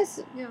 I guess,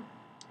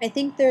 I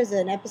think there's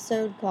an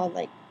episode called,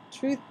 like,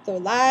 Truth or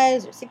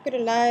Lies or Secret or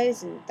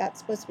Lies, and that's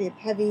supposed to be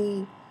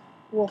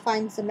we'll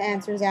find some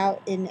answers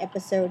out in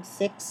episode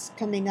 6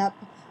 coming up.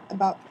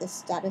 about the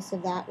status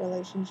of that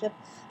relationship.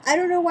 I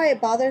don't know why it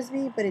bothers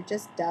me, but it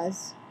just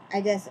does.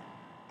 I guess.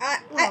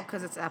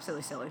 Because it's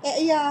absolutely silly.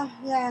 Yeah.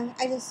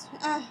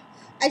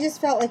 I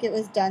just felt like it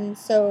was done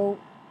so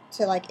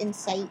to like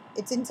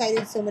it's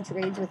incited so much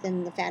rage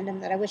within the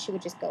fandom that I wish it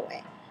would just go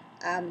away.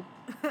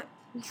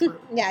 True.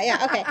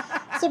 Yeah, okay.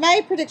 So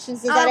my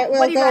predictions is that it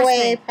will go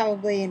away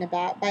probably in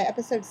by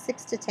episode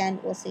 6 to 10.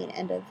 We'll see an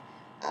end of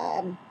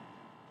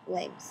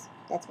Lames.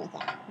 That's my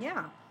thought.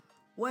 Yeah.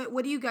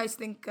 What do you guys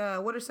think?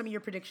 What are some of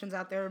your predictions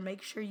out there?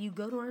 Make sure you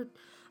go to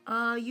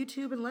our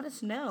YouTube and let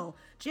us know.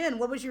 Jen,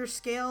 what was your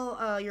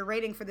scale, your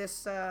rating for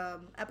this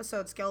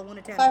episode? Scale 1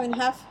 to 10.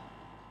 5.5.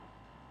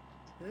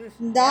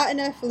 Not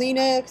enough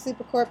Lena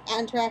Supercorp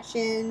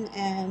interaction,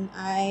 and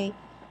I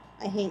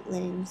hate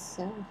Lames,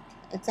 so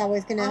it's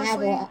always going to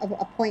have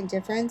a point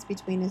difference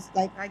between us.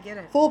 Like, I get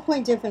it. Full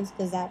point difference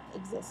because that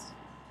exists.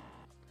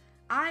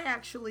 I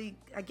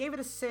gave it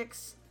a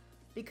 6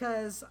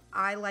 because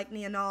I like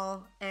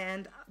Neonal,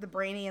 and the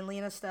Brainy and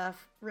Lena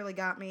stuff really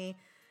got me,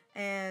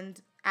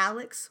 and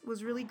Alex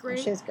was really great.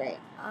 She was great.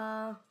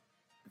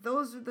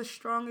 Those are the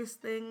strongest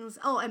things.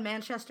 Oh, and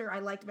Manchester. I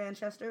liked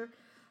Manchester.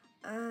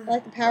 I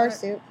like the power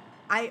suit.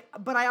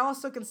 But I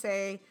also can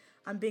say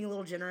I'm being a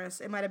little generous.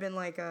 It might have been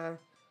like a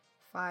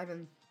 5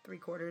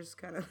 3/4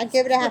 kind of. I'd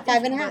give it a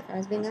 5.5. I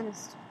was being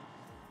honest.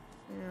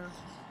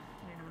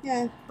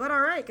 Yeah. But all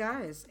right,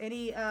 guys.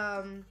 Any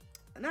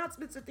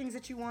announcements or things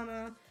that you want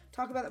to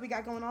talk about that we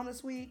got going on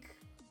this week?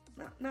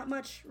 Not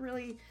much,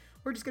 really.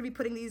 We're just gonna be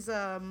putting these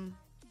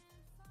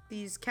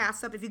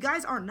casts up. If you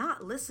guys are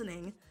not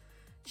listening,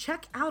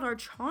 check out our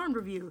Charmed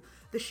review.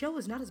 The show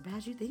is not as bad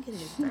as you think it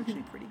is. It's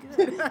actually pretty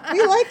good.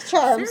 We like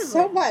Charmed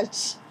so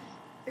much.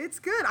 It's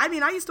good. I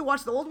mean, I used to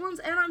watch the old ones,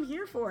 and I'm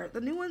here for it.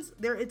 The new ones,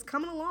 it's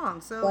coming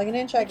along. So plugging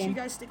and checking. Make sure you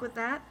guys stick with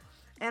that.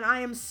 And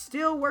I am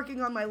still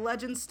working on my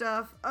Legend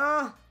stuff.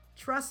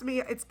 Trust me,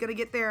 it's gonna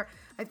get there.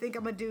 I think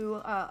I'm gonna do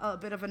a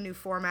bit of a new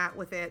format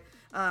with it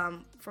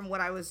from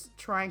what I was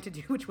trying to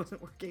do, which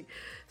wasn't working.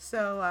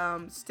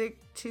 So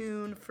stick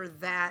tuned for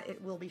that.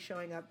 It will be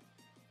showing up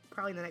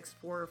probably in the next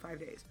 4 or 5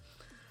 days.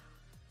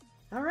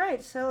 All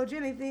right, so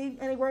Jen,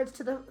 any words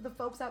to the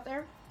folks out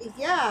there?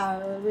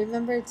 Yeah,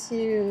 remember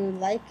to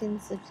like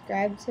and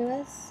subscribe to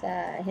us.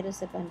 Hit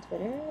us up on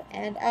Twitter,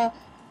 and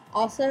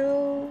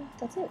also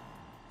that's it.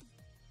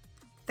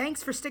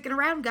 Thanks for sticking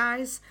around,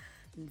 guys.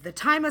 The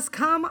time has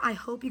come. I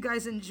hope you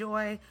guys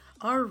enjoy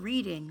our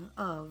reading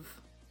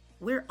of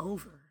We're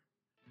Over.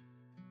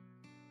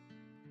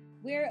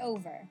 We're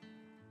Over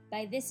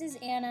by This Is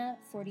Anna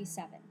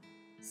 47.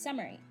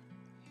 Summary.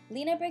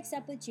 Lena breaks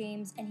up with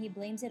James and he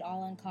blames it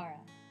all on Kara.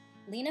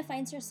 Lena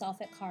finds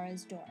herself at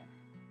Kara's door.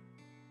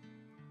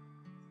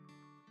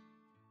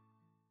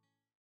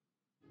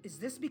 Is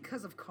this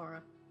because of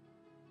Kara?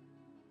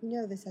 You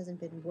know this hasn't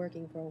been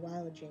working for a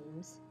while,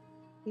 James.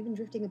 We've been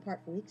drifting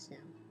apart for weeks now.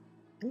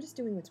 I'm just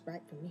doing what's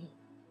right for me.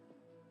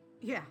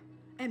 Yeah,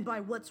 and by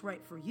what's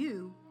right for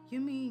you, you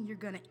mean you're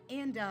gonna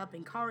end up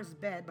in Kara's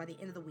bed by the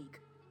end of the week.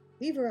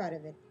 Leave her out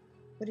of it.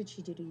 What did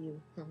she do to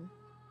you, huh?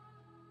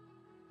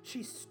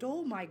 She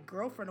stole my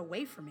girlfriend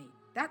away from me.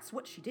 That's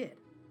what she did.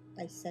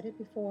 I said it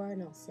before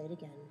and I'll say it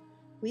again.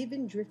 We've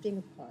been drifting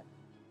apart.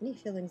 Any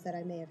feelings that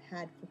I may have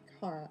had for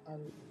Kara are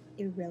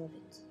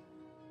irrelevant.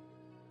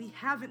 We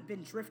haven't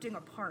been drifting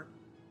apart.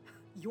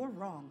 You're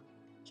wrong.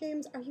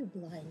 James, are you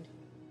blind?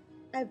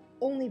 I've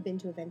only been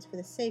to events for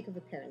the sake of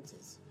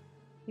appearances.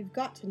 You've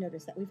got to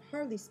notice that we've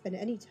hardly spent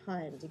any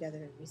time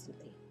together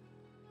recently.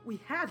 We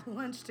had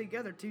lunch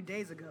together 2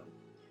 days ago.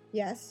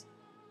 Yes,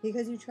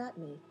 because you trapped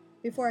me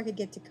before I could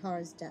get to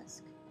Kara's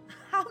desk.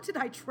 How did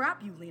I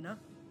trap you, Lena?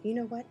 You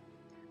know what?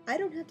 I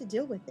don't have to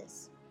deal with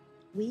this.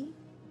 We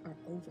are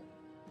over.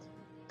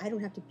 I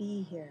don't have to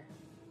be here.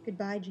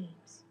 Goodbye,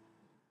 James.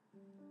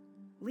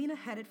 Lena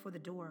headed for the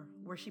door,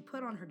 where she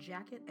put on her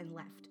jacket and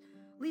left,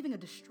 leaving a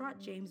distraught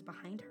James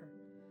behind her.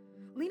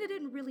 Lena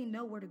didn't really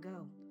know where to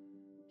go.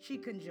 She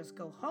couldn't just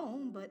go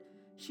home, but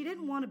she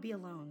didn't want to be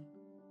alone.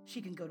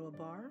 She can go to a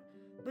bar,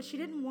 but she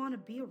didn't want to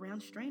be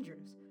around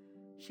strangers.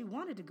 She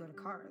wanted to go to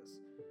Kara's,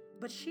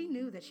 but she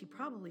knew that she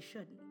probably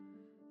shouldn't.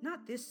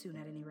 Not this soon,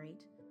 at any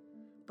rate.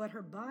 But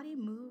her body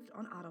moved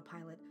on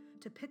autopilot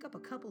to pick up a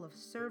couple of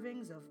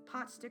servings of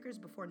pot stickers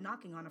before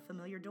knocking on a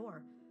familiar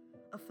door.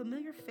 A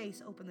familiar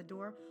face opened the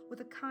door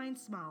with a kind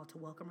smile to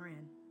welcome her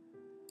in.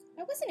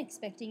 I wasn't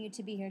expecting you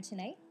to be here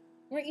tonight.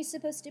 Weren't you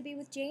supposed to be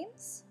with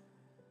James?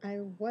 I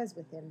was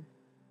with him.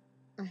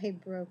 I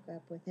broke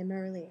up with him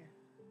earlier.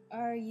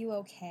 Are you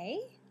okay?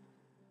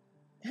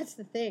 That's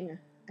the thing.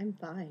 I'm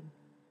fine.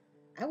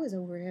 I was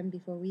over him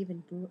before we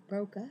even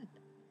broke up.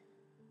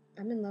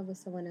 I'm in love with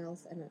someone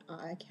else, and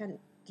I can't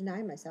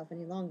deny myself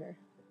any longer.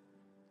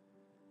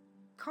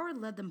 Kara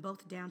led them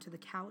both down to the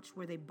couch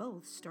where they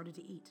both started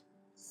to eat.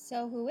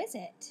 So who is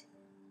it?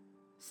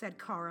 Said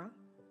Kara,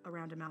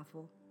 around a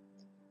mouthful.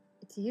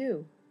 It's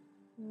you.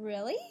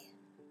 Really?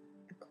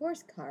 Of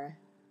course, Kara.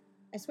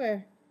 I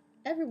swear,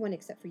 everyone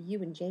except for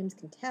you and James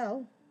can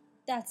tell.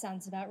 That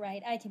sounds about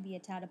right. I can be a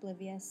tad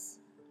oblivious.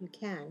 You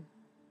can.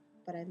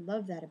 But I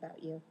love that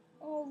about you.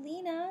 Oh,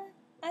 Lena,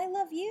 I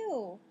love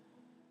you,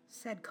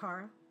 said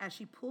Kara as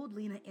she pulled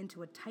Lena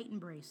into a tight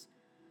embrace.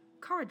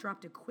 Kara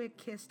dropped a quick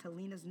kiss to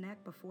Lena's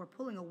neck before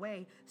pulling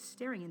away,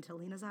 staring into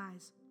Lena's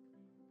eyes.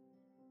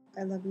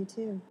 I love you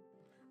too.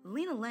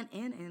 Lena leant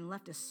in and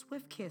left a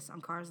swift kiss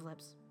on Kara's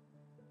lips.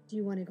 Do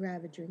you want to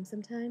grab a drink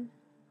sometime?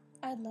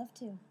 I'd love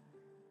to.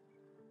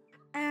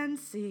 And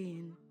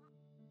scene.